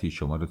مدتی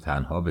شما رو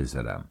تنها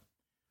بذارم.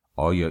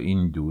 آیا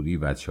این دوری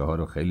بچه ها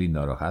رو خیلی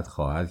ناراحت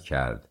خواهد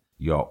کرد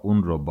یا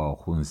اون رو با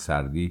خون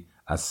سردی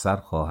از سر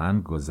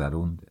خواهند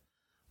گذروند؟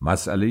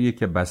 مسئله‌ای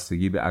که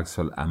بستگی به عکس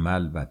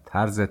العمل و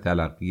طرز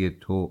تلقی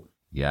تو،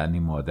 یعنی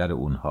مادر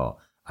اونها،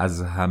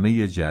 از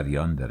همه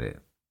جریان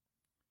داره.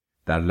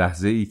 در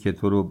لحظه ای که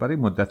تو رو برای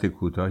مدت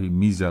کوتاهی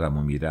میذارم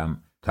و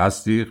میرم،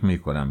 تصدیق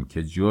میکنم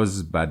که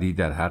جز بدی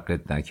در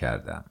حقت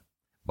نکردم.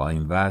 با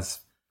این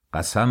وصف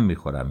قسم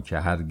میخورم که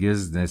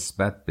هرگز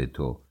نسبت به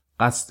تو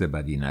قصد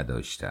بدی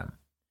نداشتم.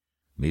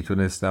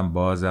 میتونستم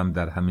بازم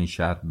در همین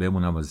شهر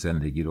بمونم و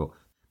زندگی رو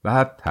و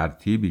هر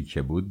ترتیبی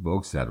که بود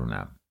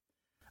بگذرونم.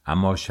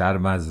 اما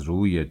شرم از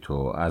روی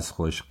تو، از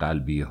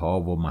خوشقلبی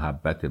ها و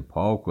محبت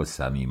پاک و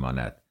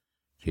صمیمانت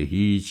که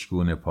هیچ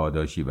گونه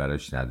پاداشی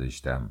براش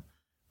نداشتم،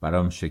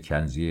 برام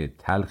شکنجه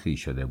تلخی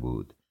شده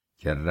بود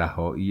که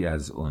رهایی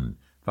از اون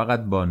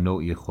فقط با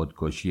نوعی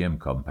خودکشی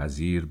امکان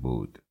پذیر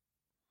بود.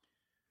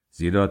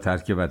 زیرا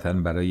ترک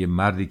وطن برای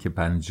مردی که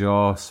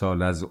 50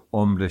 سال از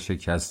عمر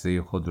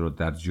شکسته خود رو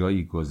در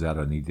جایی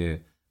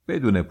گذرانیده،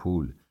 بدون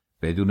پول،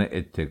 بدون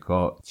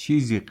اتکا،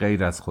 چیزی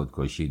غیر از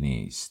خودکشی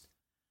نیست.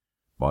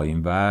 با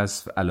این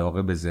وصف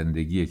علاقه به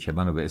زندگی که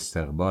منو به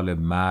استقبال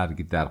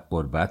مرگ در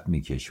غربت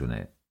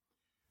میکشونه.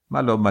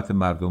 ملامت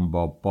مردم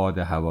با باد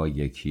هوا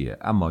یکیه،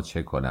 اما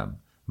چه کنم؟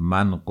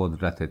 من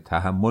قدرت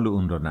تحمل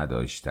اون رو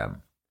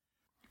نداشتم.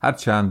 هر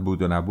چند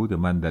بود و نبود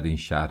من در این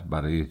شهر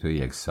برای تو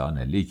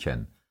یکسانه،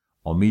 لیکن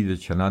امید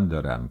چنان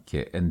دارم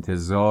که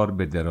انتظار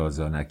به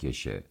درازا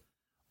نکشه.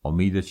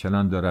 امید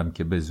چنان دارم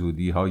که به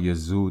زودی‌های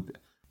زود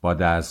با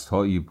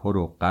دست‌هایی پر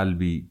و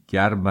قلبی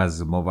گرم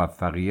از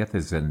موفقیت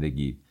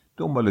زندگی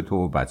دنبال تو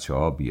و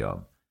بچه‌ها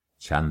بیام.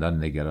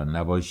 چندان نگران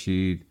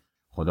نباشید،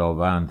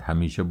 خداوند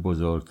همیشه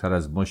بزرگتر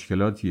از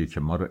مشکلاتیه که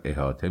ما رو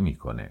احاطه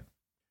میکنه.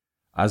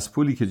 از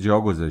پولی که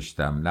جا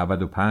گذاشتم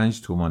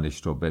 95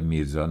 تومانش رو به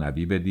میرزا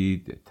نبی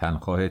بدید،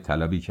 تنخواه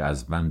طلبی که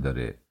از من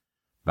داره.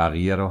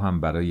 بقیه رو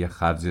هم برای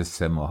خرج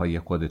 3 ماهه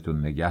خودتون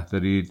نگه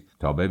دارید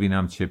تا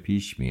ببینم چه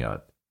پیش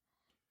میاد.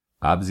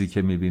 قبضی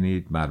که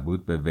میبینید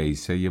مربوط به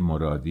ویسه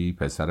مرادی،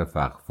 پسر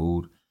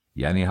فغفور،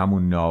 یعنی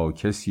همون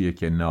ناکسیه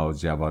که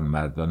ناجوان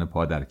مردان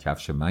پا در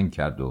کفش من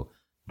کرد و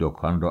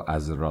دکان رو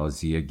از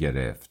راضیه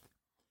گرفت.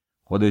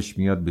 خودش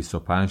میاد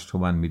 25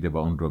 تومن میده و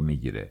اون رو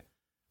میگیره.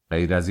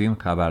 غیر از این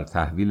خبر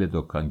تحویل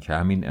دکان که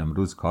همین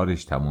امروز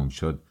کارش تموم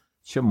شد،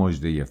 چه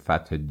مژده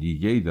فتح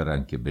دیگه‌ای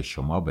دارن که به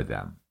شما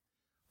بدم.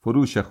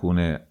 فروش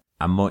خونه،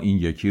 اما این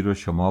یکی رو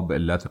شما به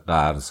علت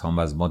قرض هم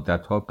از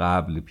مدت‌ها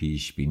قبل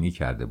پیش بینی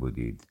کرده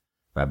بودید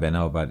و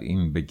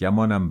بنابراین به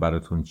گمانم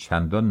براتون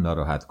چندان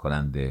ناراحت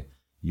کننده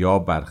یا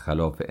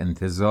برخلاف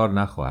انتظار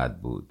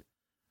نخواهد بود.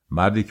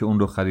 مردی که اون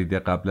رو خریده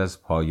قبل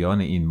از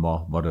پایان این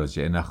ماه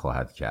مراجعه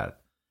نخواهد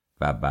کرد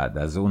و بعد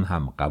از اون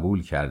هم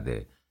قبول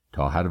کرده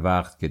تا هر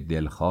وقت که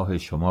دلخواه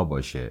شما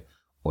باشه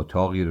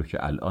اتاقی رو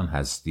که الان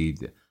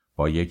هستید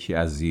با یکی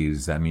از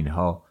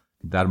زیرزمین‌ها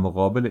در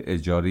مقابل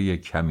اجاره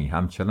کمی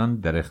همچنان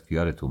در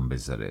اختیارتون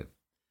بذاره.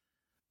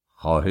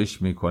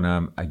 خواهش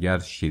میکنم اگر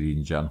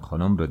شیرین جان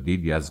خانم رو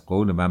دیدی از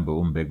قول من به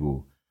اون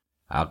بگو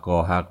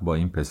حقا حق با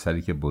این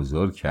پسری که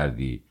بزرگ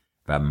کردی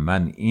و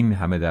من این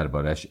همه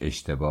دربارش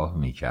اشتباه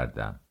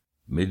میکردم.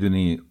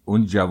 میدونی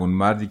اون جوان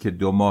مردی که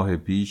 2 ماه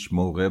پیش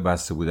موقع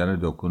بسته بودن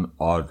دکون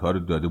آردها رو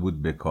داده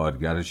بود به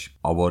کارگرش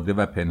آورده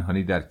و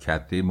پنهانی در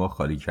کته ما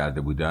خالی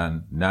کرده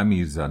بودن، نه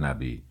میرزا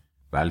نبی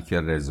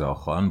بلکه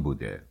رضاخان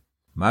بوده.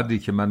 مردی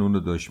که من اونو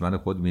دشمن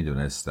خود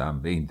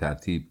میدونستم به این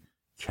ترتیب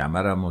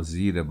کمرم و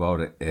زیر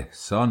بار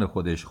احسان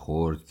خودش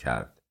خورد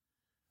کرد.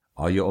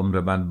 آیا عمر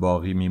من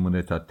باقی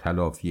میمونه تا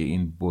تلافی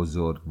این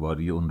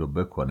بزرگواری اون رو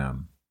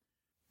بکنم؟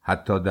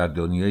 حتی در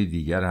دنیای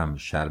دیگر هم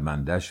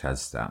شرمندش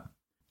هستم.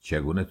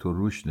 چگونه تو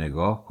روش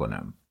نگاه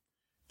کنم؟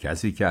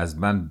 کسی که از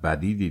من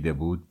بدی دیده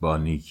بود با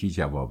نیکی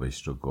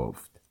جوابش رو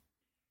گفت.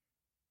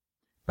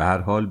 به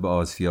هر حال به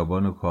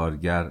آسیابان و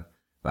کارگر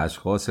و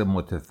اشخاص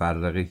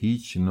متفرقه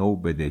هیچ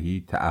نوع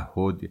بدهی،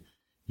 تعهد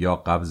یا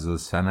قبض و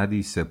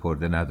سندی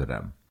سپرده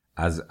ندارم.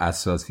 از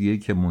اساسیه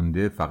که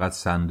مونده فقط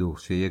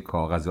صندوقچه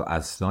کاغذ و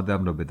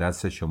اسنادم رو به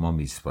دست شما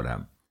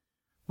میسپارم.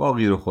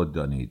 باقی رو خود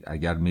دانید.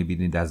 اگر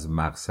میبینید از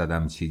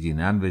مقصدم چیزی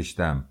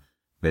ننوشتم،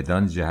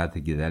 بدان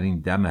جهت که در این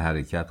دم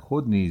حرکت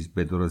خود نیز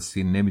به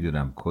درستی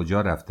نمیدونم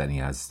کجا رفتنی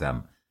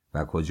هستم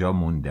و کجا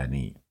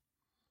موندنی.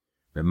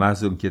 به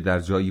محض که در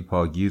جایی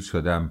پاگیر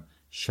شدم،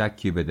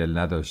 شکی به دل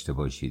نداشته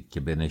باشید که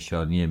به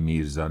نشانی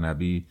میرزا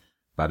نبی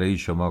برای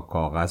شما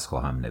کاغذ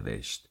خواهم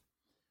نوشت.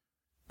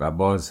 و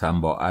باز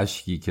هم با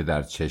اشکی که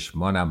در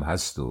چشمانم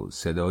هست و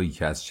صدایی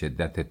که از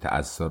شدت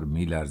تأثر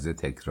میلرزه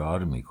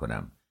تکرار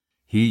میکنم.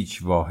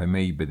 هیچ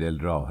واهمه‌ای به دل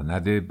راه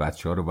نده،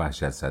 بچه‌ها رو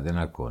وحشت زده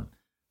نکن.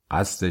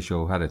 قصد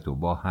شوهرتو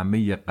با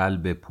همه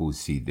قلب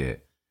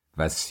پوسیده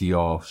و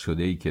سیاه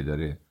شده‌ای که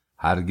داره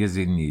هرگز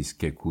این نیست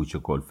که کوچ و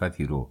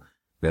کلفتی رو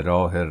به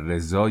راه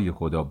رضای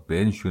خدا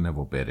بنشونه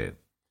و بره.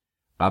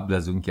 قبل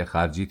از اون که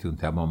خرجیتون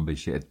تمام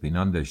بشه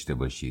اطمینان داشته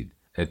باشید،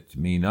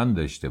 اطمینان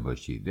داشته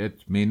باشید،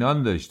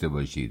 اطمینان داشته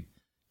باشید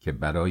که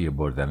برای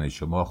بردن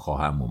شما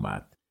خواهم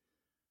اومد.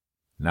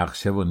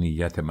 نقشه و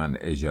نیت من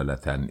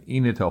اجالتا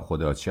اینه تا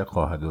خدا چه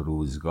خواهد و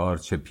روزگار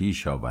چه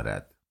پیش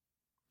آورد.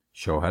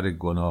 شوهر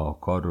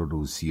گناهکار و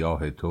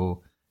روسیاه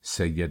تو،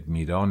 سید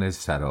میران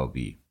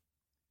سرابی.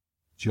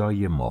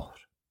 جای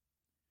مهر.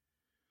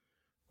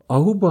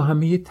 آهو با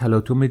همه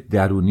تلاطم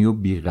درونی و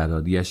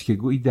بیقراریش که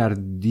گویی در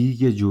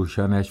دیگ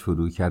جوشانش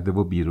فرو کرده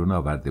و بیرون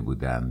آورده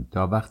بودند،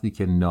 تا وقتی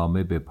که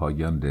نامه به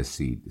پایان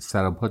رسید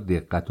سراپا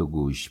دقت و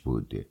گوش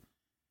بود.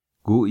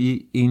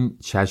 گویی این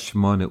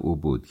چشمان او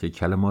بود که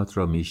کلمات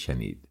را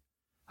میشنید.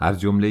 هر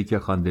جمله‌ای که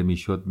خوانده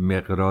میشد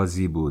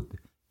مقرازی بود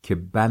که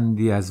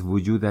بندی از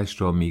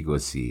وجودش را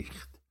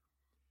میگسیخت.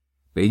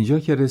 به اینجا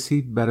که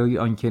رسید برای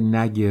آنکه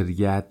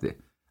نگرید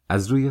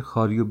از روی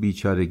خاری و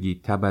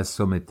بیچارگی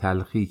تبسم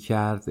تلخی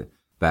کرد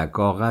و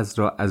کاغذ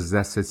را از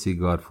دست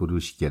سیگار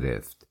فروش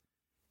گرفت.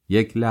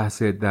 یک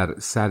لحظه در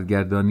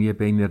سرگردانی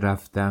بین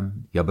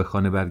رفتن یا به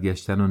خانه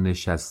برگشتن و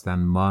نشستن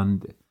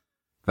ماند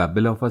و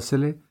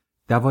بلافاصله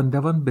دوان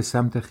دوان به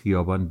سمت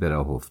خیابان به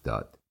راه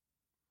افتاد.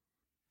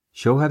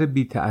 شوهر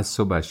بی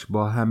تعصبش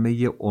با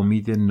همه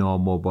امید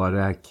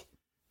نامبارک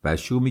و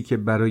شومی که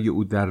برای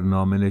او در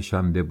نامه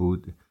نشانده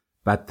بود،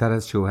 بدتر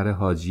از شوهر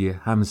حاجی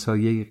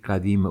همسایه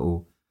قدیم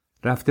او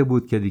رفته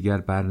بود که دیگر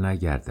بر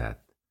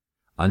نگردد.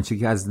 آنچه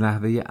که از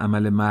نحوه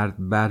عمل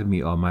مرد بر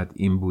می آمد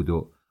این بود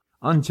و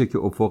آنچه که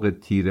افق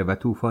تیره و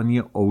طوفانی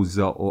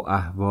اوضاع و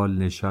احوال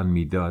نشان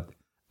میداد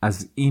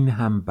از این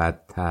هم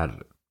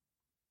بدتر.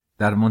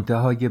 در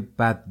منتهای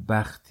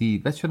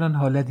بدبختی و چنان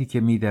حالتی که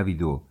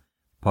میدوید و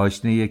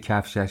پاشنه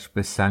کفشش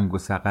به سنگ و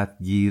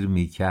سقط گیر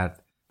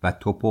میکرد و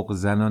توپق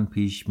زنان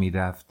پیش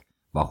میرفت،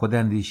 با خود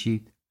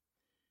اندیشید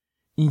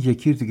این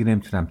یکی دیگه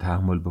نمیتونم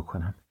تحمل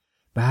بکنم.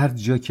 به هر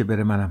جا که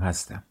بره منم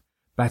هستم.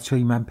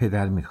 بچهای من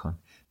پدر میخوان.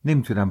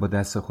 نمیتونم با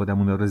دست خودم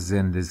اونا رو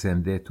زنده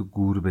زنده تو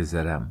گور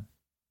بذارم.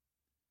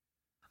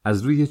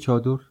 از روی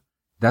چادر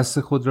دست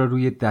خود را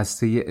روی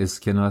دسته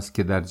اسکناس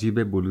که در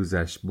جیب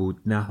بلوزش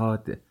بود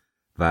نهاد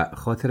و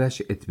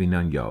خاطرش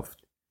اطمینان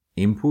یافت.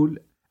 این پول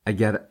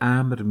اگر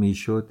امر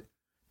میشد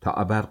تا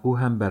ابرقو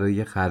هم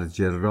برای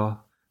خرج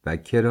راه و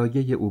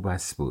کرایه او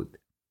بس بود.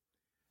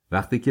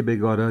 وقتی که به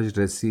گاراژ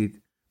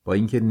رسید، با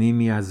اینکه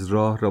نیمی از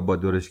راه را با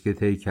درشکه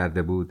طی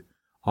کرده بود،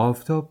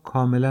 آفتاب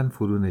کاملا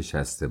فرو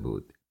نشسته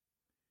بود.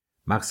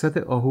 مقصد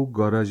آهو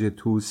گاراژ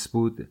توس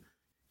بود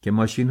که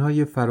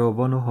ماشین‌های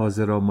فراوان و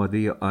حاضر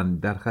آماده آن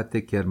در خط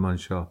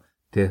کرمانشاه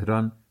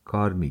تهران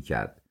کار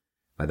می‌کرد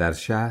و در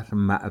شهر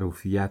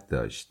معروفیت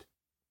داشت.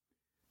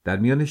 در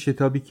میان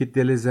شتابی که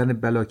دل زن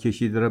بلا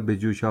کشیده را به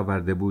جوش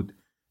آورده بود،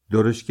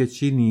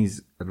 درشکه‌چی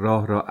نیز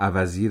راه را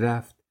عوضی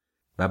رفت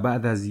و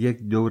بعد از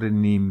یک دور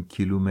نیم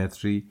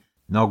کیلومتری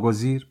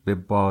ناگزیر به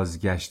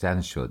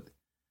بازگشتن شد.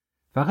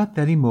 فقط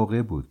در این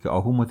موقع بود که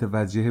آهو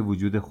متوجه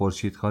وجود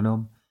خورشید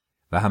خانم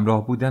و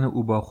همراه بودن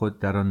او با خود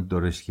در آن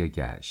درشکه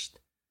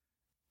گشت.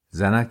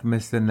 زنک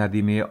مثل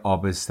ندیمه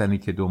آبستنی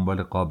که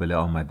دنبال قابل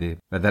آمده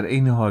و در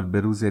این حال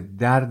به روز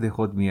درد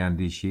خود می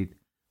اندیشید،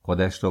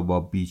 خودش را با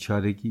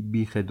بیچارگی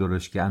بیخ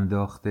درشکه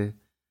انداخته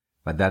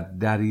و در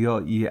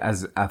دریایی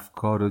از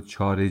افکار و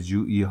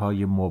چاره‌جویی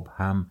های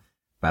مبهم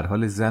بر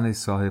حال زن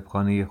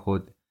صاحبخانه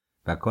خود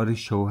و کار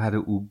شوهر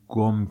او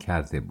گم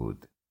کرده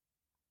بود.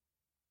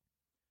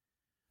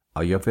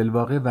 آیا فی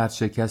الواقع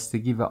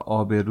ورشکستگی و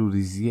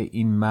آبروریزی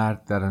این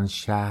مرد در آن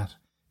شهر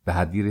به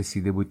حدی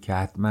رسیده بود که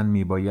حتما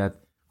می باید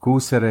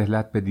کوس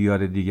رحلت به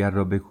دیار دیگر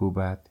را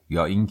بکوبد،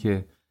 یا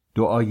اینکه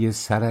دعای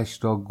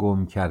سرش را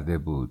گم کرده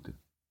بود؟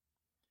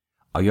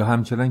 آیا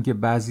همچنان که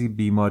بعضی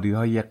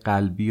بیماری‌های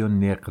قلبی و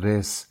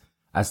نقرس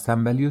از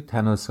تنبلی و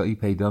تناسایی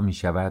پیدا می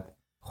شود،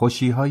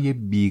 خوشی‌های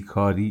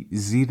بیکاری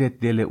زیر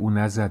دل او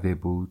نزده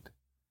بود؟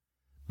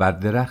 بر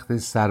درخت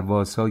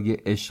سرواسای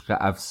عشق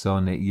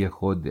افسانه‌ای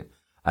خود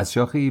از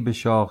شاخه‌ای به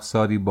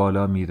شاخساری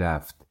بالا می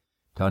رفت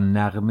تا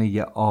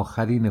نغمه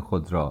آخرین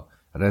خود را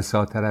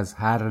رساتر از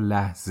هر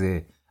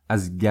لحظه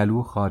از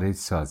گلو خارج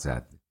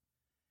سازد.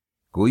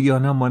 گویی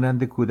آنها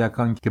مانند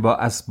کودکان که با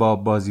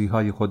اسباب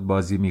بازی‌های خود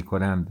بازی می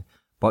کنند،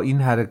 با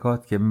این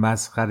حرکات که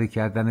مسخره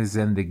کردن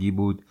زندگی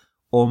بود،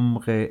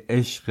 عمق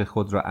عشق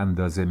خود را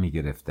اندازه می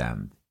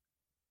گرفتند.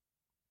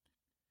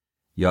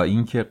 یا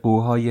اینکه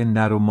قوهای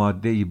نر و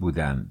ماده‌ای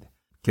بودند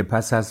که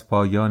پس از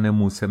پایان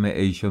موسم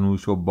عیش و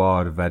نوش و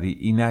باروری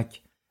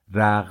اینک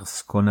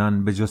رقص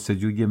کنان به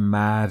جستجوی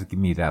مرگ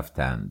می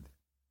رفتند.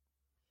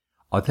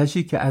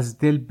 آتشی که از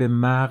دل به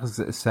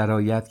مغز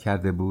سرایت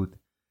کرده بود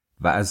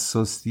و از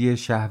سستی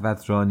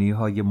شهوترانی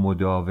های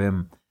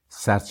مداوم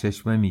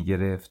سرچشمه می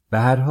گرفت، به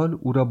هر حال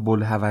او را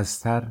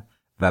بلهوستر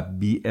و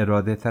بی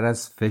اراده تر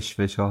از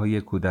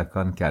فشفشه‌های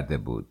کودکان کرده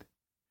بود.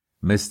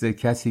 مثل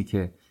کسی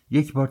که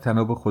یک بار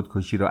طناب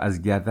خودکشی را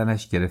از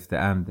گردنش گرفته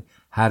اند،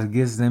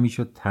 هرگز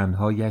نمیشد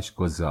تنهایش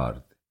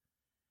گذارد.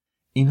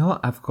 اینها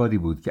افکاری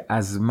بود که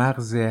از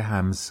مغز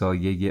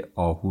همسایه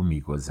آهو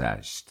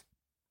میگذشت.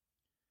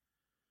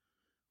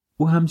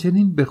 او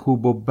همچنین به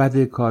خوب و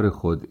بد کار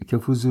خود که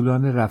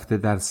فضولانه رفته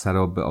در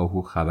سراب به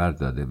آهو خبر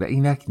داده و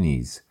اینک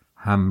نیز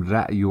هم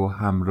رأی و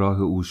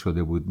همراه او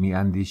شده بود، می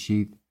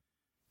اندیشید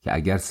که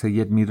اگر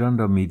سید میران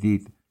را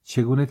میدید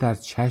چگونه در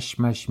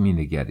چشمش می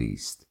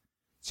نگریست.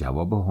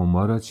 جواب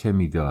هما را چه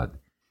میداد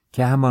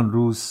که همان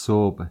روز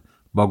صبح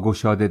با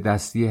گشاده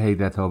دستی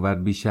حیرت آور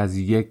بیش از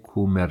 1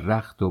 کوم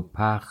رخت و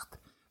پخت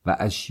و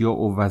اشیاء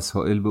و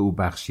وسائل به او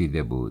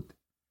بخشیده بود.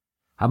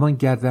 همان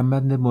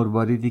گردنبند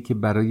مرواریدی که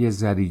برای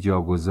زری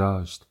جا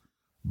گذاشت،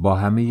 با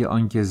همه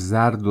آنکه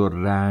زرد و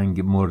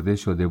رنگ مرده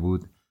شده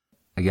بود،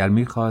 اگر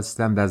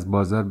می‌خواستند از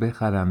بازار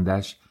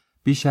بخرندش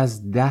بیش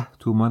از 10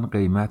 تومان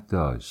قیمت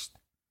داشت.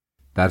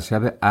 در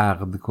شب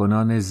عقد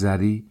کنان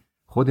زری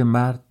خود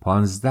مرد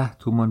 15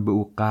 تومان به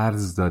او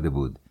قرض داده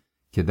بود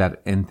که در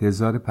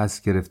انتظار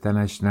پس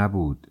گرفتنش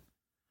نبود.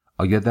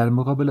 آیا در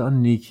مقابل آن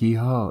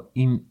نیکی‌ها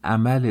این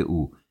عمل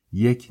او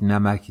یک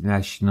نمک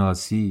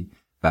نشناسی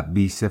و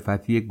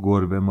بی‌صفتی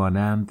گربه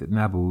مانند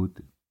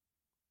نبود؟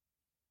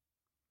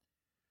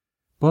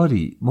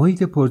 باری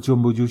محیط پر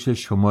جنب و جوش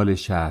شمال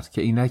شهر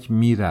که اینک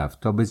میرفت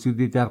تا به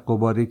زودی در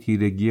غبار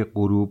تیرگی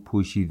غروب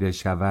پوشیده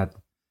شود،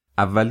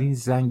 اولین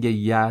زنگ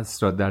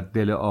یأس را در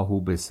دل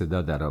آهو به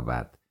صدا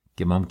درآورد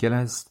که ممکن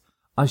است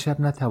آن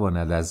شب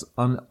نتواند از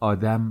آن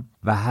آدم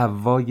و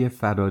حوای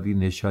فراری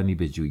نشانی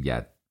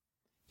بجوید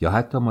یا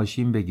حتی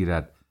ماشین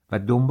بگیرد و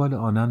دنبال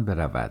آنان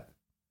برود.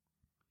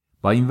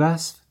 با این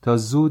وصف تا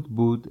زود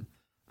بود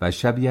و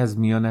شبی از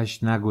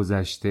میانش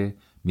نگذشته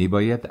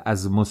میباید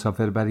از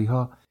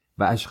مسافربریها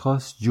و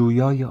اشخاص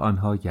جویای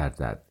آنها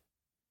گردد.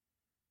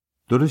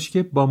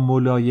 درشکه با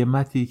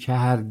ملایمتی که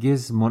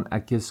هرگز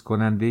منعکس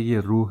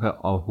کننده روح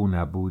آهو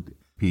نبود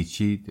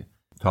پیچید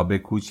تا به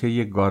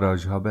کوچه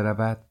گاراژها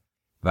برود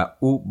و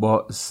او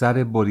با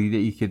سر بریده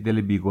ای که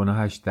دل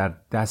بیگناهش در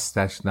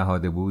دستش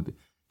نهاده بود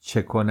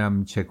چه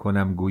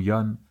کنم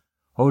گویان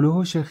حول و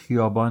حوش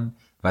خیابان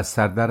و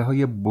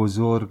سردرهای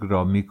بزرگ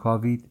را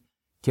میکاوید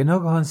که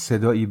ناگهان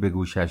صدایی به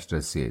گوشش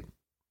رسید.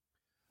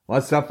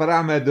 مسافر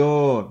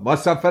همدون،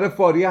 مسافر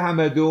فوری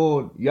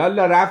همدون،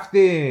 یالا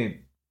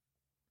رفتیم.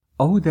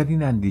 آهو در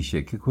این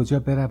اندیشه که کجا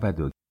برود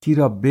و کی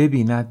را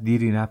ببیند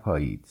دیری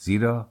نپایید،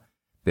 زیرا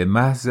به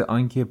محض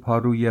آنکه پا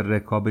روی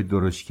رکاب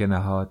درشکه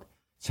نهاد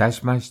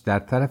چشمش در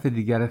طرف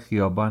دیگر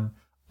خیابان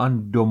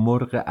آن دو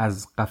مرغ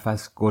از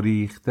قفس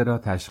گریخته را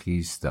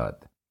تشخیص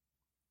داد.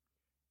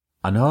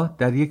 آنها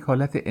در یک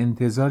حالت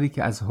انتظاری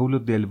که از هول و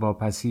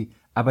دلواپسی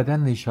ابدا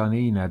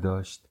نشانه‌ای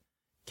نداشت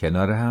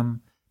کنار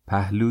هم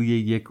پهلوی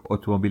یک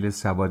اتومبیل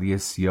سواری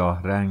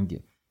سیاه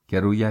رنگ که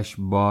رویش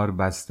بار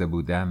بسته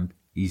بودند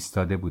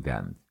ایستاده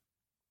بودند.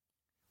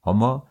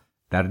 هما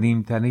در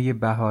نیمتنه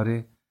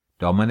بهاره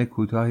دامن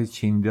کوتاه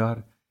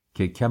چیندار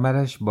که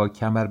کمرش با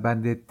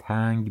کمربند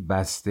تنگ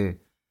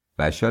بسته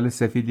و شال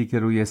سفیدی که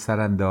روی سر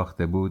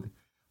انداخته بود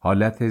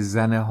حالت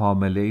زن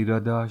حامله ای را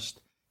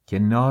داشت که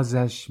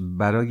نازش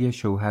برای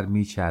شوهر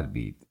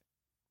میچربید.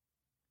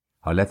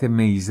 حالت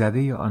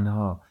میزده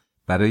آنها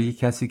برای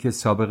کسی که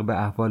سابق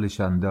به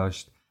احوالشان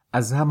داشت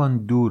از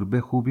همان دور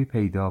به خوبی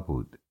پیدا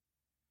بود.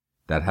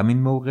 در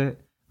همین موقع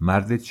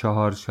مرد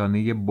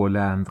چهارشانه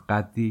بلند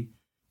قدی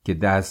که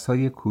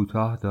دستهای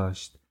کوتاه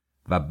داشت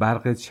و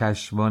برق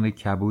چشمان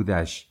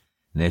کبودش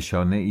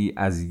نشانه ای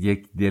از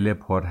یک دل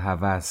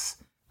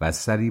پرهوس و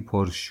سری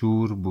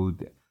پرشور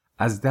بود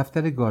از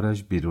دفتر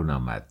گاراژ بیرون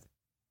آمد.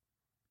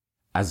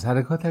 از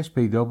حرکاتش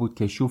پیدا بود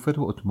که شوفر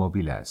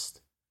اتومبیل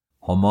است.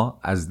 هما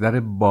از در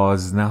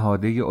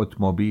بازنهاده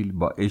اتومبیل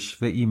با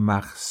اشوه‌ای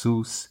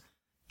مخصوص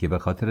که به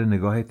خاطر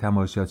نگاه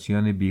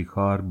تماشاچیان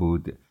بیکار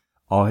بود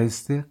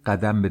آهسته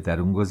قدم به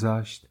درون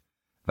گذاشت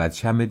و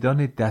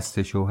چمدان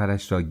دست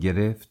شوهرش را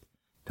گرفت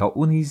تا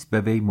او نیز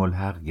به وی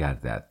ملحق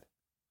گردد.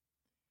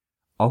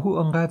 آهو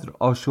آنقدر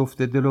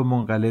آشفته دل و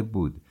منقلب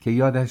بود که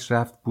یادش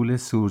رفت پول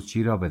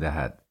سورچی را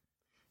بدهد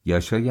یا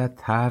شاید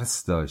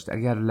ترس داشت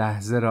اگر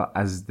لحظه را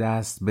از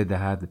دست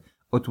بدهد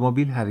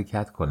اتومبیل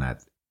حرکت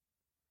کند.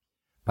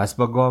 پس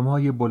با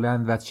گام‌های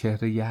بلند و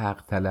چهره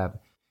حق طلب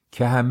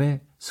که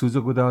همه سوز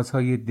و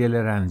گدازهای دل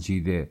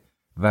رنجیده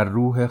و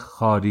روح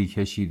خاری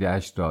کشیده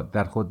اش را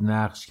در خود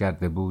نقش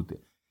کرده بود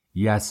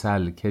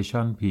یسل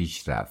کشان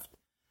پیش رفت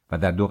و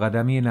در دو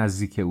قدمی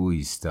نزدیک او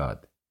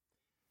ایستاد.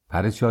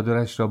 پر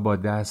چادرش را با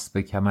دست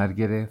به کمر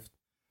گرفت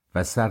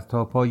و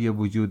سرتاپای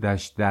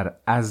وجودش در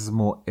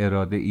عزم و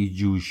اراده ای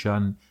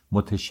جوشان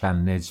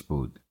متشنج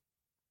بود.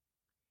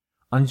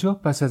 آنجا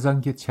پس از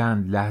آن که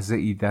چند لحظه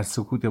ای در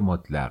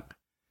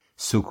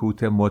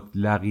سکوت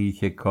مطلقی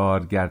که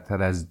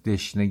کارگرتر از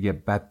دشنه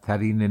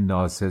بدترین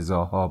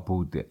ناسزاها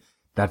بود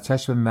در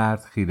چشم مرد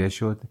خیره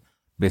شد،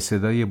 به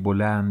صدای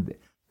بلند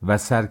و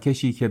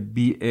سرکشی که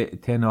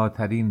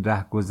بی‌اعتناترین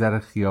رهگذر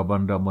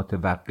خیابان را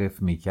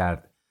متوقف می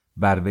کرد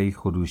بر وی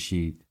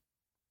خروشید.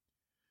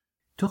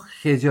 تو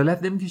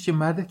خجالت نمی‌کشی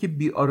مرد که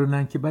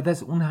بی‌آرونن که بعد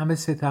از اون همه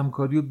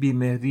ستمکاری و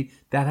بیمهری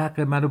در حق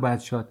من و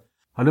بچه‌ات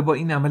حالا با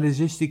این عمل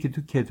زشتی که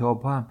تو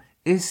کتاب هم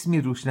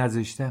اسمی روش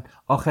نذاشتن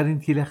آخرین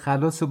تیل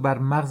خلاص رو بر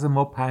مغز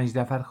ما 5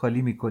 نفر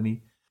خالی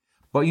میکنی؟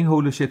 با این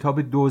حول و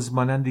شتاب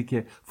دزدمانندی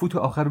که فوت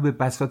آخر رو به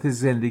بساط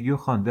زندگی و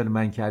خاندان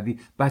من کردی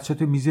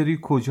بچه‌تو میذاری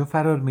کجا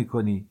فرار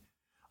میکنی؟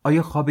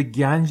 آیا خواب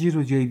گنجی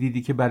رو جایی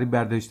دیدی که برای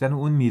برداشتن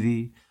اون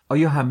میری؟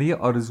 آیا همه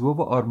آرزوها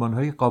و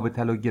آرمانهای قاب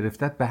طلا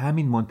گرفتت به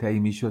همین منتهی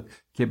میشد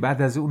که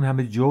بعد از اون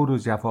همه جور و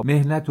جفا،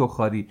 مهنت و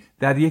خواری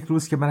در یک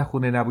روز که من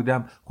خونه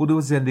نبودم خود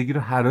و زندگی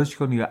رو حراج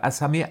کنی یا از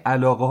همه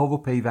علاقه ها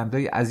و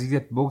پیوندهای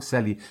عزیزت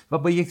بگسلی و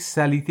با یک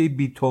سلیطه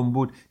بی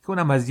تنبور که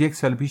اونم از 1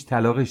 سال پیش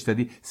طلاقش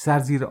دادی سر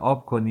زیر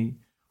آب کنی؟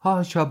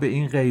 هاشا به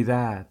این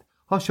غیرت،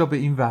 هاشا به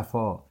این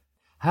وفا.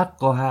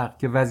 حقا حق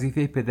که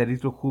وظیفه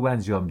پدریت رو خوب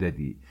انجام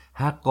دادی،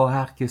 حقا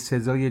حق که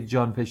سزای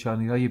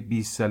جانفشانی‌های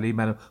 20 ساله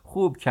منو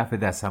خوب کف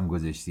دستم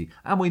گذاشتی.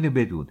 اما اینو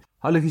بدون،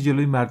 حالا که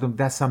جلوی مردم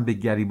دستم به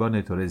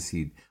گریبان تو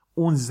رسید،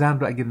 اون زن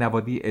رو اگه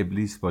نوادی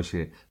ابلیس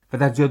باشه و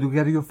در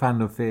جادوگری و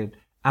فن و فعل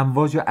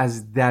امواج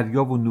از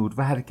دریا و نور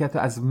و حرکت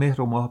از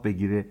مهر و ماه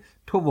بگیره،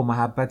 تو و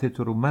محبت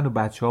تو رو من و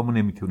بچه‌هامو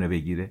نمیتونه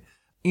بگیره.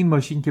 این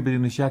ماشین که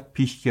بدون شک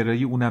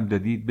پیشگرایی اونم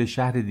دادید به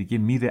شهر دیگه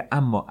میره،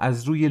 اما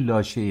از روی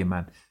لاشه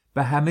من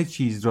به همه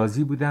چیز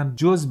راضی بودم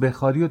جز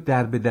بخاری و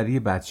دربدری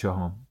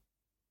بچه‌هام.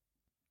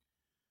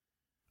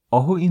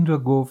 آهو این را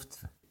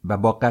گفت و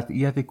با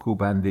قطعیت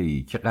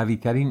کوبنده‌ای که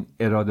قوی‌ترین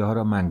اراده ها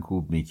را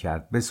منکوب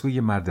می‌کرد به سوی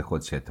مرد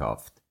خود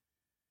شتافت.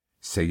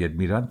 سید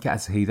میران که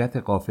از حیرت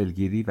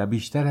غافلگیری و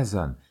بیشتر از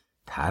آن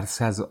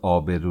ترس از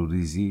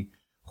آبروریزی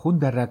خون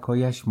در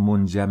رگ‌هایش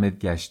منجمد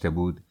گشته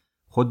بود،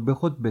 خود به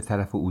خود به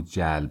طرف او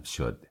جلب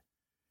شد.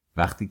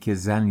 وقتی که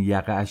زن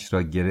یقه‌اش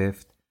را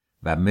گرفت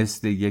و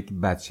مثل یک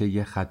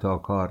بچه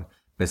خطاکار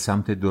به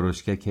سمت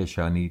درشکه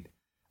کشانید،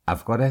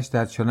 افکارش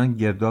در چنان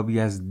گردابی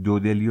از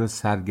دودلی و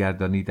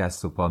سرگردانی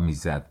دست و پا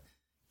میزد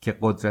که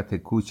قدرت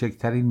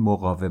کوچکترین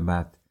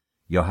مقاومت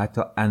یا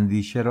حتی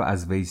اندیشه را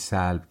از وی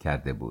سلب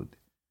کرده بود.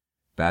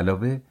 به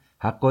علاوه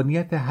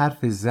حقانیت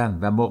حرف زن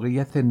و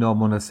موقعیت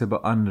نامناسب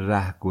آن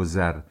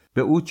رهگذر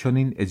به او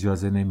چنین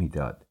اجازه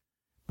نمیداد.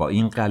 با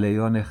این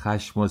غلیان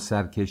خشم و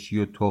سرکشی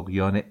و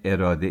طغیان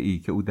اراده‌ای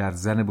که او در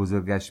زن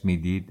بزرگش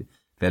میدید،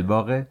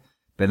 بالواقع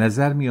به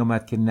نظر می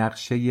آمد که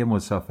نقشه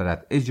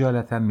مسافرت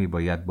اجالتا می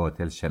باید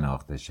باطل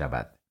شناخته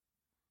شود.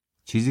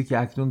 چیزی که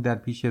اکنون در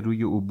پیش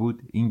روی او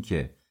بود این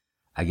که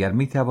اگر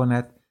می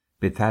تواند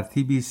به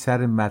ترتیبی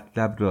سر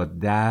مطلب را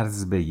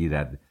درز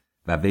بگیرد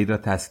و وی را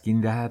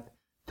تسکین دهد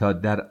تا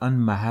در آن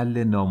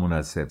محل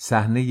نامناسب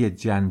صحنه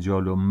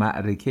جنجال و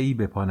معرکه‌ای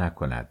به پا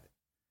نکند.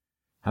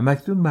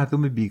 همکنون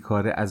مردم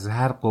بیکاره از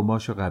هر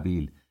قماش و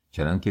قبیل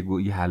چنان که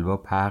گویی حلوا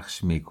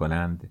پخش می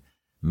کنند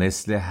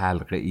مثل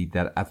حلقه ای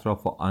در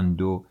اطراف آن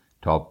دو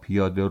تا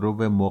پیاده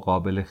رو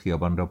مقابل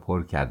خیابان را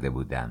پر کرده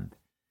بودند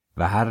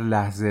و هر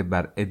لحظه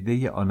بر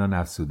عده آنان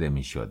افسوده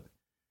می شد.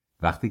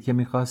 وقتی که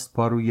می خواست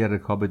پا روی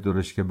رکاب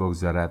درشکه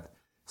بگذارد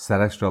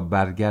سرش را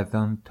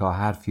برگردان تا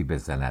حرفی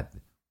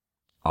بزند.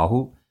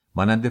 آهو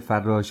مانند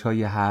فراش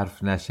های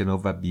حرف نشنو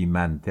و بی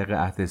منطق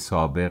عهد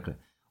سابق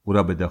او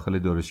را به داخل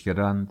درشکه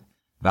راند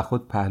و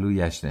خود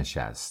پهلویش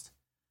نشست.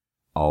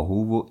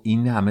 آهو و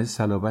این همه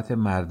صلابت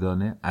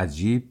مردانه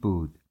عجیب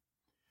بود.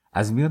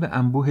 از میان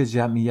انبوه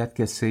جمعیت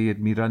که سید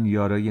میران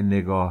یارای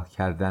نگاه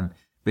کردن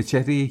به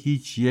چهره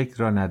هیچ یک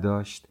را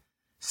نداشت،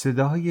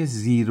 صداهای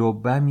زیر و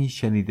بمی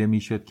شنیده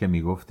میشد که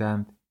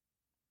میگفتند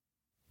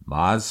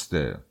ماست،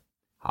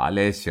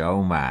 حالش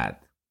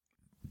اومد،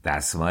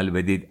 دستمال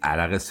بدید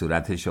عرق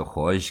صورتشو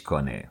خوش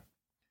کنه.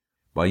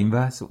 با این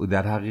وضع او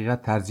در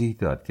حقیقت ترجیح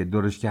داد که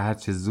درشکه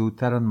هرچه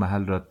زودتر آن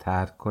محل را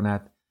ترک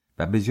کند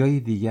و به جای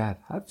دیگر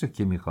هر جا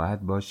که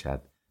می‌خواهد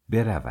باشد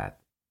برود.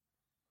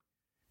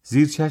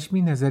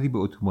 زیرچشمی نظری به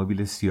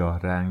اتومبیل سیاه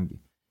رنگ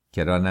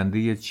که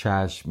راننده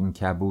چشم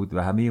کبود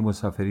و همه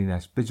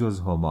مسافرینش به جز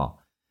هما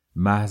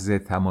محض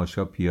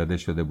تماشا پیاده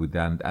شده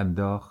بودند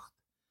انداخت.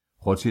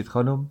 خورشید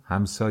خانم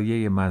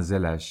همسایه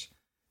منزلش،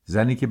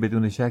 زنی که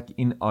بدون شک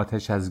این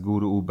آتش از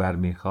گور او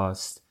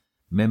برمیخواست،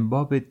 من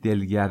باب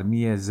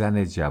دلگرمی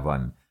زن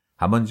جوان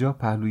همانجا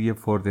پهلوی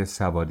فرد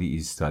سواری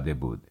ایستاده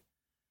بود.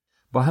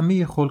 با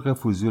همه خلق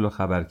فضول و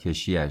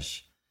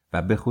خبرکشیش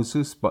و به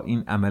خصوص با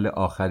این عمل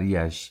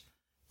آخریش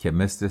که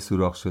مثل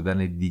سوراخ شدن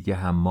دیگه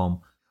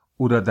حمام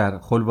او را در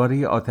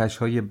خلواره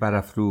آتش‌های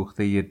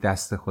برافروخته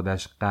دست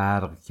خودش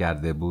غرق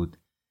کرده بود،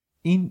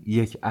 این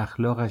یک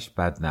اخلاقش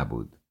بد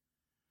نبود.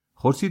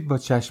 خورشید با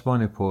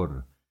چشمان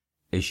پر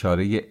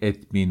اشاره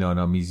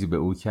اطمینان‌آمیزی به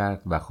او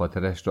کرد و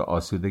خاطرش را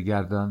آسوده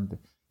گرداند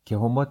که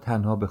هما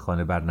تنها به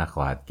خانه بر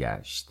نخواهد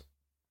گشت.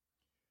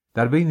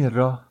 در بین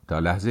راه تا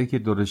لحظه‌ای که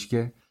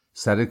درشکه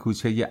سر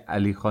کوچه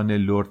علی خان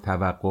لرد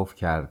توقف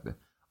کرد،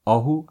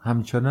 آهو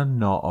همچنان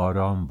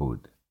ناآرام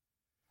بود.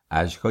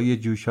 اشک‌های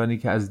جوشانی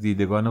که از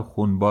دیدگان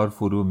خونبار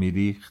فرو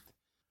می‌ریخت،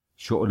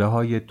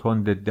 شعله‌های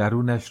تند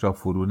درونش را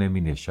فرو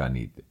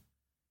نمی‌نشانید.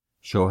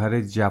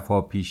 شوهر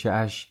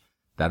جفاپیشه‌اش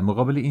در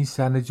مقابل این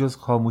صحنه جز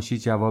خاموشی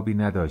جوابی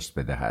نداشت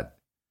بدهد.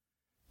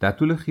 در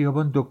طول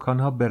خیابان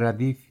دکان‌ها به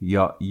ردیف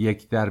یا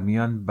یک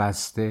درمیان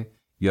بسته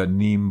یا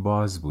نیم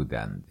باز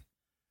بودند.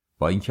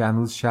 با اینکه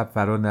هنوز شب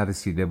فرا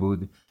نرسیده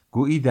بود،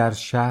 گویی در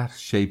شهر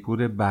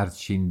شیپور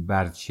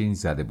برچین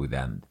زده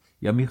بودند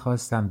یا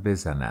می‌خواستند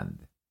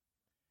بزنند.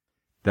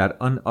 در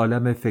آن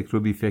عالم فکر و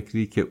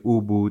بیفکری که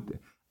او بود،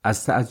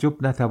 از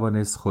تعجب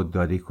نتوانست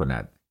خودداری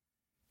کند.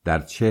 در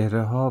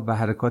چهره‌ها و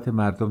حرکات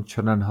مردم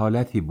چنان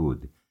حالتی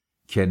بود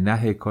که نه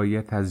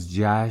حکایت از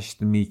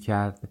جشن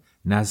می‌کرد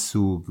نه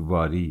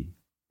سوگواری.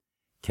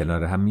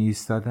 کنار هم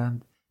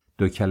می‌ایستادند،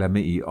 دو کلمه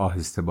ای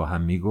آهسته با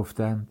هم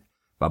می‌گفتند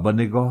و با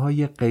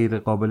نگاه‌های غیر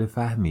قابل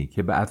فهمی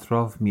که به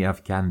اطراف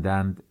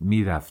می‌افکندند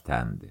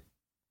می‌رفتند.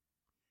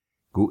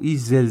 گویی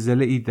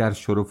زلزله‌ای در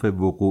شرف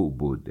وقوع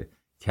بود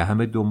که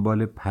همه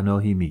دنبال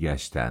پناهی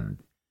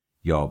می‌گشتند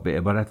یا به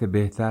عبارت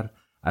بهتر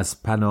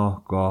از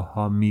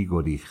پناهگاه‌ها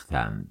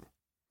می‌گریختند.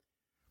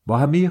 با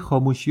همه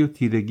خاموشی و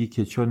تیرگی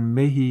که چون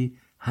مهی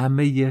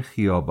همه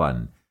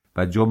خیابان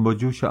و جنب و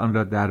جوش آن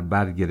را در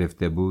بر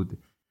گرفته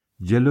بود،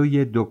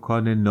 جلوی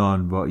دکان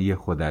نانوایی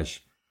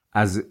خودش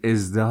از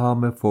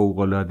ازدحام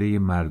فوق‌العاده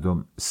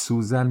مردم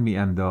سوزن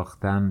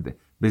می‌انداختند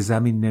به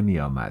زمین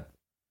نمی‌آمد.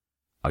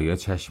 آیا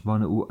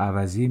چشمان او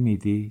عوضی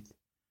می‌دید؟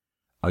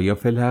 آیا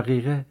فی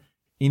الحقیقه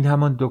این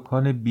همان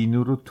دکان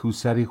بینور و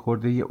توسری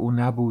خورده او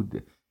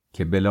نبود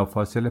که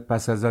بلافاصله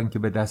پس از آن که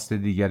به دست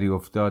دیگری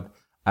افتاد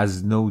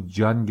از نو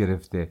جان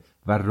گرفته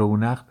و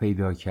رونق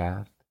پیدا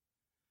کرد؟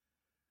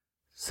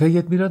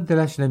 سید میران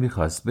دلش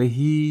نمیخواست به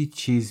هیچ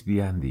چیز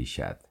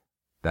بیاندیشد.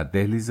 در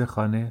دهلیز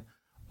خانه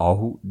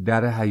آهو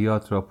در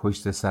حیاط را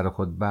پشت سر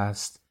خود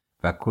بست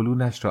و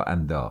کلونش را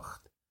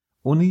انداخت.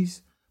 او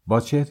نیز با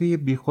چهره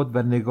بیخود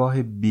و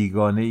نگاه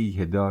بیگانه‌ای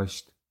که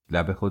داشت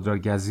لب خود را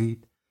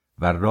گزید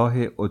و راه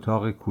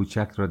اتاق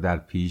کوچک را در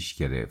پیش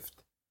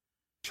گرفت.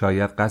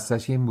 شاید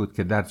قصدش این بود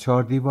که در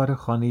 4 دیوار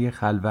خانه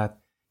خلوت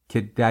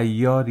که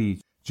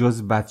دیاری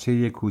جز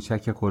بچه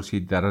کوچک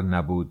خورشید در آن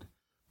نبود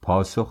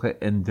پاسخ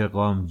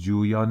انتقام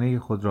جویانه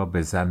خود را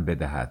به زن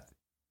بدهد.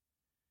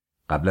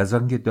 قبل از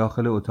آن که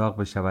داخل اتاق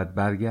بشود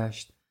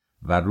برگشت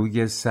و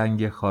روی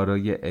سنگ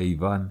خارای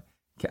ایوان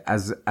که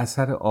از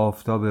اثر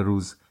آفتاب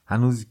روز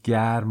هنوز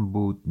گرم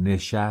بود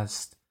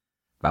نشست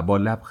و با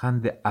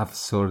لبخند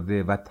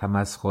افسرده و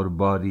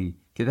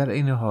تمسخرباری که در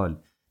این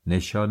حال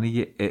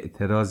نشانه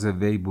اعتراض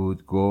وی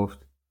بود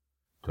گفت: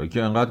 تو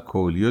که انقدر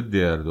کولی و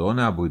دردو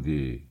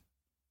نبودی.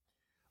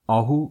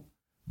 آهو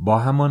با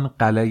همان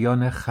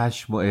غلیان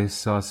خشم و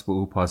احساس به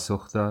او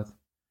پاسخ داد: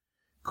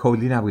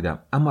 کولی نبودم،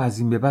 اما از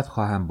این به بعد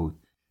خواهم بود.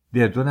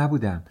 دردو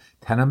نبودم،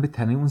 تنم به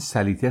تنه اون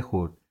سلیطه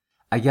خورد.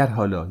 اگر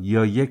حالا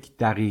یا 1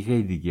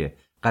 دقیقه دیگه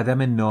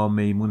قدم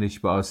نامیمونش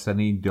به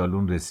آستانه این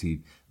دالون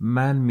رسید،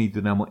 من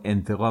میدونم و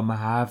انتقام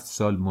 7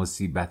 سال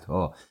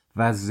مصیبت‌ها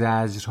و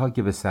زجرها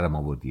که به سرم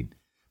آوردین.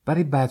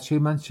 برای بچه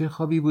من چه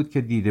خوابی بود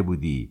که دیده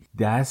بودی؟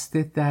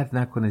 دستت درد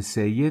نکنه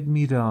سید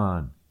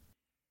میران.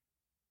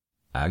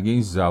 اگه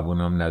این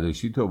زبونم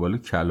نداشتی تو بالا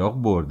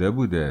کلاغ برده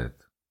بودت.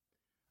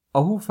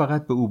 آهو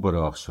فقط به او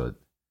براق شد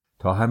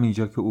تا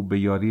همینجا که او به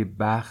یاری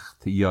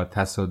بخت یا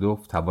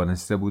تصادف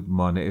توانسته بود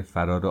مانع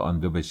فرار آن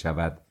دو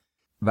بشود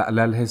و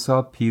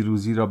علالحساب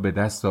پیروزی را به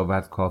دست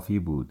آورد کافی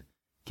بود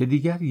که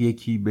دیگر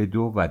 1 به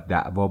 2 و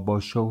دعوا با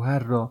شوهر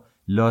را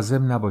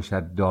لازم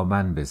نباشد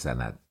دامن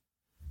بزند.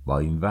 با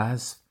این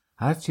وصف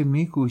هرچه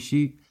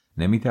می‌کوشید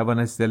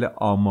نمی‌توانست دل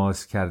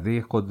آماس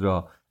کرده خود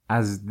را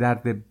از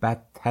درد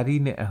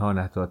بدترین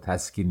اهانت‌ها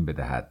تسکین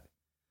بدهد.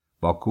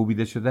 با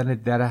کوبیده شدن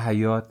در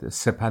حیاط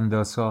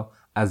سپنداسا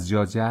از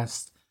جا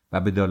جست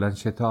و به دالان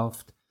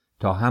شتافت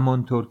تا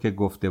همانطور که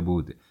گفته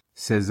بود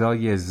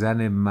سزای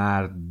زن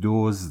مرد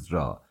دزد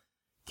را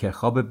که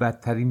خواب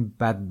بدترین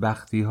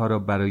بدبختی ها را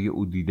برای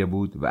او دیده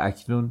بود و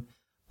اکنون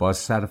با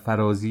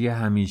سرفرازی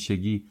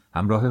همیشگی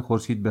همراه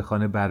خورشید به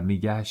خانه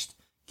برمیگشت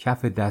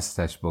کف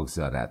دستش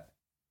بگذارد.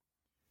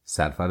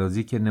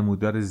 سرفرازی که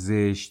نمودار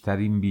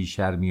زشت‌ترین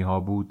بیشرمی ها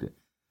بود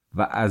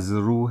و از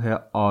روح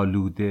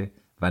آلوده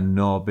و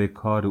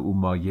نابکار او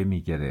مایه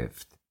می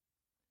گرفت.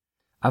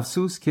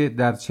 افسوس که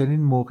در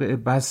چنین موقع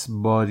بس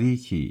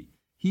باریکی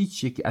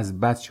هیچ یک از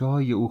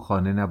بچه‌های او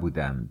خانه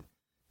نبودند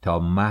تا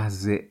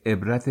محض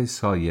عبرت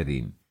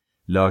سایرین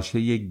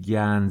لاشه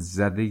گند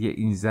زده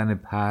این زن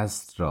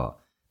پست را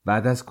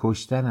بعد از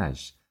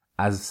کشتنش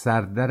از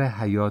سردر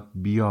حیات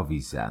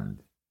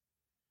بیاویزند.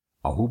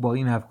 آهو با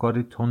این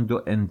افکار تند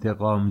و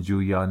انتقام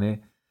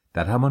جویانه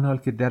در همان حال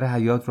که در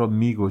حیات را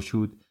می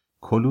گشود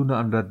کلون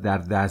آن را در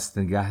دست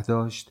نگه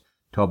داشت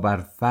تا بر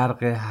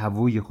فرق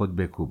هووی خود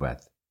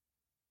بکوبد.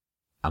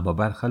 اما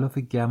برخلاف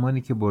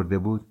گمانی که برده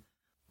بود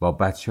با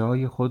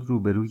بچه‌های خود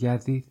روبرو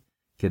گردید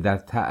که در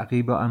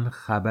تعقیب آن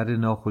خبر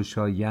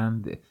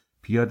ناخوشایند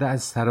پیاده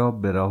از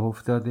سراب به راه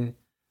افتاده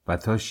و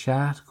تا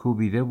شهر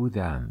کوبیده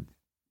بودند.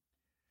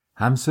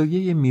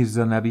 همسایه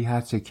میرزا نبی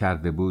هرچه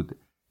کرده بود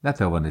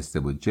نتوانسته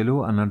بود جلو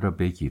آنان را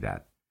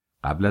بگیرد.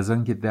 قبل از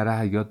آن که در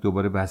حیاط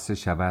دوباره بسته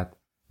شود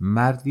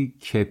مردی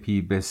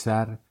کپی به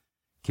سر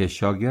که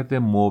شاگرد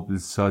مبل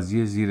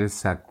سازی زیر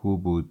سکو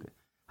بود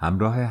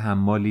همراه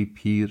حمالی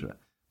پیر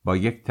با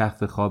 1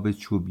 تخت خواب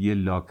چوبی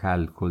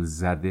لاک‌الکل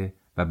زده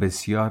و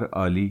بسیار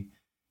عالی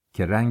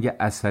که رنگ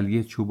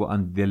عسلی چوب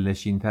آن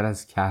دلنشین‌تر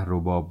از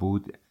کهربا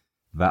بود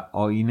و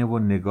آینه و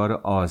نگار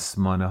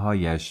آسمانه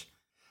هایش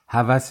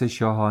هوس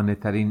شاهانه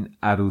ترین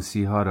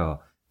عروسی ها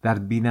را در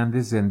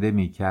بیننده زنده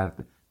می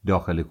کرد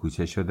داخل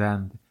کوچه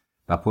شدند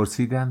و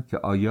پرسیدند که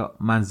آیا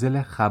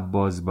منزل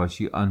خباز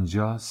باشی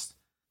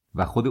آنجاست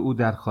و خود او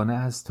در خانه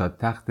است تا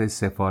تخت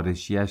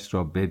سفارشیش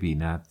را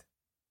ببیند.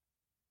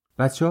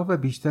 بچه‌ها و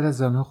بیشتر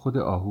از آنها خود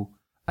آهو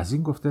از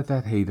این گفته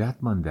در حیرت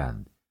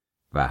ماندند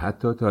و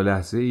حتی تا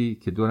لحظه‌ای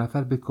که 2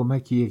 نفر به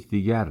کمک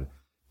یکدیگر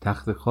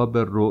تخت خواب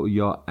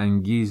رؤیا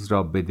انگیز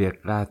را به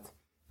دقت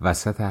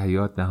وسط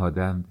حیاط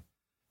نهادند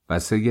و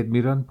سید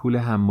میران پول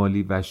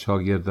حمالی و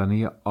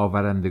شاگردانه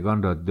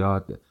آورندگان را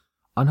داد،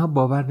 آنها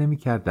باور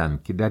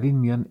نمی‌کردند که در این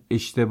میان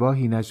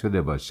اشتباهی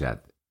نشده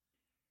باشد.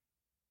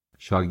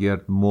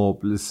 شاگرد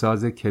مبل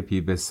ساز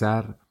کپی به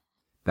سر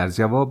در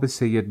جواب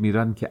سید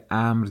میران که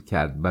امر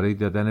کرد برای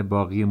دادن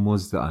باقی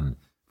مزد آن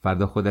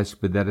فردا خودش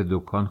به در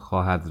دکان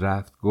خواهد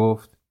رفت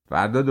گفت: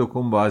 فردا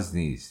دکون باز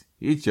نیست،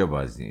 هیچ جا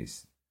باز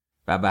نیست.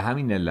 و به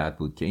همین علت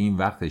بود که این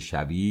وقت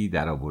شبی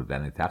در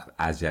آوردن تخت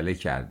عجله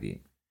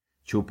کردیم.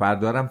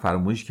 چوب‌پردارم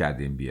فراموش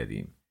کردیم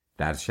بیاریم.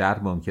 در شهر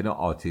ممکنه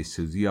آتش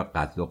سوزی یا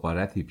قتل و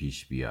غارتی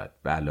پیش بیاد.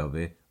 به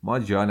علاوه ما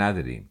جا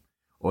نداریم.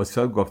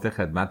 استاد گفته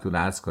خدمتتون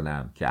عرض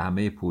کنم که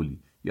همه پول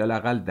یا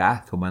لااقل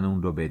 10 تومن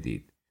اون رو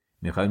بدید.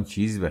 میخوایم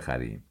چیز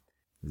بخریم.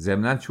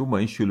 ضمناً چون با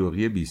این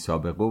شلوغی بی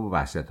سابقه و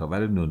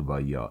وحشت‌آور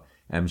نونوایی‌ها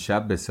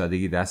امشب به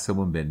سادگی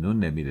دستمون به نون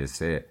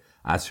نمیرسه،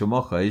 از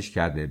شما خواهش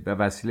کرده به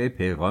وسیله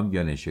پیغام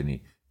یا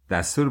نشونی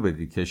دستور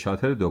بدید که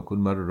شاطر دکون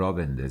ما رو راه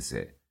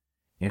بندازه.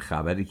 این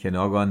خبری که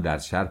ناگهان در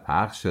شهر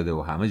پخش شده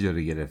و همه جا رو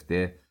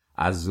گرفته،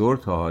 از ظهر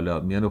تا حالا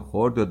میان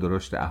خرد و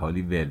درشت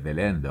اهالی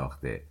ولوله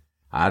انداخته.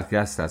 هر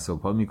کس دست و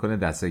پا میکنه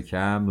دست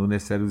کم نون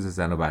 3 روز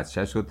زن و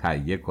بچه‌ش رو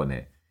تهیه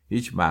کنه.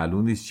 هیچ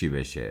معلوم نیست چی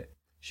بشه.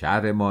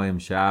 شهر ما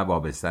امشب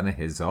آبستن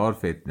 1000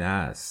 فتنه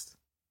است.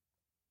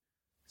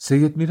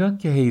 سید میران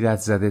که حیرت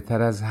زده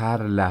تر از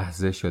هر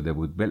لحظه شده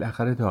بود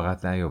بالاخره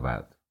طاقت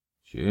نیاورد.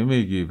 چی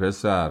میگی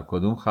پسر؟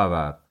 کدوم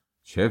خبر؟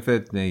 چه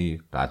فتنه ای؟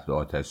 قتل و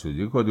آتش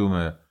سوزی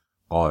کدومه؟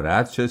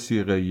 غارت چه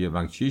صیغه‌ایه؟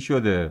 من چی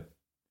شده؟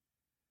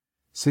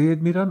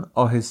 سید میران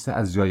آهسته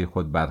از جای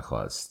خود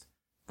برخاست.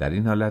 در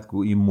این حالت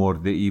گویی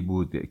مرده ای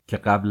بود که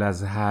قبل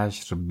از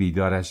حشر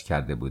بیدارش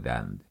کرده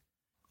بودند.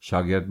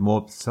 شاگرد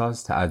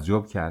مبلساز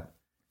تعجب کرد.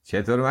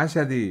 چطور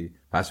مشهدی؟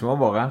 پس شما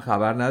واقعا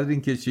خبر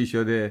ندارین که چی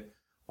شده؟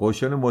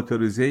 قشون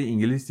موتوریزه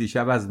انگلیس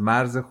دیشب از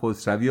مرز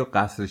خسروی و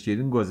قصر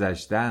شیرین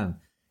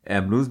گذشتن.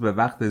 امروز به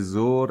وقت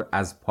ظهر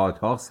از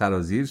پاتاق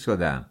سرازیر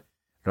شدن.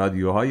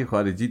 رادیوهای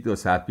خارجی 2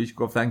 ساعت پیش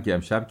گفتن که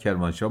امشب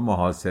کرمانشاه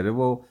محاصره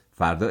و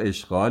فردا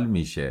اشغال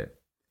میشه.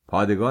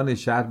 پادگان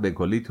شهر به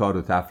کلی تار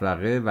و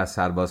تفرقه و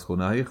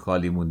سربازخونه‌های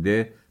خالی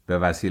مونده به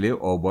وسیله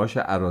اوباش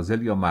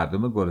اراذل یا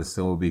مردم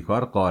گرسنه و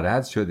بیکار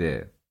غارت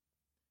شده.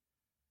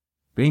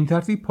 به این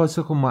ترتیب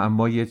پاسخ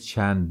معمای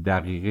چند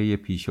دقیقه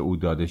پیش او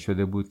داده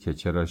شده بود که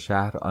چرا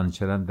شهر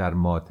آنچنان در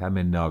ماتم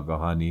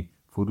ناگهانی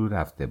فرو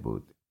رفته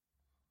بود.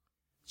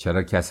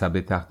 چرا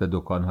کسبه تخت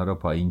دکانها را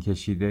پایین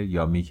کشیده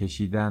یا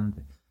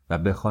میکشیدند و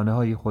به خانه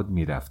های خود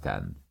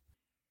میرفتند.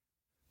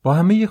 با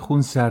همه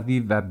خونسردی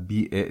و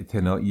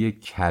بی‌اعتنایی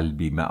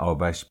کلبی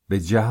مآبش به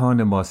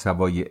جهان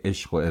ماسوای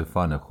عشق و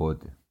عرفان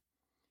خود،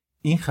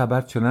 این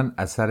خبر چنان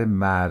اثر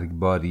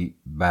مرگباری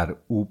بر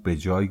او به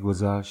جای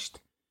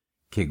گذاشت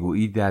که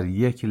گویی در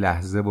یک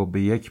لحظه و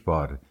به یک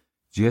بار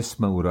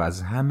جسم او را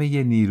از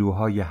همه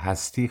نیروهای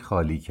هستی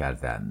خالی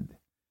کردند.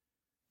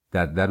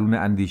 در درون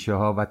اندیشه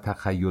ها و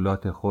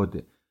تخیلات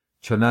خود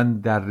چنان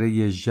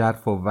دره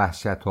ژرف و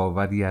وحشت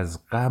آوری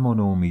از غم و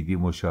نومیدی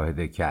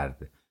مشاهده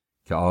کرد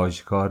که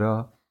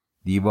آشکارا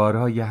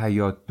دیوارهای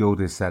حیات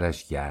دور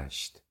سرش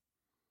گشت.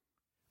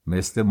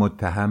 مثل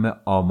متهم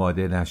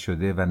آماده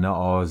نشده و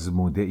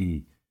ناآزموده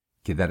ای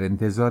که در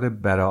انتظار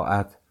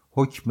براءت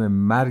حکم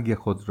مرگ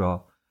خود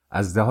را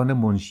از دهان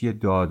منشی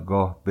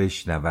دادگاه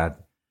بشنود،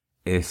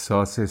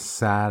 احساس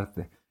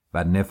سرد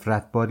و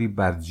نفرتباری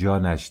بر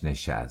جانش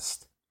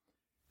نشست.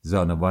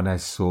 زانوانش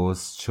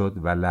سست شد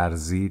و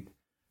لرزید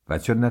و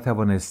چون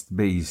نتوانست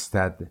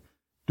بایستد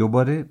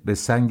دوباره به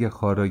سنگ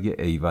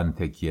خارای ایوان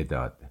تکیه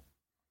داد.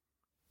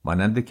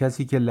 مانند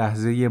کسی که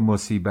لحظه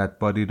مصیبت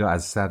باری را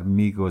از سر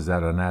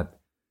می‌گذراند،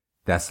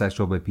 دستش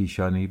را به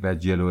پیشانی و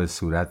جلو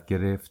صورت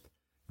گرفت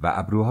و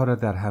ابروها را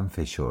در هم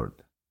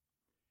فشرد.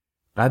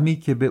 غمی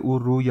که به او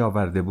روی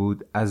آورده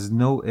بود از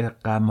نوع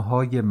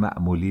غم‌های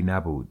معمولی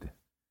نبود.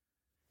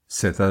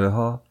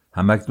 ستاره‌ها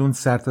همکنون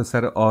سر تا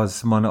سر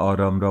آسمان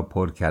آرام را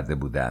پر کرده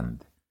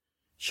بودند.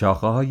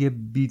 شاخه‌های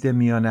بید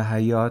میان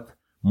حیات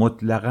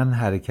مطلقاً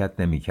حرکت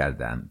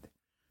نمی‌کردند.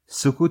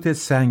 سکوت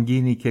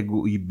سنگینی که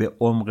گویی به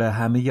عمق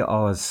همه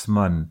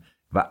آسمان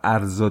و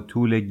عرض و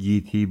طول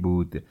گیتی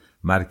بود،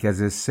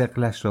 مرکز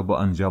ثقلش را به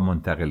آنجا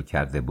منتقل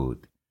کرده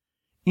بود.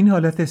 این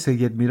حالت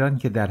سید میران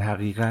که در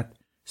حقیقت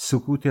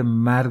سکوت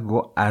مرگ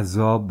و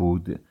عذاب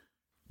بود،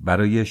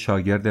 برای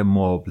شاگرد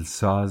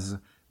مبلساز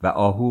و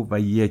آهو و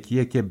یکی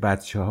یک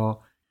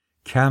بچه‌ها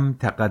کم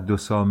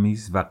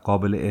تقدس‌آمیز و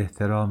قابل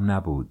احترام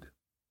نبود.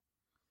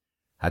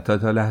 حتی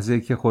تا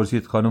لحظه که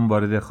خورشید خانم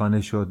وارد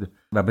خانه شد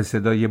و به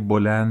صدای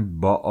بلند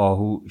با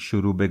آهو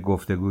شروع به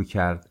گفتگو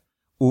کرد،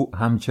 او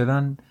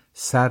همچنان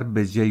سر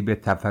به جیب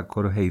تفکر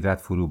و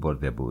حیرت فرو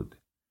برده بود.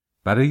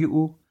 برای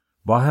او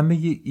با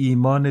همه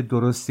ایمان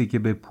درستی که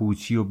به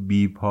پوچی و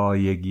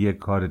بیپایگی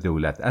کار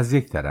دولت از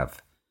یک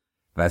طرف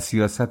و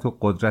سیاست و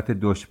قدرت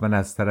دشمن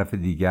از طرف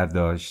دیگر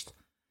داشت،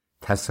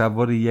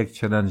 تصور یک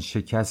چنان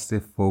شکست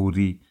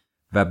فوری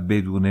و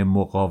بدون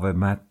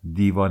مقاومت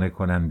دیوانه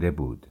کننده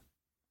بود.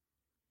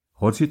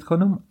 خورشید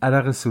خانم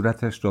عرق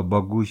صورتش را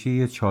با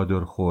گوشه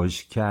چادر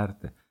خشک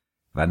کرد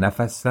و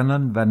نفس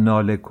زنان و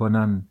ناله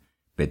کنان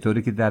به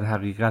طوری که در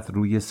حقیقت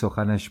روی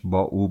سخنش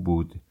با او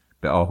بود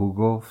به آهو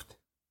گفت: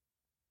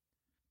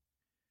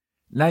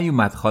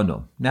 نیومد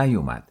خانم،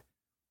 نیومد.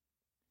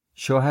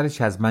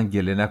 شوهرش از من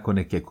گله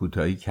نکنه که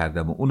کوتاهی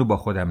کردم و اونو با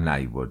خودم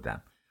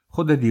نیاوردم.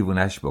 خود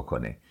دیوونش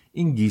بکنه.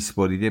 این گیس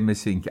بریده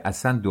مثل این که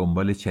اصلا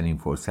دنبال چنین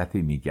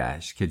فرصتی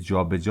میگشت که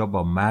جا به جا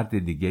با مرد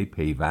دیگه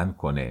پیوند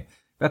کنه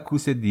و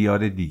کوس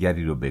دیار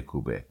دیگری رو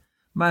بکوبه.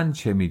 من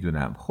چه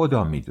میدونم،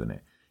 خدا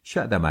میدونه.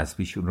 شایدم از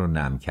پیش اون رو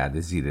نم کرده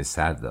زیر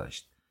سر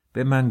داشت.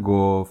 به من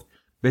گفت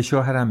به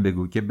شوهرم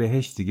بگو که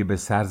بهش دیگه به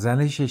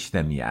سرزنشش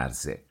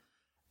نمیارزه.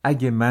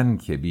 اگه من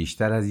که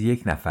بیشتر از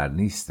یک نفر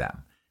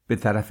نیستم به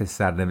طرف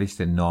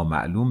سرنوشت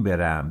نامعلوم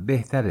برم،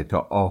 بهتره تا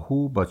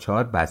آهو با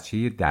 4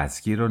 بچه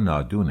دستگیر و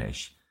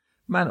نادونش.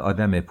 من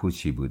آدم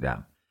پوچی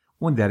بودم.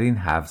 اون در این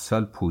 7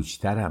 سال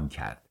پوچترم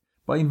کرد.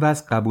 با این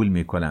وضع قبول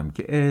میکنم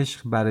که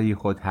عشق برای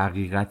خود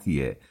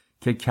حقیقتیه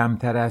که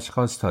کمتر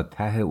اشخاص تا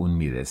ته اون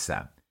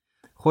میرسن.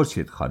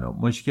 خورشید خانم،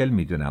 مشکل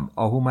میدونم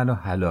آهو منو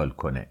حلال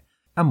کنه،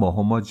 اما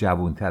هما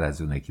جوانتر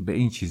از اونه که به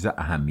این چیزا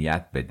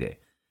اهمیت بده.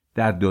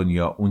 در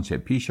دنیا اون چه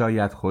پیش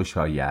آید خوش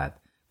آید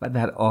و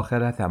در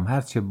آخرت هم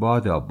هر چه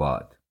باد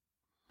آباد.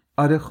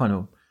 آره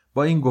خانم.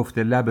 با این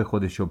گفته لب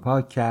خودشو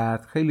پاک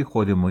کرد، خیلی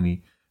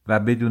خودمونی و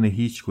بدون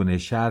هیچ گونه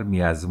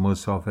شرمی از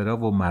مسافرا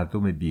و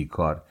مردم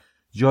بیکار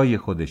جای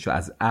خودشو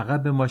از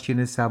عقب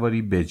ماشین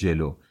سواری به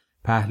جلو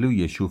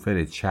پهلوی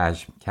شوفر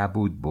چشم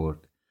کبود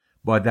برد.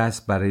 با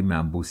دست برای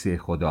منبوسه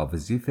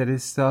خداحافظی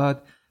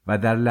فرستاد و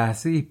در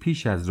لحظه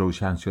پیش از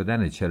روشن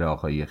شدن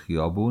چراغ‌های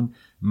خیابون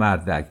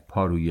مردک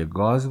پا روی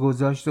گاز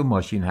گذاشت و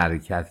ماشین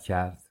حرکت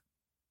کرد.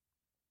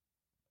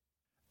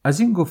 از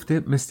این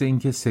گفته مثل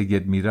اینکه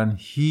سید میران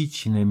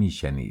هیچ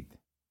نمیشنید.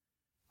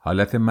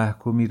 حالت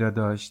محکومی را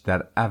داشت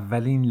در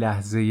اولین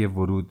لحظه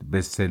ورود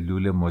به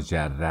سلول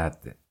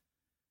مجرد.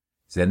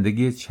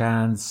 زندگی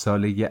چند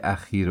ساله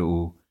اخیر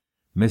او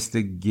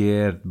مثل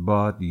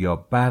گردباد یا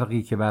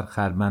برقی که بر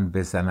خرمن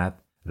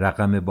بزند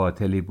رقم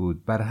باطلی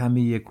بود بر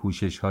همه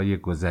کوشش‌های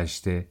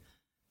گذشته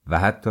و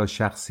حتی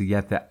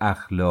شخصیت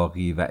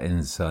اخلاقی و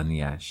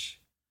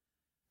انسانیش.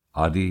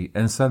 عادی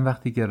انسان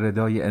وقتی که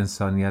ردای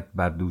انسانیت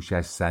بر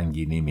دوشش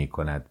سنگینی می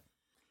کند،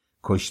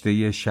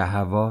 کشته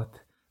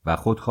شهوات و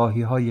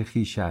خودخواهی‌های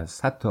خویش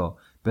است، حتی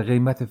به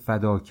قیمت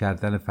فدا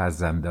کردن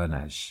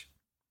فرزندانش.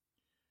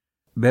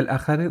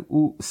 بالاخره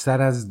او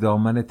سر از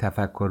دامن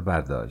تفکر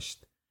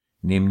برداشت.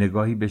 نیم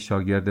نگاهی به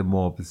شاگرد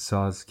مبل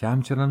ساز که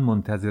همچنان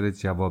منتظر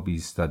جوابی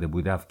ایستاده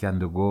بود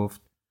افکند و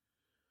گفت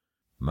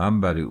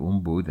من برای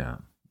اون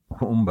بودم.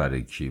 اون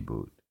برای کی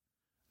بود؟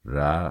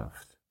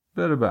 رفت.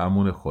 بره به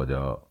امون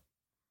خدا.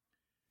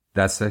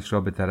 دستش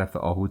را به طرف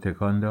آهو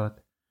تکان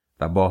داد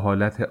و با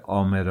حالت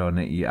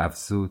آمرانه ای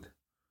افزود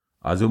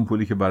از اون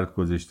پولی که برات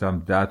گذاشتم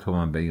 10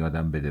 تومن به این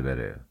آدم بده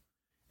بره.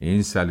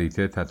 این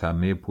سلیطه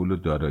تتمه پول و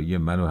دارایی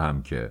منو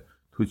هم که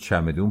تو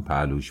چمدون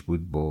پهلوش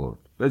بود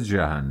برد. به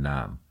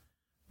جهنم.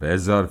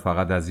 بذار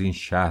فقط از این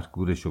شهر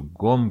گورشو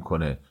گم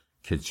کنه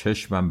که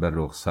چشمم به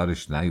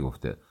رخسارش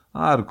نیفته.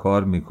 هر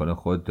کار میکنه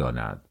خود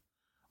داند.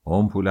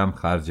 اون پولم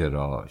خرج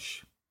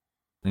راش.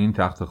 این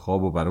تخت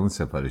خوابو بر اون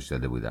سفارش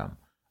داده بودم،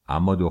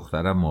 اما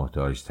دخترم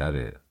محتاج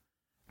تره.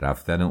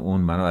 رفتن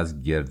اون منو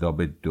از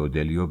گرداب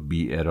دودلی و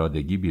بی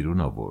ارادگی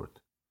بیرون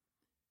آورد.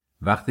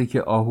 وقتی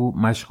که آهو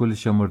مشغول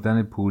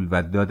شمردن پول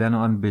و دادن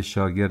آن به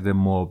شاگرد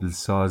مبل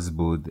ساز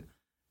بود،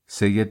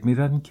 سید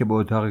میران که به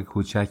اتاق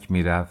کوچک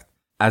میرفت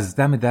از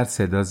دم در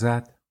صدا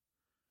زد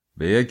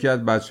به یکی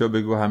از بچه ها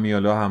بگو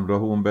همیالا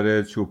همراه اون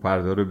بره چوب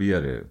پرده رو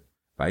بیاره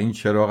و این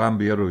چراغم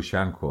بیا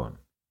روشن کن.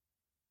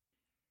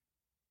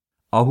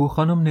 آهو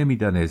خانم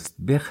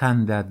نمیدانست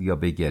بخندد یا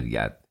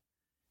بگرید.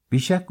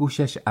 بیشک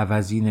گوشش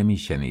عوضی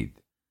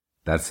نمیشنید.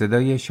 در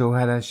صدای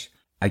شوهرش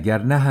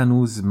اگر نه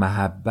هنوز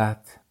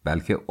محبت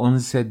بلکه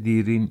انس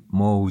دیرین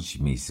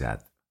موج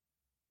میزد.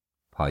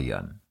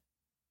 پایان.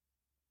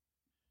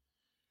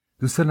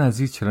 دوستان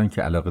عزیز، چنان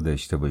که علاقه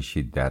داشته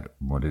باشید در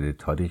مورد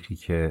تاریخی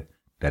که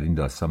در این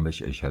داستان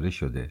بهش اشاره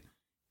شده،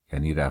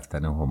 یعنی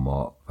رفتن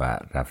هما و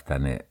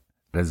رفتن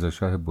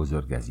رضاشاه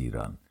بزرگ از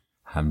ایران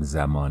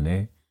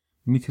همزمانه،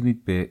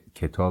 میتونید به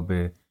کتاب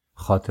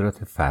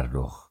خاطرات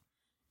فرخ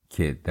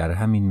که در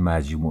همین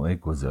مجموعه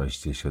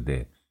گذاشته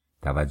شده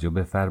توجه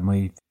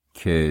بفرمایید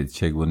که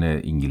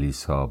چگونه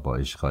انگلیس ها با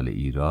اشغال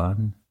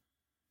ایران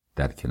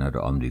در کنار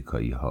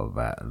آمریکایی ها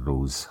و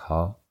روس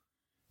ها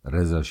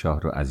رضا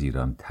شاه رو از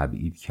ایران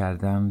تبعید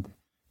کردند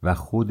و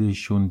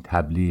خودشون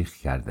تبلیغ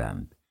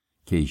کردند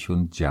که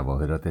ایشون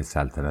جواهرات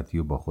سلطنتی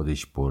رو با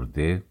خودش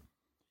برده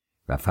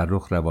و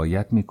فرخ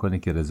روایت میکنه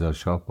که رضا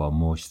شاه با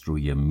مشت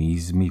روی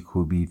میز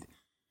میکوبید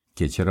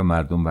که چرا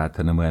مردم و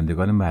حتی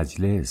نمایندگان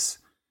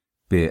مجلس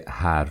به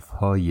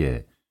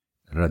حرفهای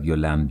رادیو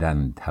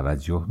لندن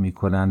توجه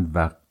میکنند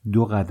و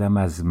 2 قدم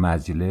از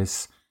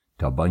مجلس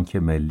تا بانک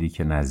ملی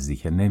که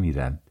نزدیک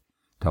نمیرند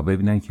تا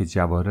ببینن که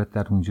جواهرات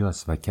در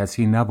اونجاست و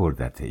کسی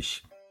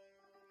نبردتش.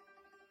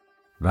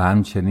 و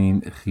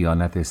همچنین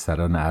خیانت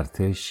سران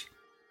ارتش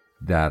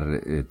در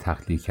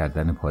تخلیه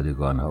کردن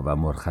پادگانها و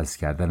مرخص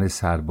کردن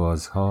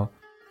سربازها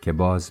که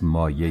باز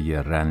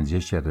مایه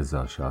رنجش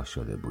رضا شاه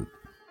شده بود.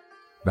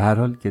 به هر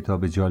حال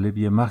کتاب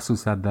جالبیه،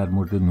 مخصوصا در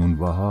مورد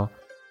نونواها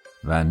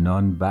و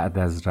نان بعد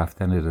از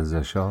رفتن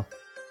رضا شاه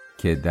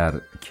که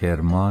در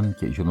کرمان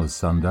که ایشون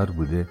استاندار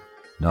بوده،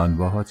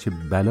 نانواها چه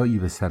بلایی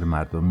به سر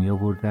مردم می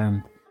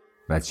آوردند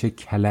و چه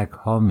کلک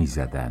ها می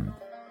زدند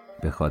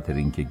به خاطر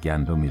اینکه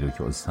گندمی رو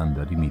که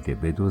استانداری میده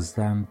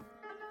بدزدند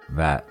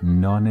و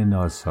نان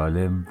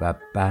ناسالم و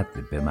بد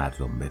به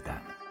مردم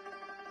بدن.